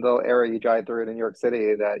that one little area you drive through in New York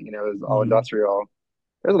City that is all Mhm. industrial,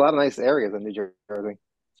 there's a lot of nice areas in New Jersey.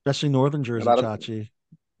 Especially northern A Jersey, lot of Chachi.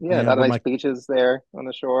 Yeah, a Yeah, lot of where nice my beaches there on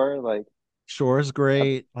the shore. Like shore is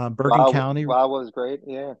great. Bergen Wawa, County, Wawa is great.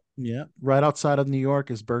 Yeah. yeah, right outside of New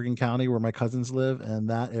York is Bergen County, where my cousins live, and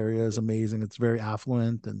that area is amazing. It's very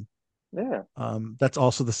affluent, and Yeah. that's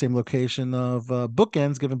also the same location of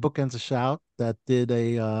Bookends. Giving Bookends a shout. That did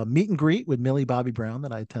a meet and greet with Millie Bobby Brown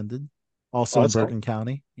that I attended, Oh, also in that's cool. Bergen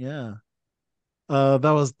County. Yeah,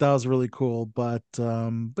 that was really cool. But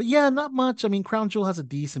yeah, not much. I mean, Crown Jewel has a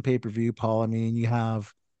decent pay per view, Paul. I mean, you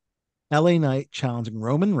have LA Knight challenging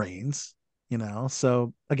Roman Reigns,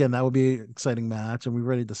 so again, that would be an exciting match, and we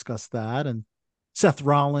already discussed that. And Seth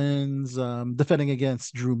Rollins defending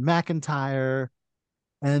against Drew McIntyre.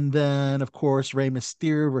 And then, of course, Rey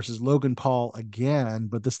Mysterio versus Logan Paul again,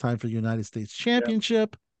 but this time for the United States Yeah.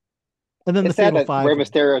 Championship. And then the It's sad Fatal that Rey Five,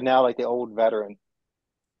 Mysterio is now like the old veteran.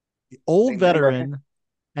 the old Like, remember, veteran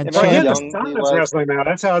and Well, remember how he had the champion, young son he that's was? wrestling now.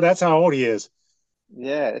 That's how old he is.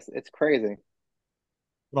 Yeah, it's crazy.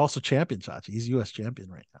 but also champion, Chachi. He's U.S. champion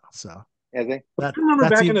right now. So Is he? that I remember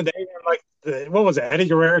that's back in even the day when what was it? Eddie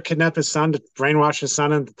Guerrero kidnapped his son to brainwash his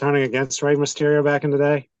son into turning against Rey Mysterio back in the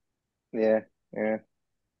day. Yeah, yeah.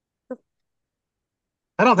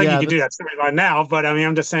 I don't think you yeah, could do that's that storyline now, but I mean,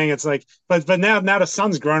 I'm just saying it's like, but now the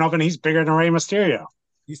son's grown up and he's bigger than Rey Mysterio.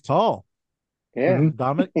 he's tall. Yeah. Hmm.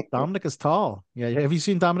 Dominic is tall. Yeah, have you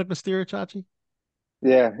seen Dominic Mysterio, Chachi?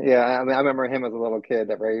 Yeah, yeah. I remember him as a little kid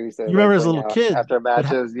that Ray used to You like remember as a bring little out kid, after but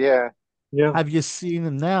matches. Yeah. Yeah. have you seen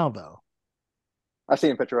him now though? I've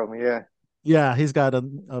seen a picture of him. Yeah. Yeah, he's got a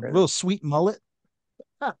Crazy. real sweet mullet.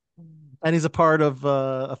 Huh. And he's a part of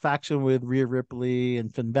a faction with Rhea Ripley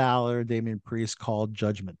and Finn Balor, Damian Priest called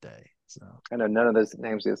Judgment Day. So I know none of those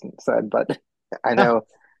names you said, but I know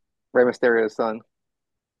Rey Mysterio's son.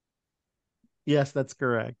 yes, that's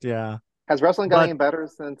correct. Yeah. Has wrestling gotten But any better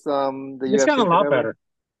since the It's gotten UFC a took lot over? better.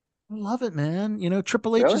 I love it, man.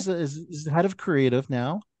 Triple H Really? is the head of creative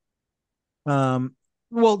now. Um,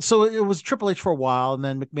 well, so it was Triple H for a while, and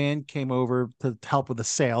then McMahon came over to help with the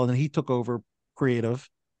sale, and then he took over creative.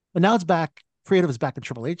 And now it's back. Creative is back in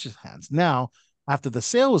Triple H's hands now after the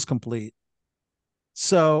sale was complete.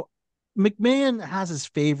 So McMahon has his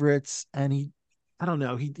favorites, and I don't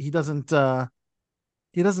know, he doesn't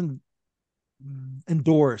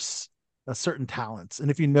endorse certain talents. And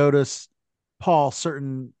if you notice, Paul,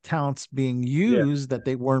 certain talents being Yeah. used that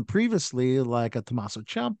they weren't previously, like a Tommaso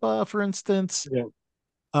Ciampa, for instance. Yeah.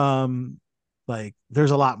 Like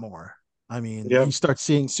there's a lot more. I mean, Yeah. you start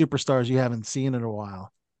seeing superstars you haven't seen in a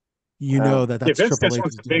while. You Uh, know that Yeah. that's Vince Triple just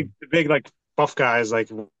wants H's the doing. big like buff guys like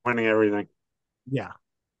winning everything. Yeah,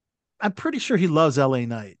 I'm pretty sure he loves LA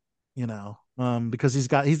Knight. Because he's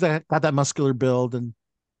got that muscular build and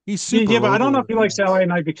he's Yeah, super yeah, but I don't know if over. he likes LA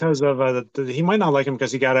Knight because of he might not like him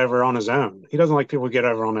because he got over on his own. He doesn't like people who get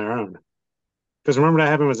over on their own. Because remember that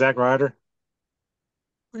happened with Zack Ryder?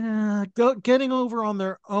 Getting over on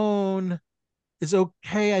their own is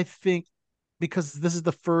okay, I think, because this is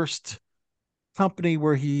the first company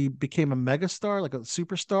where he became a megastar, like a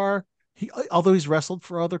superstar. Although he's wrestled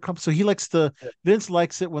for other companies, so he likes to. Vince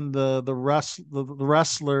likes it when the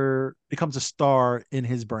wrestler becomes a star in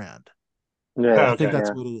his brand. Oh, Yeah, I think okay. that's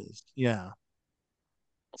yeah. what it is. Yeah.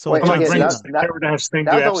 So like Well, I'm like John yeah, bringing Cena. that Sting over to have Sting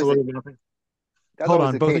that do was always absolutely nothing. that's Hold always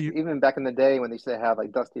on, the both of case. you. Even back in the day when they used to have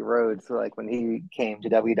like Dusty Rhodes, so like when he came to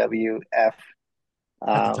WWF,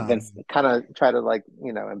 At the time. Vince kind of tried to like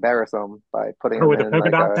embarrass him by putting Oh, him with the in polka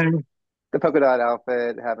like dot thing. the polka dot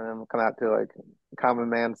outfit, having him come out to like Common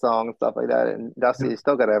Man song and stuff like that, and Dusty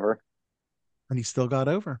still got over. And he still got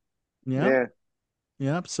over. Yeah. Yeah,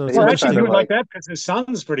 Yeah. So but it's he Well, just actually, tried he to would like interesting. like that because his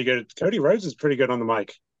son's pretty good. Cody Rhodes is pretty good on the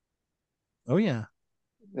mic. Oh yeah.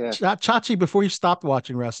 yeah. Chachi, before you stopped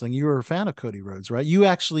watching wrestling, you were a fan of Cody Rhodes, right? You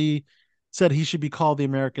actually said he should be called the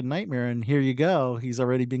American Nightmare, and here you go. He's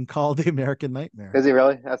already been called the American Nightmare. Is he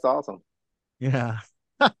really? That's awesome. Yeah.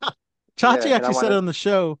 Yeah, Chachi and I actually want said it to. on the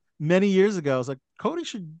show many years ago. I was like, Cody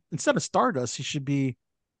should, instead of Stardust, he should be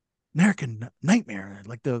American Nightmare.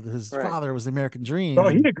 Like his Right. father was the American Dream. Well,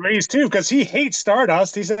 he And agrees too because he hates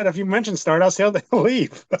Stardust. He said if you mention Stardust, he'll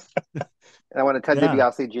leave. And I wanted Ted yeah,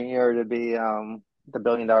 DiBiase Jr. to be the $1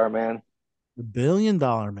 billion man. the $1 billion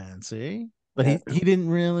man, see? But Yeah, he didn't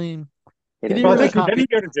really he he didn't didn't Well, I do really it. think did copy. he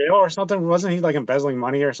go to jail or something? Wasn't he like embezzling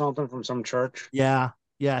money or something from some church? Yeah.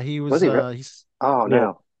 Yeah, he Was was he? he's Oh Yeah.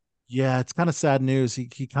 no. yeah, it's kind of sad news. He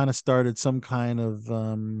kind of started some kind of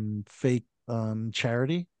fake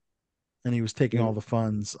charity, and he was taking all the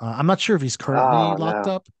funds. I'm not sure if he's currently Oh locked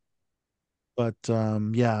no. up, but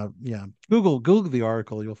yeah, yeah. Google the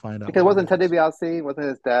article, you'll find out Because what it wasn't Ted is. DiBiase, wasn't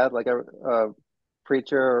his dad like a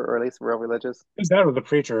preacher or at least real religious? His dad was a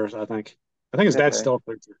preacher, I think. I think his dad's Okay. still a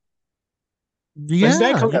preacher. But his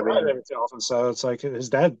dad Yeah, comes yeah, I around mean, every so often, so it's like his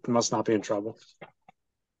dad must not be in trouble.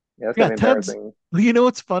 yeah, that's yeah. gotta be Ted's. embarrassing. You know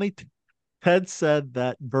what's funny? Ted said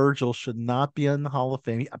that Virgil should not be in the Hall of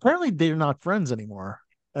Fame. Apparently, they're not friends anymore.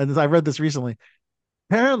 And I read this recently.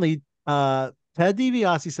 Apparently, Ted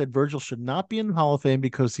DiBiase said Virgil should not be in the Hall of Fame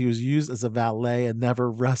because he was used as a valet and never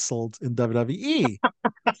wrestled in WWE.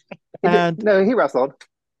 He did And no, he wrestled.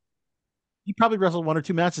 he probably wrestled one or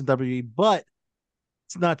two matches in WWE, but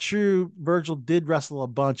it's not true. Virgil did wrestle a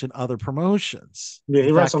bunch in other promotions. Yeah, In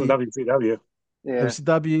he fact, wrestled in he WCW. Yeah.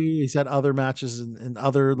 WCW, he's had other matches in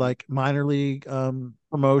other like minor league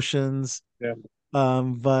promotions. Yeah.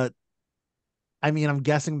 But I mean, I'm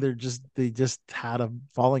guessing they just had a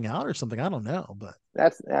falling out or something. I don't know, but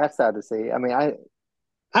That's sad to see. I mean,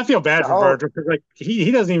 I feel bad the for whole Virgil because like he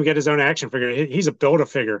doesn't even get his own action figure. He's a build a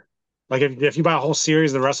figure. Like if you buy a whole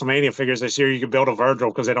series of the WrestleMania figures this year, you could build a Virgil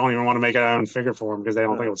because they don't even want to make an own figure for him because they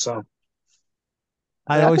don't think it'll sell.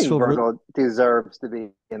 I I always think feel Virgil deserves to be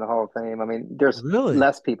in the Hall of Fame. I mean, there's really.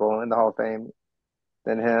 less people in the Hall of Fame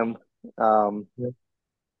than him. Um, Yeah,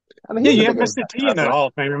 I mean, yeah, he was you a have good Mr. T in that wrestler. Hall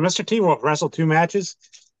of Fame, and Mr. T will wrestle 2 matches.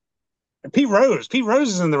 And Pete Rose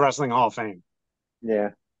is in the Wrestling Hall of Fame,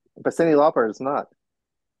 Yeah, but Cyndi Lauper is not.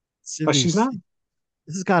 but she's Cindy's not.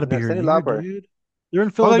 this has got to be No, her Cyndi year, Lauper. dude. They're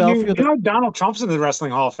in Although Philadelphia. you know Donald Trump's in the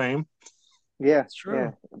Wrestling Hall of Fame. Yeah, It's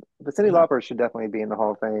yeah. true. But Cyndi Yeah. Lauper should definitely be in the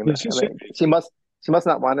Hall of Fame. Yeah, she I should mean, be. she must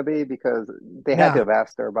not want to be because they had to Yeah. have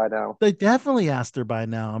asked her by now. They definitely asked her by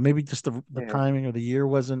now. Maybe just the Yeah, timing or the year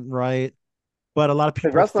wasn't right. But a lot of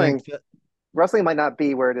because people think that wrestling might not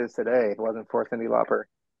be where it is today if it wasn't for Cyndi Lauper.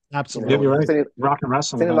 You Yeah, know, you're absolutely. right. Rock and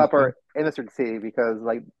wrestling Cyndi back then. Lauper and Mr. T because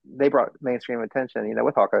like they brought mainstream attention.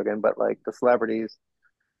 With Hulk Hogan, but like the celebrities,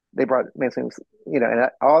 they brought mainstream. And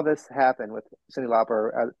all this happened with Cyndi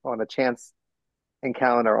Lauper on a chance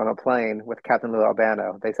encounter on a plane with Captain Lou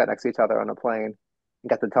Albano. They sat next to each other on a plane and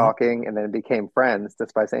got to Yep. talking and then became friends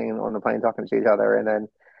just by sitting on the plane talking to each other. And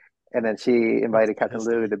then she That's invited good Captain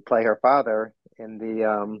Lou history. to play her father in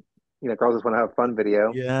the Girls Just Want to Have Fun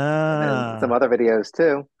video. And then some Yeah. other videos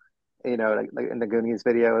too. Like in the Goonies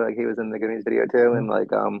video, like he was in the Goonies video too, Yep. and like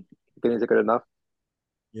Goonies are good enough.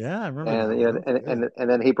 Yeah, I remember that And one. That was good. and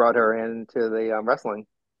then he brought her into the wrestling,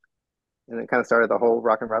 and it kind of started the whole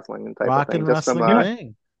rock and wrestling type of Rock thing, and wrestling You know,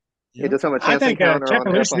 thing. Yep. just from a I chance think encounter on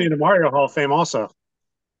Captain an Lou should be in airplane. the Mario Hall of Fame also.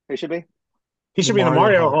 Who should be He The should be in the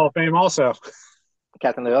Mario Mario Hall. Hall of Fame also.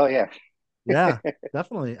 Captain Lou? Oh yeah, Yeah,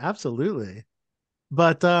 definitely. Absolutely.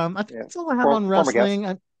 But I think yeah, that's all I have on former guest.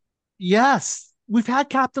 wrestling. Yes, we've had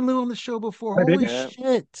Captain Lou on the show before. I did. Holy Yeah.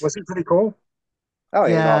 shit. Was he pretty cool? Oh,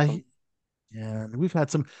 he was Yeah, awesome. yeah. We've had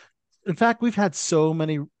some. In fact, we've had so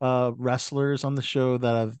many wrestlers on the show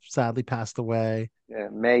that have sadly passed away. Yeah,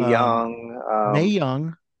 Mae Um, Young, Mae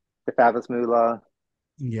Young. the Fabulous Moolah.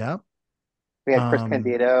 Yeah. We had Chris Um,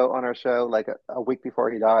 Candido on our show like a week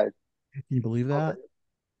before he died. can you believe Oh, that?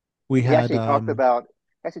 We He had actually talked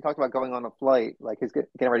about going on a flight, like he's getting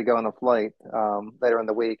ready to go on a flight later in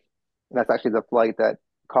the week, and that's actually the flight that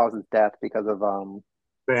causes death because of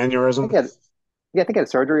The I think aneurysm. he had, yeah, I think he had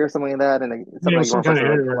surgery or something like that, and Yeah, it something like was you some weren't kind supposed of to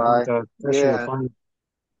like aneurysm with fly. the pressure of the Yeah, plane.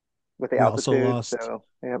 with the we also altitude. lost So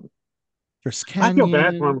yeah, Chris I feel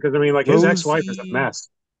bad for him Canyon, because I mean, like his ex-wife is a Rosie, mess.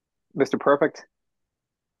 Mr. Perfect.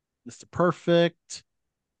 Mr. Perfect.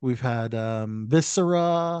 We've had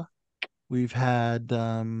Viscera. We've had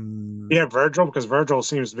Yeah, Virgil, because Virgil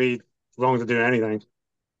seems to be willing to do anything.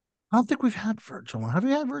 I don't think we've had Virgil. Have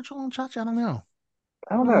we had Virgil on Chachi? I don't know.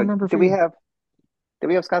 I I don't don't know. remember if we Did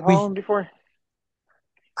we have Scott Hall we on before?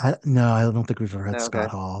 no, I don't think we've ever had No. Scott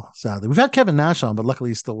Okay. Hall. Sadly, we've had Kevin Nash on, but luckily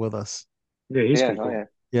he's still with us. Yeah, he's Yeah. pretty Oh cool. yeah.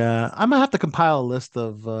 Yeah, I'm gonna have to compile a list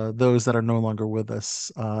of those that are no longer with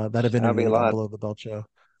us that have That'll be a interviewed on lot. Below the Belt Show.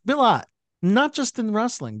 Be a lot, not just in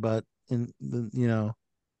wrestling, but in the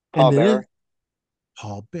Paul and it is Bearer,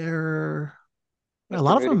 Paul Bearer. A Mr.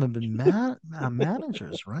 lot of them Moody, have been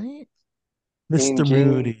managers, right? Mean Mr. Gene.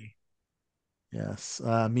 Moody. Yes.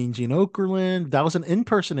 Mean Gene Okerlund. That was an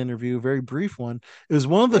in-person interview, a very brief one. It was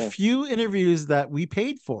one of the Yeah. few interviews that we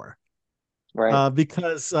paid for Right.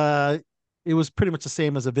 because it was pretty much the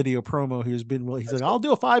same as a video promo. He's like, I'll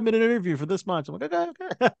do a 5-minute interview for this much. I'm like, okay,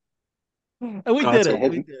 okay. And we Oh, did that's Yeah. it. cool.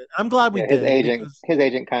 We did. I'm glad we His did agent. because His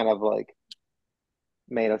agent kind of like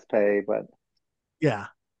made us pay, but yeah,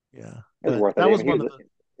 yeah. it was But worth it. that I was mean, one of the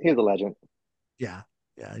he was a legend. yeah,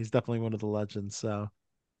 yeah. He's definitely one of the legends. So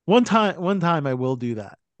one time I will do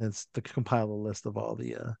that. It's to compile a list of all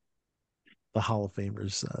the Hall of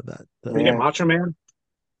Famers that We get Yeah. Macho Man.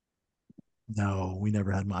 no, we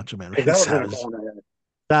never had Macho Man Hey, that race. would have been a cool one.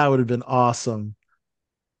 That would have been awesome.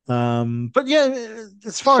 But yeah,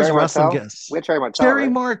 as far as Sherry wrestling Martel. We goes, had Sherry Martel, Sherry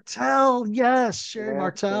right? Martel, yes, Sherry Yeah. Yeah.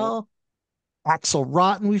 Martel, Axel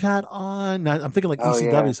Rotten, we've had on. Now, I'm thinking like Oh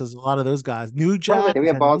ECW yeah. says a lot of those guys. New What are we? Jack, Did we we've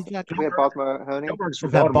have had New balls? Jack We on. have Gilbert, balls Mahoney. Gilbert's from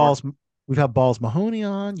We've had Baltimore. Balls Mahoney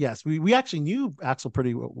on. Yes, we actually knew Axel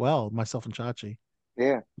pretty well, myself and Chachi.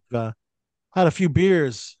 Yeah. Uh, had a few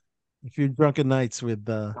beers, a few drunken nights Oh,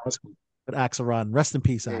 that's cool. with Axel Rotten. Rest in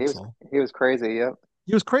peace, Yeah. Axel. He was crazy. Yep.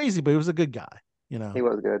 He was crazy, but he was a good guy. He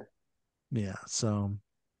was good. Yeah. So,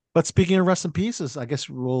 but speaking of rest in pieces, I guess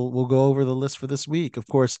we'll go over the list for this week. Of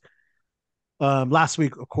course, last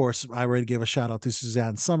week, of course, I already gave a shout out to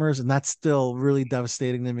Suzanne Summers, and that's still really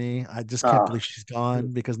devastating to me. I just can't Oh, believe she's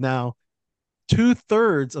gone because now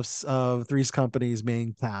 2/3 of Three's Company's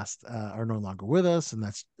main cast are no longer with us, and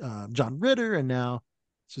that's John Ritter and now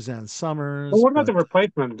Suzanne Well, Summers. what about But the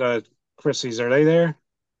replacement Chrissies? Are they there?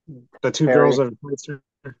 The two girls Terry, that replaced her?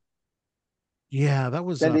 yeah, that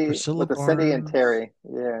was Cindy Priscilla with the Cindy and Barnes. Terry.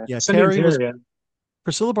 Yeah. Yeah, Cindy and Terry was Terry. Yeah.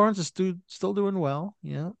 Priscilla Barnes is still doing well.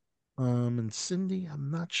 Yeah. And Cindy,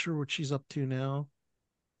 I'm not sure what she's up to now.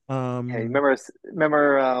 Yeah. You Um, remember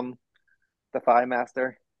the Thigh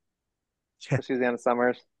Master yeah, for Suzanne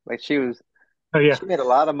Summers? Like Oh, yeah. she made a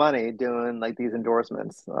lot of money doing like these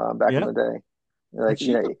endorsements back in yeah, the day. and Like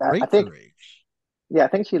she looked I great for think her age. yeah, I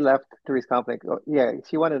think she left Three's Company. Yeah,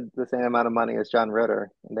 she wanted the same amount of money as John Ritter,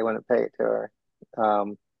 and they wouldn't pay it to her.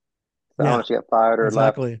 Um, so I don't know Yeah, if she got fired or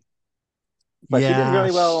left, exactly. but she did Yeah,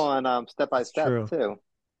 really well on Step by that's Step true. too.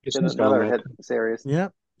 Yeah, Did she's gone another now. hit series. Yeah,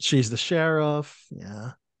 she's the sheriff.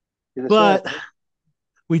 Yeah, She's a chef. but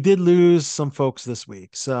we did lose some folks this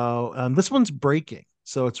week. So this one's breaking.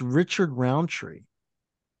 So it's Richard Roundtree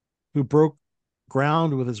who broke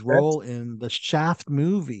ground with his That's, role in the Shaft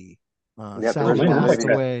movie. Yep, the oh, Sadly man, original I like passed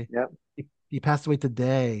movie. that. away. Yep. He passed away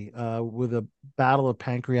today with a battle of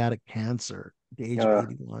pancreatic cancer at the age of Uh,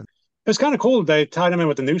 81. It's kind of cool that they tied him in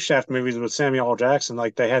with the new Shaft movies with Samuel L. Jackson.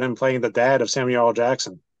 Like they had him playing the dad of Samuel L.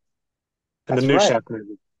 Jackson in the that's new right. Shaft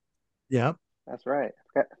movie. Yeah. That's right.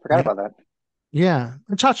 Forgot Yeah. about that. Yeah.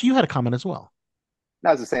 And Chachi, you had a comment as well.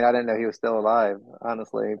 I was just saying I didn't know he was still alive,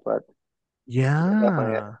 honestly, but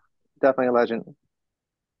yeah, Yeah. definitely a legend.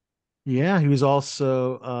 Yeah. He was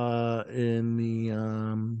also in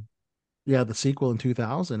the sequel in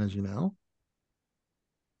 2000, as you know,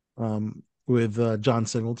 with John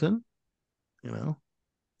Singleton, you know,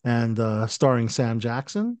 and starring Sam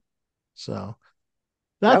Jackson. So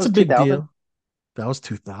That that's a was big 2000. deal. That was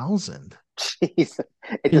 2000. Jeez,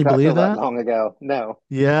 it Can does you not believe feel that that? long ago. No,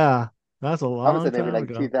 Yeah. That's a I would say long maybe time like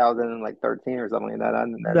ago. 2013 or something like that. I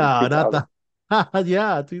didn't know No, not 2000. the.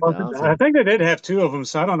 Yeah, Well, I 2000. think they did have two of them,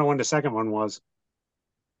 so I don't know when the second one was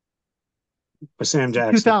with Sam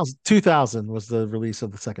Jackson. 2000 was the release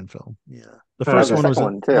of the second film. Yeah. The That was first the one Okay. was second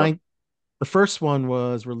in one too. The first one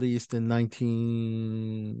was released in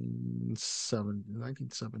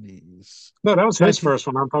 1970s. No, that was his 19, first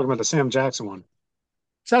one. I'm talking about the Sam Jackson one.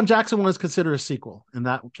 Sam Jackson one is considered a sequel, and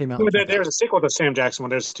that came out in No, there's 2000. a sequel to Sam Jackson one.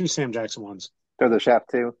 There's two Sam Jackson ones. There's a Chef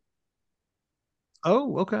too.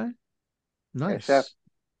 Oh, okay. Yeah, Chef. Nice.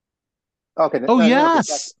 Okay, Oh, no, because Chef,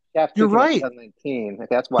 yes. Chef You're 2 came out in right. 2019. Okay,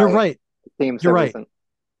 that's You're why right. it seems so You're right. recent.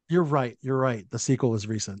 You're right. You're right. The sequel was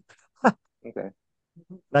recent. Okay.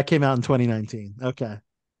 That came out in 2019. Okay.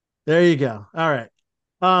 There you go. All right.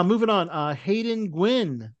 Moving on. Hayden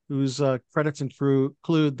Gwynn, whose credits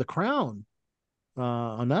include The Crown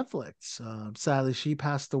on Netflix. Sadly, she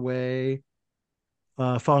passed away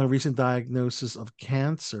following a recent diagnosis of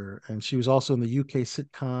cancer, and she was also in the UK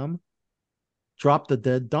sitcom Drop the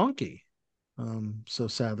Dead Donkey. So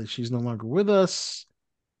sadly, she's no longer with us.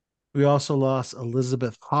 We also lost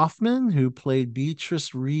Elizabeth Hoffman, who played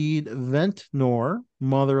Beatrice Reed Ventnor,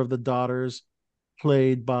 mother of the daughters,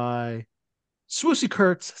 played by Swoosie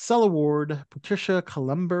Kurtz, Stella Ward, Patricia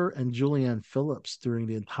Columber, and Julianne Phillips during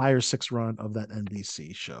the entire sixth run of that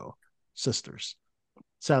NBC show, Sisters.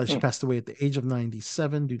 Sadly, she passed away at the age of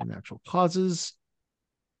 97 due to natural causes.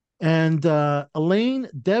 And Elaine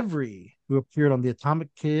Devry, who appeared on The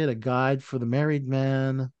Atomic Kid, A Guide for the Married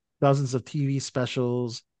Man, dozens of TV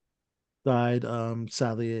specials, died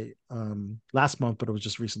sadly last month, but it was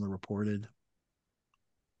just recently reported.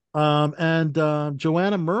 And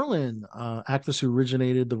Joanna Merlin, actress who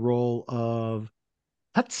originated the role of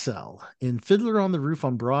Hetzel in Fiddler on the Roof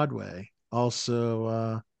on Broadway.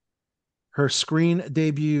 Also, her screen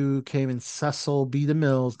debut came in Cecil B.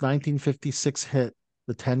 DeMille's 1956 hit,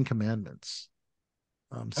 The Ten Commandments.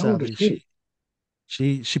 Sadly,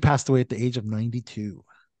 she passed away at the age of 92.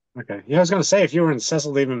 Okay. Yeah, I was going to say, if you were in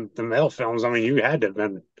Cecil Leaving the Mail films, I mean, you had to have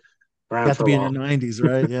been around Got for to a be in while. your 90s,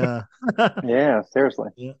 right? Yeah. Yeah, seriously.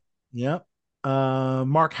 Yeah. Yep.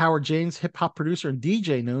 Mark Howard James, hip hop producer and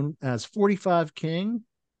DJ known as 45 King,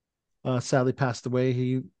 sadly passed away.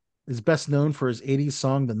 He is best known for his 80s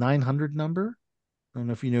song, The 900 Number. I don't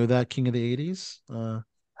know if you know that, King of the 80s.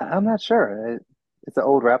 I'm not sure. It's an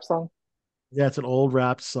old rap song. Yeah, it's an old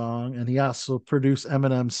rap song. And he also produced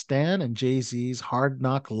Eminem's Stan and Jay-Z's Hard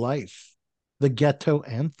Knock Life, the ghetto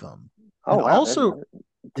anthem. Oh And wow, also, two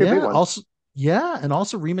big yeah, ones. and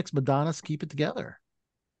also remixed Madonna's Keep It Together.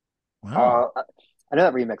 Wow. I know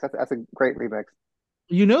that remix. That's a great remix.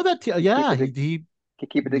 You know that, Keep yeah, it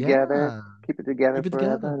keep it together. yeah, Keep it together keep it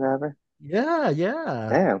forever together. and ever. Yeah.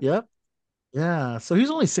 Damn. Yep. Yeah. So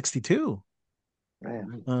he's only 62.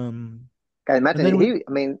 Man. Um, I and imagine then we,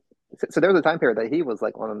 I mean, so there was a time period that he was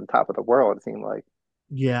like on the top of the world, it seemed like.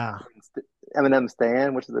 yeah, Eminem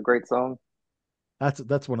Stan, which is a great song.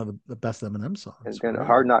 that's one of the best Eminem songs And for then real.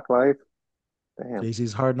 Hard Knock Life. Damn.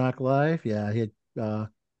 Jay-Z's Hard Knock Life. Yeah, he had,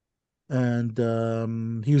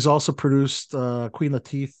 and he was also produced Queen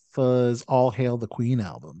Latifah's All Hail the Queen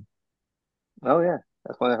album. Oh yeah.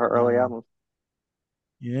 That's one of her early Yeah. albums.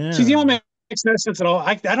 See, the Yeah. only makes no sense at all.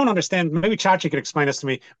 I don't understand. Maybe Chachi could explain this to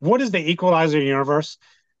me. What is the Equalizer universe?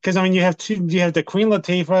 Because I mean, you have two. You have the Queen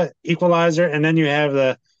Latifah Equalizer, and then you have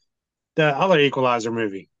the other Equalizer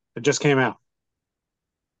movie that just came out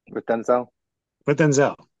With Denzel. with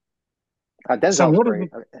Denzel. So Denzel's what is? great.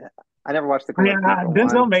 I never watched the I Queen mean, Latifah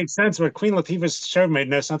Denzel one. made sense, but Queen Latifah's show made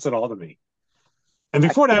no sense at all to me. And I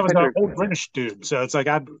before that can't was the picture. old British dude. So it's like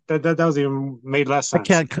that was even made less I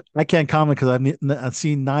sense. can't comment because I've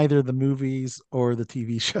seen neither the movies or the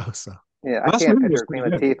TV show. So Yeah, I Last can't movie was picture Queen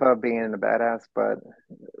pretty good. Latifah being a badass, but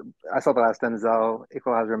I saw the last Denzel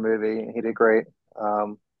Equalizer movie, and he did great.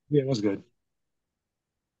 Yeah, it was good.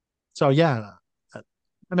 so yeah, I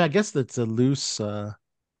mean, I guess that's a loose.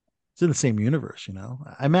 It's in the same universe, you know.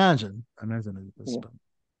 I imagine it is. Yeah. But...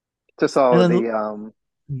 Just And saw then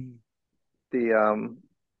the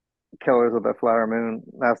Killers of the Flower Moon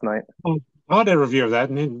last night. Oh, I did a review of that,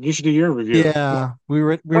 and then you should do your review. yeah, we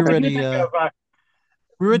What did you think of?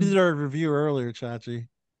 we already did our review earlier, Chachi.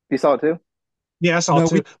 You saw it too? Yeah, I saw No, it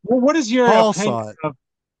too. we Well, what is your all opinion saw it.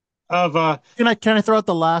 of Can I throw out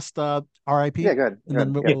the last Yeah, RIP? good.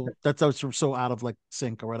 And then yeah, that's so out of like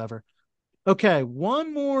sync or whatever. Okay,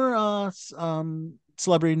 one more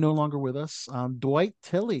celebrity no longer with us. Dwight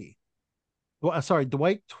Tilley.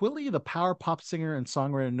 Dwight Twilley, the power pop singer and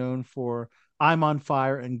songwriter known for I'm on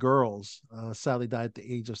Fire and Girls, sadly died at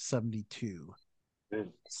the age of 72.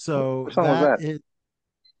 So Which song was that that? is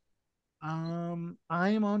I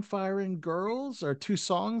Am on Fire and Girls are two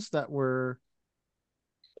songs that were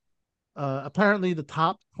apparently the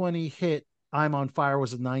top 20 hit. I'm on Fire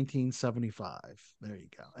was in 1975. There you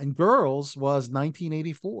go. And Girls was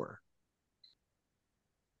 1984.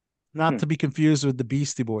 Not to be confused with the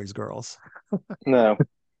Beastie Boys girls. No.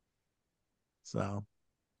 So,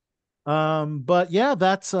 but yeah,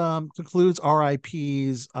 that's concludes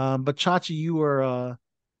RIPs. But Chachi, you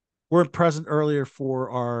weren't present earlier for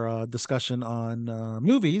our discussion on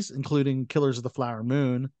movies, including Killers of the Flower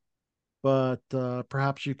Moon. But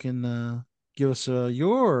perhaps you can give us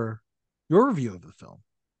your review of the film.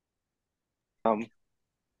 Um,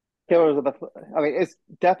 Killers of the. I mean, it's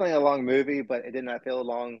definitely a long movie, but it did not feel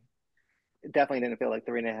long. It definitely didn't feel like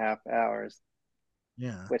 3.5 hours,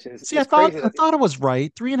 Yeah. which is See, it's crazy. I thought it was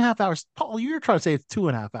right. 3.5 hours. Paul, you're trying to say it's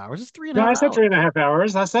 2.5 hours. It's three and a No, I half said hours. 3.5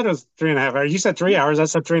 hours. I said it was 3.5 hours. You said 3 hours. I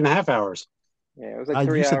said 3.5 hours. Yeah, it was like You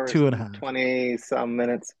three said hours two and a and half. 20 some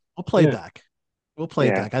minutes. We'll play Yeah. back. We'll play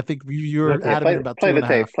Yeah. back. I think you're Okay. Yeah, adamant about play two the and a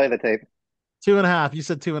half. tape. Play the tape. 2.5. You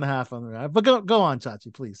said 2.5 on the right. But go on,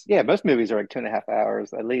 Chachi, please. Yeah, most movies are like 2.5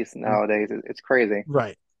 hours at least nowadays. It's crazy.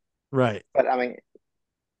 Right. Right. But I mean,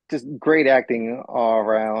 just great acting all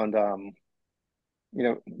around.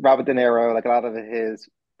 Robert De Niro, like a lot of his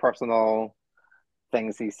personal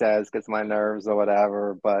things he says gets my nerves or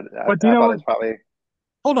whatever. But But do you I know thought what? it's probably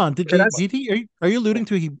Hold on. That's Did he are you alluding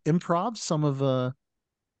to he improv some of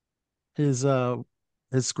his uh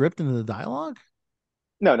his script into the dialogue?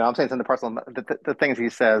 no. I'm saying some of the personal the things he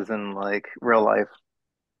says in like real life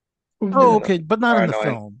Oh, and okay, but not are in the annoying.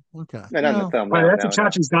 film. Okay. No, not in the Well, film. Well, No, that's what no,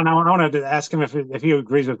 no. Chachi's done. I wanted to ask him if he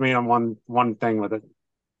agrees with me on one thing with it.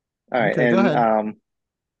 All right, okay, go and ahead.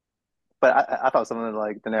 but I thought some of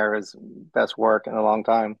like De Niro's best work in a long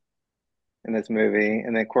time in this movie,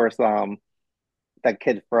 and then of course that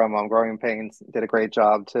kid from Growing Pains did a great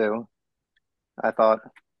job too. I thought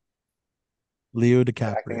Leo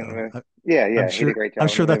acting in the DiCaprio. movie. Yeah, yeah, he did a great I'm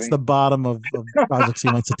job in sure the that's movie. the bottom of projects he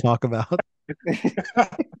wants to talk about.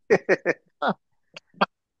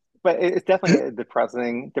 But it's definitely a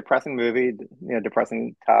depressing movie,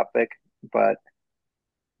 depressing topic. But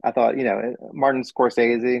I thought, Martin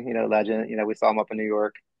Scorsese, legend, we saw him up in New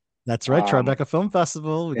York. That's right, Um, Tribeca Film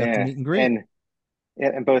Festival. We got to yeah, meet and greet. and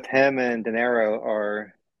and both him and De Niro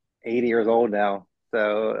are 80 years old now.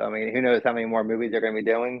 So, I mean, who knows how many more movies they're going to be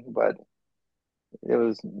doing, but it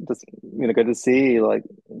was just, good to see. Like,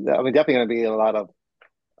 I mean, definitely going to be a lot of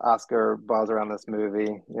Oscar buzz around this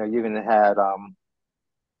movie. You even had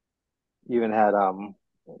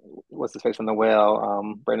what's his face from The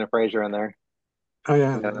Whale, Brendan Fraser in there. Oh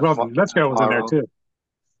yeah. Well, Lithgow was in there Small. too.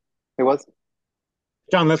 It was,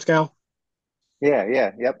 John Lithgow. yeah,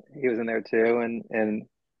 yeah, yep, he was in there too, and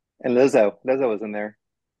Lizzo was in there.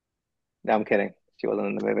 No, I'm kidding. She wasn't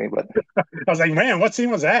in the movie, but I was like, man, what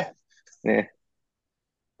scene was that? yeah,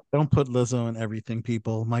 Don't put Lizzo in everything,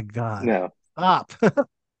 people. My God. no, Stop.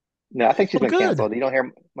 no. I think she's Well, been good. canceled. You don't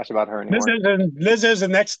hear much about her anymore. Lizzo's the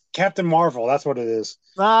next Captain Marvel. That's what it is.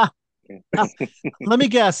 Ah, let me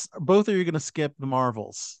guess. Both of you are going to skip the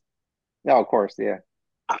Marvels. No, of course, yeah.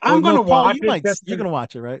 I'm No, gonna Paul, watch it. you're going to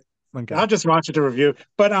watch it, right? Okay. I'll just watch it to review.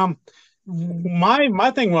 But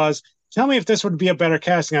my thing was, tell me if this would be a better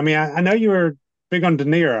casting. I mean, I know you were big on De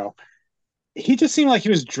Niro. He just seemed like he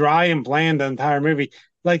was dry and bland the entire movie.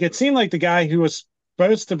 Like it seemed like the guy who was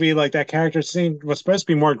supposed to be like that character was supposed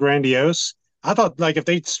to be more grandiose. I thought like if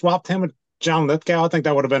they swapped him with John Lithgow, I think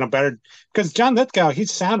that would have been a better because John Lithgow, he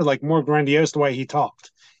sounded like more grandiose the way he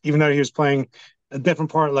talked, even though he was playing a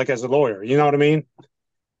different part like as a lawyer. You know what I mean?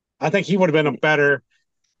 I think he would have been a better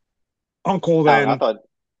uncle I don't know. I than thought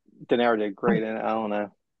De Niro did great, and I don't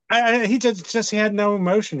know. he just he had no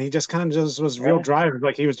emotion. He just kind of just was real Really? dry,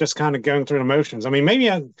 like he was just kind of going through the motions. I mean, maybe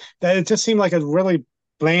that it just seemed like a really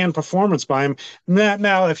bland performance by him.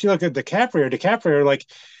 Now, if you look at DiCaprio, like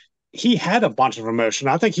he had a bunch of emotion.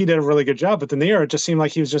 I think he did a really good job. But De Niro, it just seemed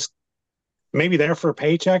like he was just maybe there for a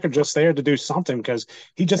paycheck or just there to do something because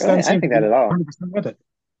he just Really? doesn't I didn't seem to think be that at all. 100% with it.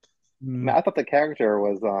 I mean, I thought the character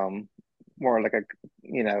was more like a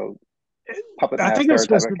puppet I think it was master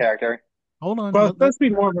type supposed of to. character. Hold on. Well, it's supposed to be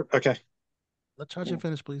more. Okay. Let Chachi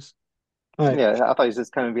finish, please. All right. Yeah, I thought he was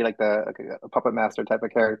just kind of be like a puppet master type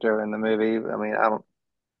of character in the movie. I mean, I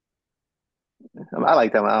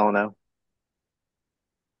liked him. I don't know,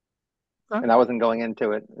 Okay. and I wasn't going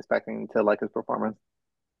into it expecting to like his performance.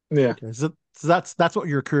 Yeah. Okay. So that's what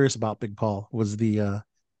you're curious about, Big Paul, was the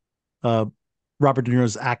uh Robert De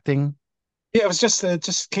Niro's acting. Yeah, it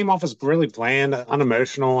just came off as really bland,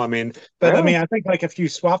 unemotional. I mean, but I Really? mean, I think like if you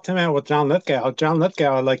swapped him out with John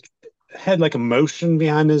Lithgow like had like emotion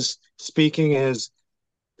behind his speaking, his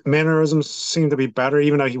mannerisms seemed to be better,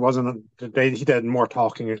 even though he wasn't. He did more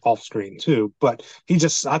talking off screen too. But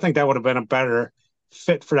I think that would have been a better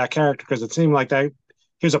fit for that character because it seemed like that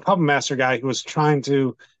he was a puppet master guy who was trying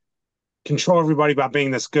to control everybody by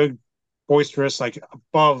being this good boisterous, like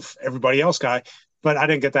above everybody else guy. But I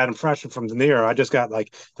didn't get that impression from De Niro. I just got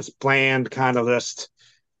like this bland kind of just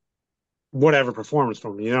whatever performance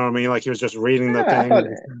from him. You know what I mean? Like he was just reading the Yeah, I thought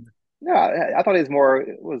thing. no, I thought he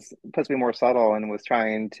was supposed to be more subtle and was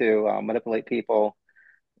trying to manipulate people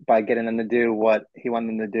by getting them to do what he wanted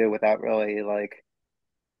them to do without really like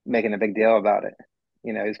making a big deal about it.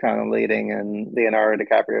 He's kind of leading, and Leonardo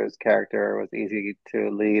DiCaprio's character was easy to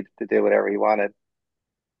lead to do whatever he wanted.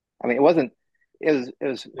 I mean, it wasn't. It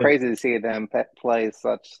was Yeah. crazy to see them play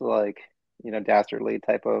such like dastardly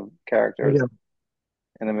type of characters Yeah.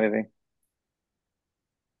 in the movie.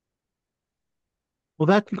 Well,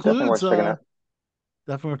 that Definitely concludes worth checking out.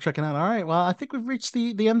 definitely worth checking out. All right. Well, I think we've reached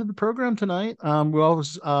the end of the program tonight. We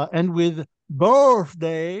always end with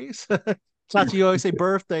birthdays. Chachi, you always say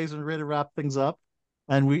birthdays and we're ready to wrap things up.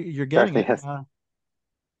 And you're getting Birthday, it. yes.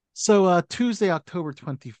 So Tuesday, October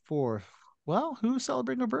 24th. Well, who's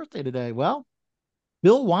celebrating a birthday today? Well,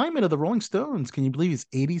 Bill Wyman of the Rolling Stones. Can you believe he's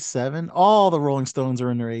 87? All the Rolling Stones are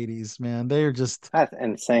in their 80s, man. They're just, That's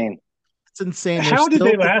insane. it's insane. They're How did still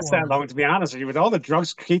they last that performing. long? To be honest with you, with all the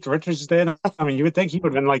drugs Keith Richards did, I mean, you would think he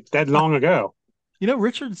would have been like dead long ago. Keith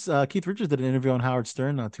Richards did an interview on Howard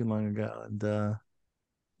Stern not too long ago, and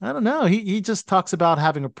I don't know. He just talks about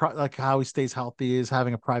having like how he stays healthy is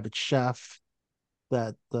having a private chef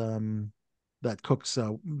that that cooks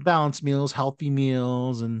balanced meals, healthy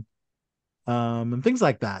meals, and things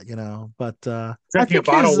like that. But I Drinking a think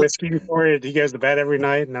bottle of his whiskey before he goes to bed every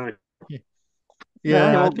night. And Yeah, yeah,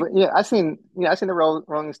 I well, think but yeah, I seen the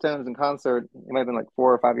Rolling Stones in concert. It might have been like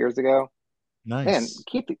 4 or 5 years ago. Man, nice.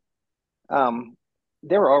 um,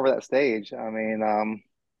 they were over that stage. I mean,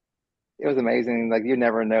 it was amazing. Like you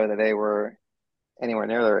never know that they were anywhere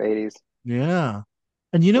near their 80s Yeah,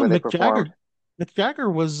 and the way they Mick Jagger. performed. Mick Jagger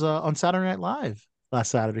was on Saturday Night Live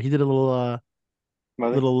last Saturday. He did a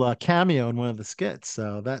Really? little cameo in one of the skits.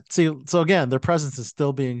 So again, their presence is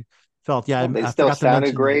still being felt. Yeah, Yeah, they I still forgot to sounded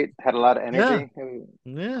mention that. great, had a lot of Yeah, energy. It was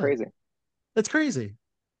yeah, crazy. it's crazy.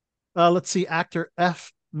 Let's see, actor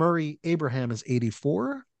F. Murray Abraham is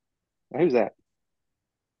 84. Who's that?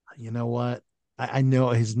 You know what? I know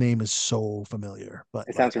his name is so familiar, but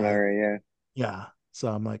It sounds like familiar. yeah. So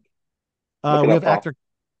I'm like, Yeah, look it we up, have Paul.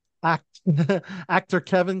 act, actor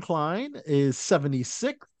Kevin Kline is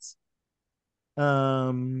 76.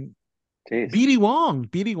 Um, Jeez. BD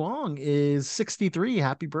Wong is 63.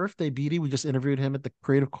 Happy birthday, BD. We just interviewed him at the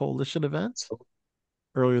Creative Coalition event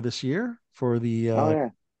earlier this year for the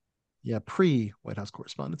Oh yeah. pre White House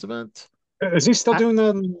Correspondents event. is he still I- doing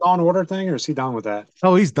the Law and Order thing, or is he done with that?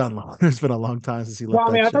 oh, he's done long. It's been a long time since he Well, left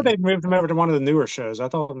I mean, that I thought show. they moved him over to one of the newer shows. I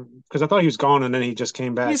thought he was gone, and then he just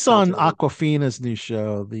came back He's not on too long. Aquafina's new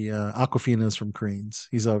show, the Aquafina's from Cranes.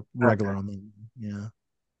 He's a regular Okay. on the yeah.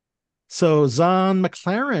 So Zahn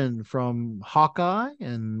McLaren from Hawkeye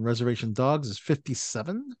and Reservation Dogs is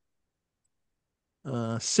 57.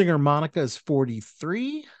 Singer Monica is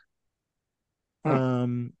 43.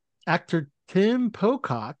 Hmm. Actor Tim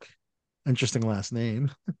Pocock, interesting last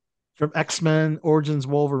name, from X-Men Origins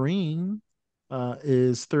Wolverine,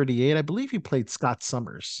 is 38. I believe he played Scott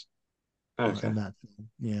Summers Okay. in that film.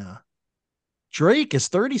 Yeah. Drake is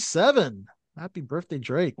 37. Happy birthday,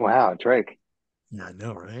 Drake. Wow, Drake. Yeah, I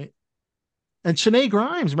know, right? And Shanae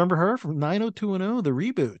Grimes, remember her from 90210, the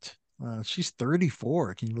reboot? She's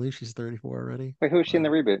 34. Can you believe she's 34 already? Wait, who is she in the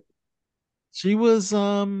Wow. reboot? She was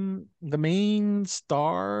the main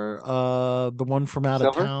star, the one from out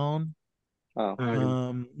of Silver? town. Oh,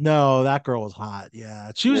 No, that girl was hot.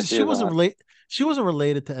 Yeah. She yeah, was she she is wasn't hot. relate she wasn't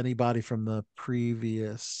related to anybody from the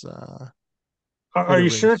previous Are you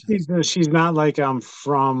sure iterations. she's not like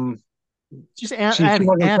from She's she Annie.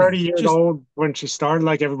 wasn't 30 Annie. years Just old when she started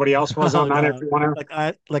like everybody else was oh on no,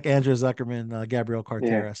 90210? like Andrew Zuckerman, Gabrielle Yeah.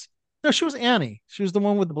 Carteris. No, she was Annie. She was the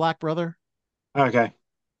one with the black brother. Okay.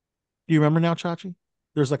 Do you remember now, Chachi?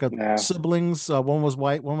 There's like a No. siblings. One was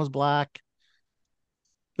white, one was black.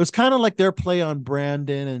 It was kind of like their play on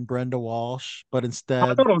Brandon and Brenda Walsh, but I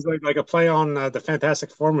instead, thought it was like a play on the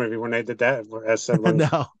Fantastic Four movie when they did that as siblings.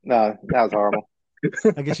 no. No, that was horrible.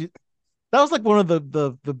 I guess that was like one of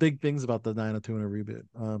the big things about the 90210 reboot.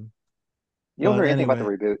 You don't But hear anything about the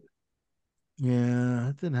anyway, reboot. yeah,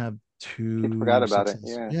 it didn't have People forgot too about it. successful.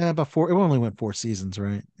 Yeah. Yeah, about four. It only went 4 seasons,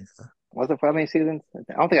 right? Yeah, Was it for how many seasons?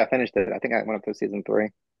 I don't think I finished it. I think I went up to season 3.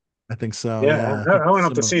 I think so. Yeah, Yeah, I think I went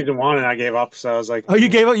up to similar. season one and I gave up. So I was like, Oh, you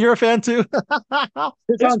gave up? You're a fan too?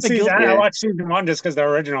 it's There's on big season. guilt. I Yeah. watched season one just because they're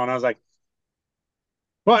original, and I was like,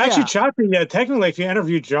 well, actually, Yeah, Chappie, technically, if you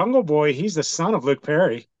interview Jungle Boy, he's the son of Luke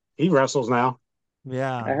Perry. He wrestles now.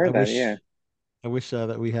 yeah. I heard that. Yeah. I wish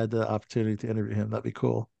that we had the opportunity to interview him. That'd be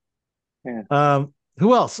cool. Yeah. Um,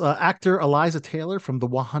 Who else? Actor Eliza Taylor from The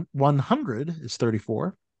 100 is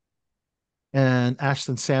 34. And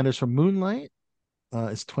Ashton Sanders from Moonlight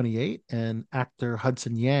is 28. And actor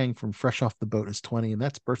Hudson Yang from Fresh Off the Boat is 20. And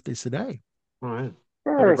that's birthdays today. All right.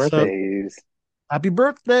 Happy birthday. Birthdays. Happy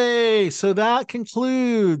birthday. So that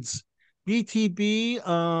concludes BTB.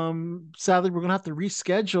 Sadly, we're going to have to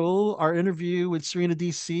reschedule our interview with Serena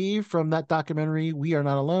DC from that documentary, We Are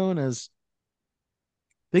Not Alone, as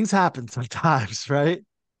things happen sometimes, right?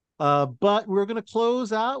 But we're going to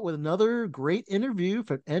close out with another great interview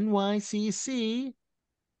from NYCC,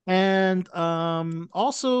 and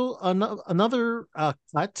also another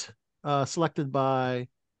cut selected by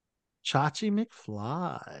Chachi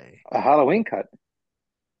McFly. A Halloween cut.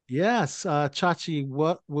 Yes, Chachi,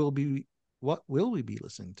 what will we be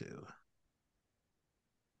listening to?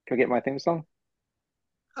 Can I get my theme song?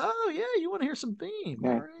 Oh yeah, you want to hear some theme? Yeah.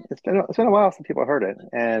 All right. It's been a while since people heard it,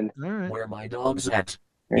 and All right. Where my dog's at.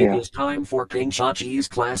 there you It go. is time for King Chachi's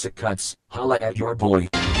classic cuts. Holla at your boy.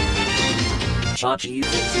 Chachi.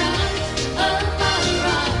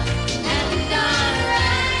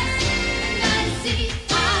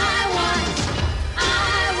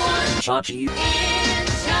 Chachi.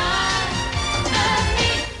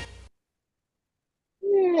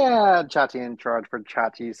 Yeah, Chachi in charge for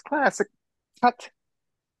Chachi's classic cut.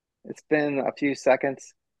 It's been a few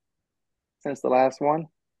seconds since the last one,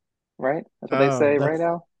 right? That's what they Oh, say, right, that's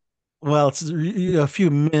Al? well, it's a few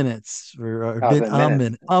minutes or Oh, it's been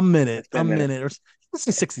minutes. It's a been minutes. minute, or let's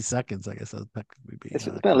say 60 seconds. I guess that would technically be It's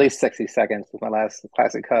been at least 60 seconds with my last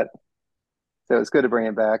classic cut. So it's good to bring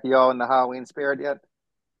it back. You all in the Halloween spirit yet?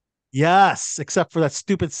 yes, except for that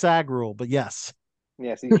stupid SAG rule, but yes.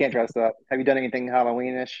 Yeah, so you can't dress up. Have you done anything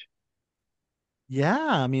Halloweenish? Yeah,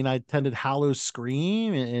 I mean, I attended Hallow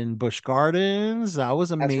Scream in Busch Gardens. That was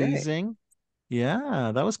That's right. amazing.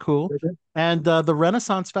 Yeah, that was cool. And the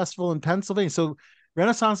Renaissance Festival in Pennsylvania. So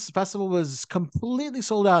Renaissance Festival was completely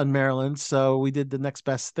sold out in Maryland. So we did the next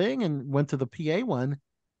best thing and went to the PA one.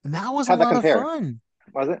 And that was a How'd that lot of compare? fun.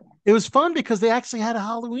 Was it? It was fun because they actually had a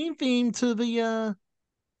Halloween theme to the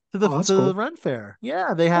that's to the cool. Ren Fair.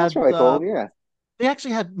 Yeah, they That's had really cool. Yeah. they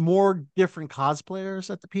actually had more different cosplayers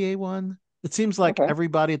at the PA one. It seems like Okay.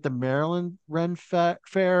 everybody at the Maryland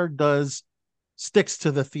Fair does sticks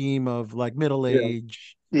to the theme of like middle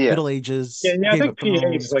ages, Yeah. I Game think of PA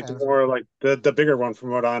Thrones is like kind of more like the bigger one from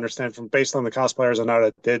what I understand from based on the cosplayers I know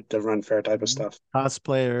that did the Run Fair type of stuff.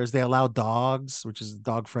 cosplayers. They allow dogs, which is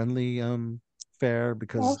dog friendly fair Oh,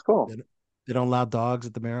 because that's cool. they don't allow dogs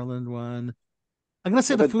at the Maryland one. I'm gonna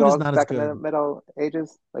say Were the the food is dogs not as back in the good. Middle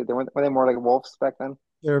Ages? Like were they more like wolves back then?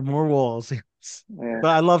 There are more walls. Yeah,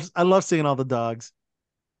 But I love seeing all the dogs.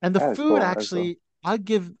 And the that is food cool. That is cool. actually, I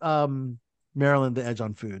give Maryland the edge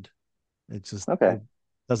on food. Okay. It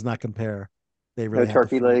does not compare. They No really have the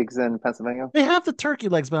turkey food. legs in Pennsylvania? They have the turkey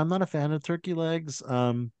legs, but I'm not a fan of turkey legs.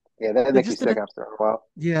 Yeah, that They makes you just sick didn't. after a while.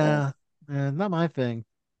 Yeah. Yeah, not my thing.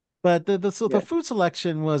 But the Yeah. food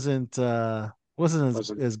selection wasn't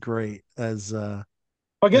Was it? as great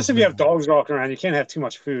I guess as if you have Maryland. dogs walking around, you can't have too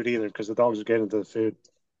much food either because the dogs will get into the food.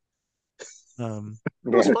 It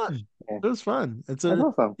was Yeah. fun. Yeah. It was fun. That's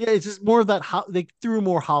awesome. Yeah, it's just more of that. They threw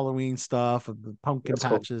more Halloween stuff of the pumpkin That's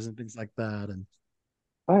cool. patches and things like that, and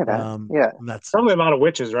Look at that. Yeah. that's Probably a lot of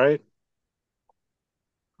witches, right?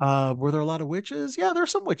 were there a lot of witches? Yeah, there are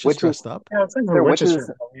some witches Witches. dressed up. Yeah, I think They're we're witches witches.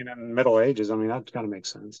 for Halloween in the Middle Ages. I mean, that's got to make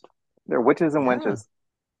sense. They're witches and Yeah, wenches.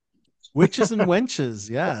 witches and wenches.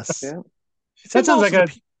 Yes, Yeah. it That seems sounds like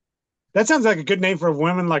also that sounds like a good name for a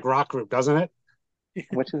women like rock group, doesn't it?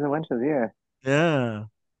 Witches and wenches. Yeah. yeah,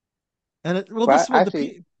 and Well, this was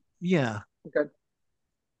actually, yeah. good.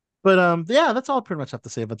 But yeah, that's all I pretty much have to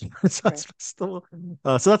say about the Okay. Renaissance Festival.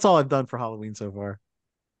 So that's all I've done for Halloween so far.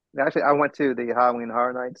 Actually, I went to the Halloween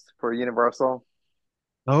Horror Nights for Universal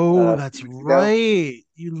Oh, a that's few weeks ago, right.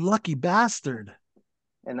 You lucky bastard.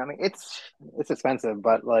 and I mean it's expensive,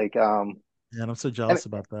 but like Man, I'm so and jealous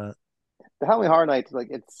about that. the Halloween Horror Nights like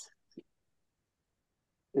it's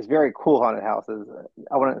very cool haunted houses.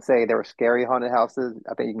 I wouldn't say they were scary haunted houses.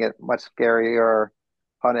 I think you can get much scarier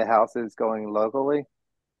haunted houses going locally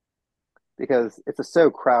because it's just so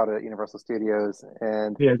crowded at Universal Studios,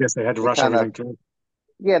 and Yeah, I guess they had to they rush kind of everything through.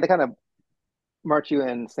 they kind of march you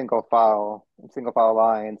in single file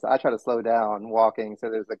lines. I try to slow down walking so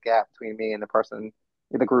there's a gap between me and the person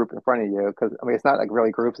in the group in front of you because I mean it's not like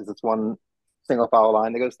really groups, it's just one single file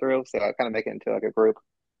line that goes through. So I kind of make it into like a group.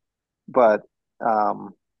 But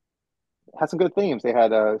um had some good themes. They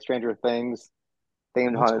had Stranger Things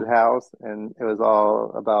themed That's haunted cool. house, and it was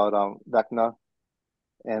all about Vecna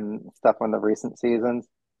and stuff from the recent season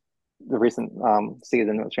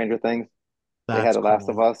of Stranger Things. They had That's the Last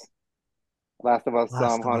of cool. Us, Last of Us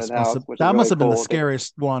haunted house, which is that must really have been the cool.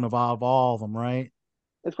 scariest one of all of them, right?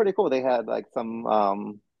 It's pretty cool. They had like some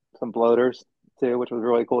bloaters too, which was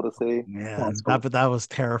really cool to see. Man, that was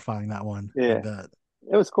terrifying. That one, I Yeah, bet.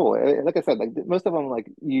 it was cool. Like I said, like most of them, like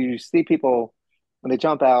you see people when they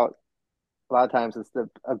jump out. A lot of times it's the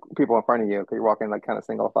people in front of you because you're walking like kind of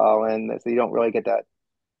single file in, so you don't really get that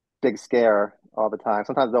big scare all the time.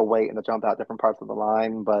 Sometimes they'll wait and they'll jump out different parts of the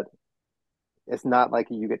line, but it's not like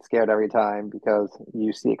you get scared every time because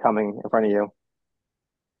you see it coming in front of you.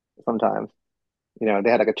 Sometimes, they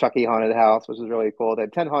had like a Chucky haunted house, which was really cool. They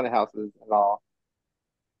had 10 haunted houses in all,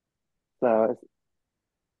 so it's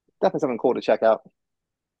definitely something cool to check out.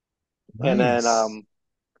 And then Nice.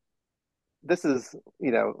 this is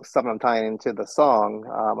something I'm tying into the song.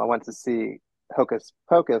 I went to see Hocus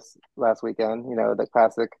Pocus last weekend. The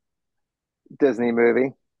classic Disney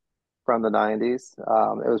movie from the 90s.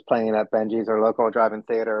 It was playing at Benji's, our local drive-in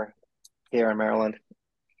theater here in Maryland.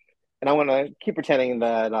 And I want to keep pretending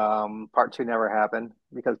that part two never happened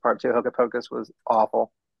because part two, Hocus Pocus, was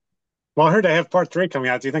awful. Well, I heard they have part three coming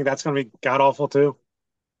out. Do you think that's going to be god awful too?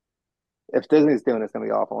 If Disney's doing it, it's going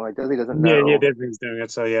to be awful. Like Disney doesn't Yeah, know. Disney's doing it.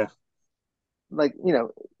 So yeah. Like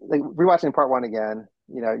rewatching part one again,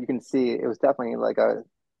 you can see it was definitely like a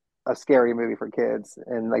scary movie for kids.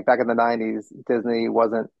 And like back in the 90s, Disney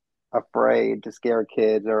wasn't afraid to scare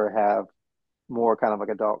kids or have more kind of like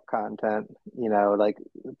adult content, like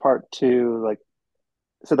part two, like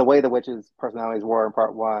so the way the witches' personalities were in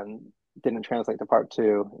part one didn't translate to part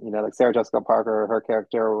two. Like Sarah Jessica Parker, her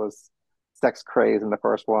character was sex crazed in the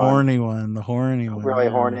first one, The horny one, really yeah.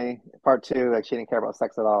 horny. Part two, like she didn't care about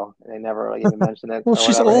sex at all. They never like even mentioned it Well, or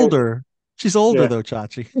she's whatever. older. She's older Yeah. though,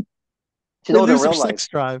 Chachi. She's They older in lose their real life. sex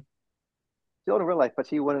drive. She's older in real life, but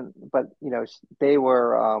she wouldn't. But they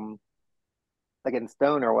were like in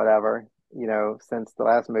stone or whatever. Since the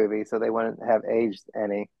last movie, so they wouldn't have aged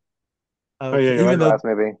any. Oh yeah, Okay, you're Since right. the last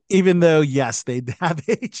movie. even though yes, they have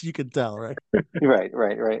age, you can tell, right? Right.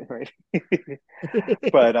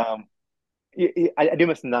 But I do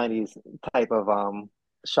miss the 90s type of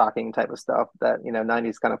shocking type of stuff that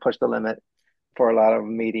 90s kind of pushed the limit for a lot of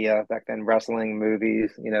media back then, wrestling,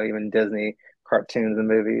 movies, even Disney cartoons and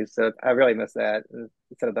movies. So I really miss that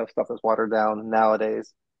instead of the stuff that's watered down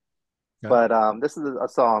nowadays. Yeah. But this is a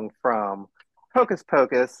song from Hocus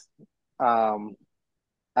Pocus,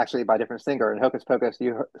 actually by a different singer. In Hocus Pocus,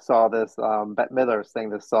 you saw this Bette Midler sing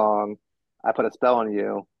this song, "I Put a Spell on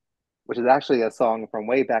You," which is actually a song from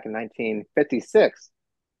way back in 1956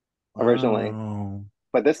 originally. Oh.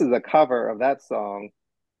 But this is a cover of that song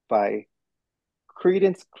by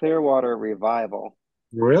Creedence Clearwater Revival.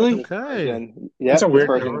 Really? This Okay. version, That's a this weird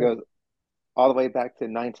version cover. goes all the way back to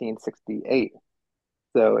 1968.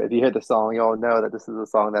 So if you hear the song, you'll know that this is a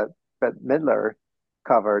song that Bette Midler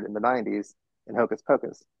covered in the 90s in Hocus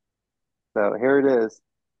Pocus. So here it is.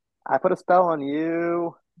 "I Put a Spell on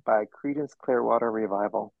You" by Creedence Clearwater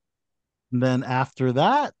Revival. And then after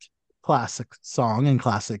that classic song and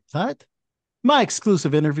classic cut, my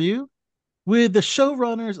exclusive interview with the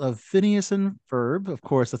showrunners of Phineas and Ferb. Of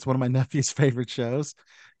course, that's one of my nephew's favorite shows.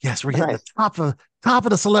 Yes, we're getting Nice. the top of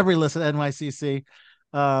the celebrity list at NYCC.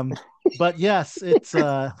 But yes, it's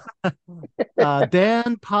Dan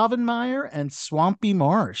Povenmire and Swampy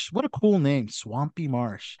Marsh. What a cool name, Swampy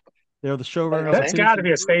Marsh. They're the showrunners of That's Phineas got to and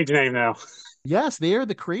be a Ferb. stage name now. Yes, they are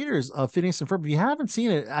the creators of Phineas and Ferb. If you haven't seen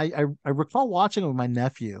it, I recall watching it with my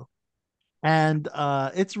nephew, and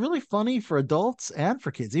it's really funny for adults and for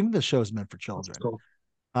kids. Even the show's meant for children. Cool.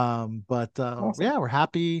 But Awesome. yeah, we're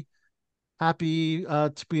happy to be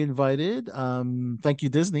invited. Thank you,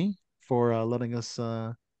 Disney, for letting us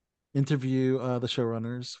interview the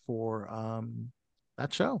showrunners for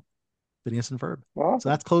that show, Phineas and Ferb. So Awesome.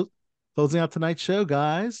 that's closing out tonight's show,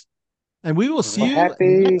 guys. And we will see Well, you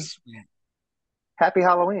happy next week. happy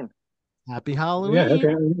Halloween. Happy Yeah. Halloween.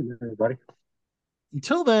 Okay. Everybody.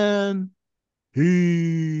 Until then,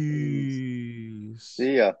 peace.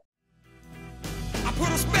 See ya. I put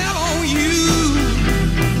a spell on you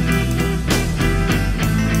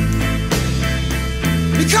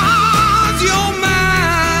because you're mine.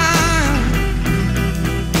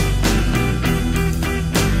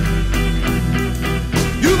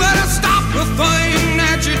 You better stop the thing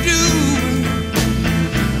that you do.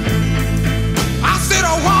 I said,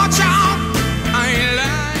 oh, watch out, I ain't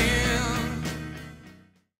lying.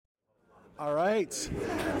 All right.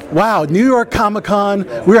 Wow, New York Comic Con.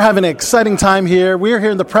 We're having an exciting time here. We're here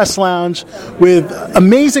in the press lounge with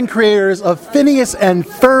amazing creators of Phineas and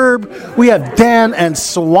Ferb. We have Dan and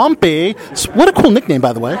Swampy. What a cool nickname,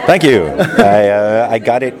 by the way. Thank you. I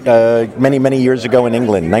got it many, many years ago in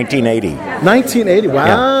England, 1980. 1980,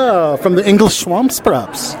 wow. Yeah. From the English swamps,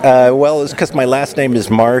 perhaps? Well, it's because my last name is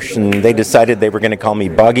Marsh, and they decided they were going to call me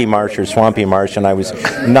Boggy Marsh or Swampy Marsh, and I was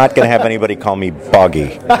not going to have anybody call me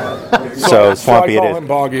Boggy. So Swampy I call him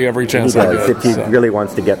Boggy every chance I get. If he really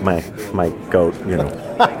wants to get my goat,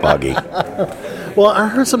 Boggy. Well, I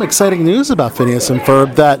heard some exciting news about Phineas and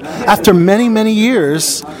Ferb that after many, many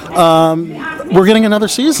years, we're getting another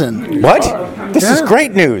season. What? This is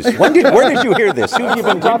great news. Where did you hear this? Who have you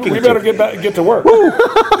been talking to? We better get to work.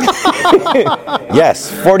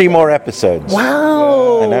 Yes, 40 more episodes.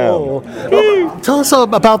 Wow. I know. Well, tell us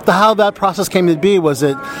about how that process came to be. Was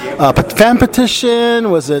it a fan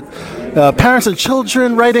petition? Was it parents and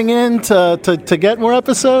children writing in to get more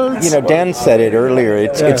episodes? Dan said it earlier.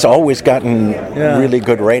 It's always gotten really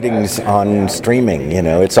good ratings on streaming.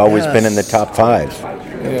 It's always been in the top 5.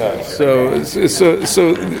 Yeah, so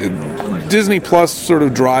Disney Plus sort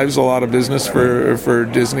of drives a lot of business for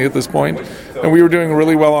Disney at this point, and we were doing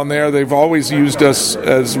really well on there. They've always used us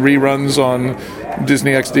as reruns on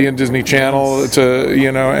Disney XD and Disney Channel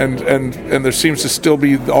and there seems to still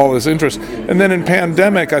be all this interest. And then in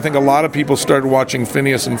pandemic, I think a lot of people started watching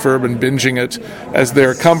Phineas and Ferb and binging it as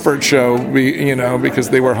their comfort show,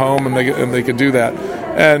 because they were home and they could do that.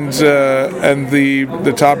 And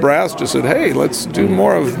the top brass just said, "Hey, let's do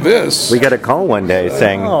more of this." We got a call one day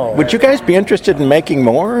saying, "Would you guys be interested in making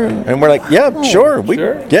more?" And we're like, "Yeah, sure.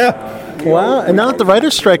 Yeah." Wow! And now that the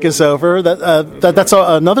writer's strike is over, that's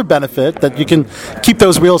another benefit that you can keep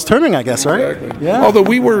those wheels turning, I guess, right? Exactly. Yeah. Although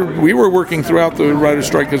we were working throughout the writer's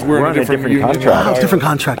strike because we're in a different union. Contract. Wow, different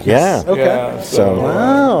contract. Yes. Yeah. Okay. Yeah, so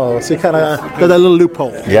wow. So you kind of got that little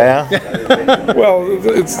loophole. Yeah. Well,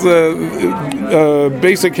 it's the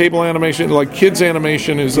basic cable animation, like kids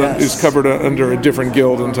animation, is covered under a different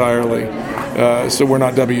guild entirely. So we're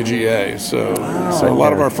not WGA. So a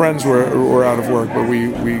lot of our friends were out of work, but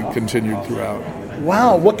we continued throughout.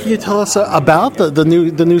 Wow, what can you tell us about the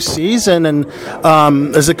new season? And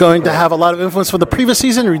is it going to have a lot of influence from the previous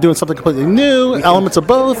season? Or are you doing something completely new? Elements of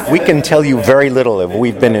both? We can tell you very little.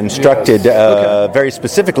 We've been instructed very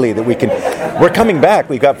specifically that we're coming back.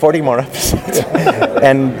 We've got 40 more episodes,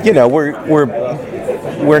 and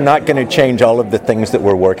we're not going to change all of the things that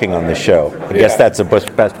we're working on the show. I guess that's the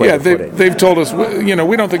best way to put it. They've told us, we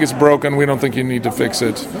don't think it's broken. We don't think you need to fix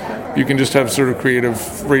it. You can just have sort of creative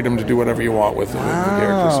freedom to do whatever you want with the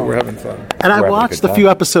characters. So we're having fun. And I watched a few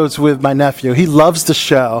episodes with my nephew. He loves the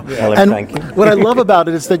show. Yeah. Well, and thank you. What I love about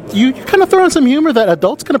it is that you kind of throw in some humor that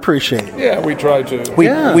adults can appreciate. Yeah, we try to. We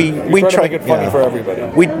try to make it funny for everybody.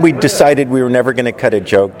 We decided we were never going to cut a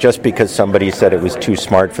joke just because somebody said it was too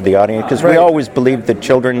smart for the audience, because we always believe that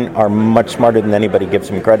children are much smarter than anybody gives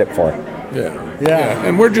them credit for. Yeah.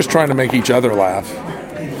 And we're just trying to make each other laugh.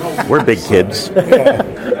 We're big kids.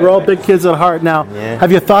 We're all big kids at heart. Now,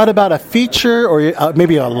 have you thought about a feature or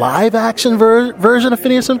maybe a live-action version of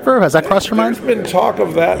Phineas and Ferb? Has that crossed your mind? There's been talk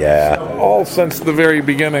of that all since the very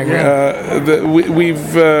beginning.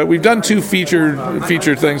 We've done 2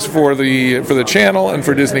 feature things for the channel and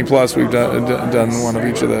for Disney Plus. We've done one of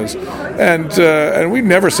each of those, and we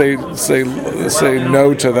never say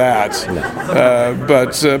no to that.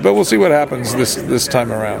 But we'll see what happens this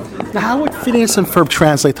time around. Now, how would Phineas and Ferb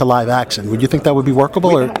translate to live action? Would you think that would be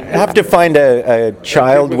workable? Or have to find a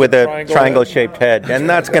child with a triangle-shaped head, and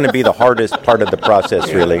that's going to be the hardest part of the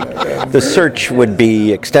process, really. The search would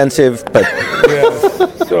be extensive, but...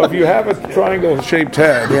 So if you have a triangle-shaped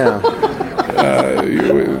head...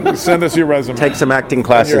 send us your resume. Take some acting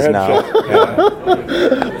classes now.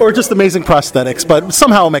 Or just amazing prosthetics, but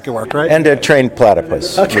somehow we'll make it work, right? And a trained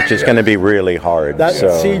platypus, which is going to be really hard. That's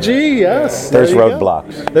CG, yes. There's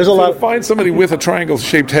roadblocks. There's a lot. Find somebody with a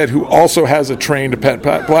triangle-shaped head who also has a trained pet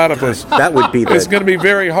platypus. That would be it's going to be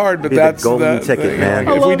very hard, but that's the golden ticket, man.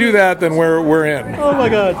 If we do that, then we're in. Oh my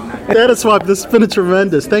God, Dan and Swap, this has been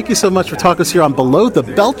tremendous. Thank you so much for talking to us here on Below the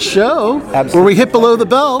Belt Show, where we hit below the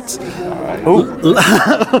belt.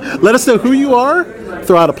 Let us know who you are.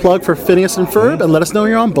 Throw out a plug for Phineas and Ferb, and let us know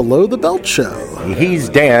you're on Below the Belt Show. He's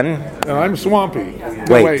Dan. And I'm Swampy.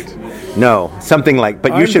 Wait. No, something like.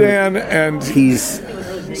 But you should. Dan and he's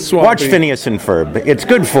Swampy. Watch Phineas and Ferb. It's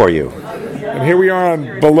good for you. And here we are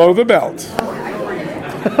on Below the Belt. Is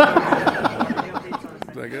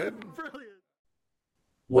that good?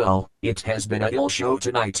 Well, it has been a ill show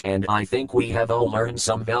tonight, and I think we have all learned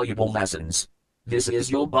some valuable lessons. This is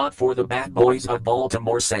your bot for the bad boys of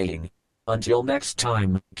Baltimore saying, Until next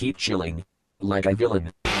time, keep chilling. Like a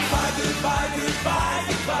villain. Goodbye, goodbye, goodbye,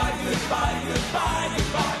 goodbye, goodbye, goodbye.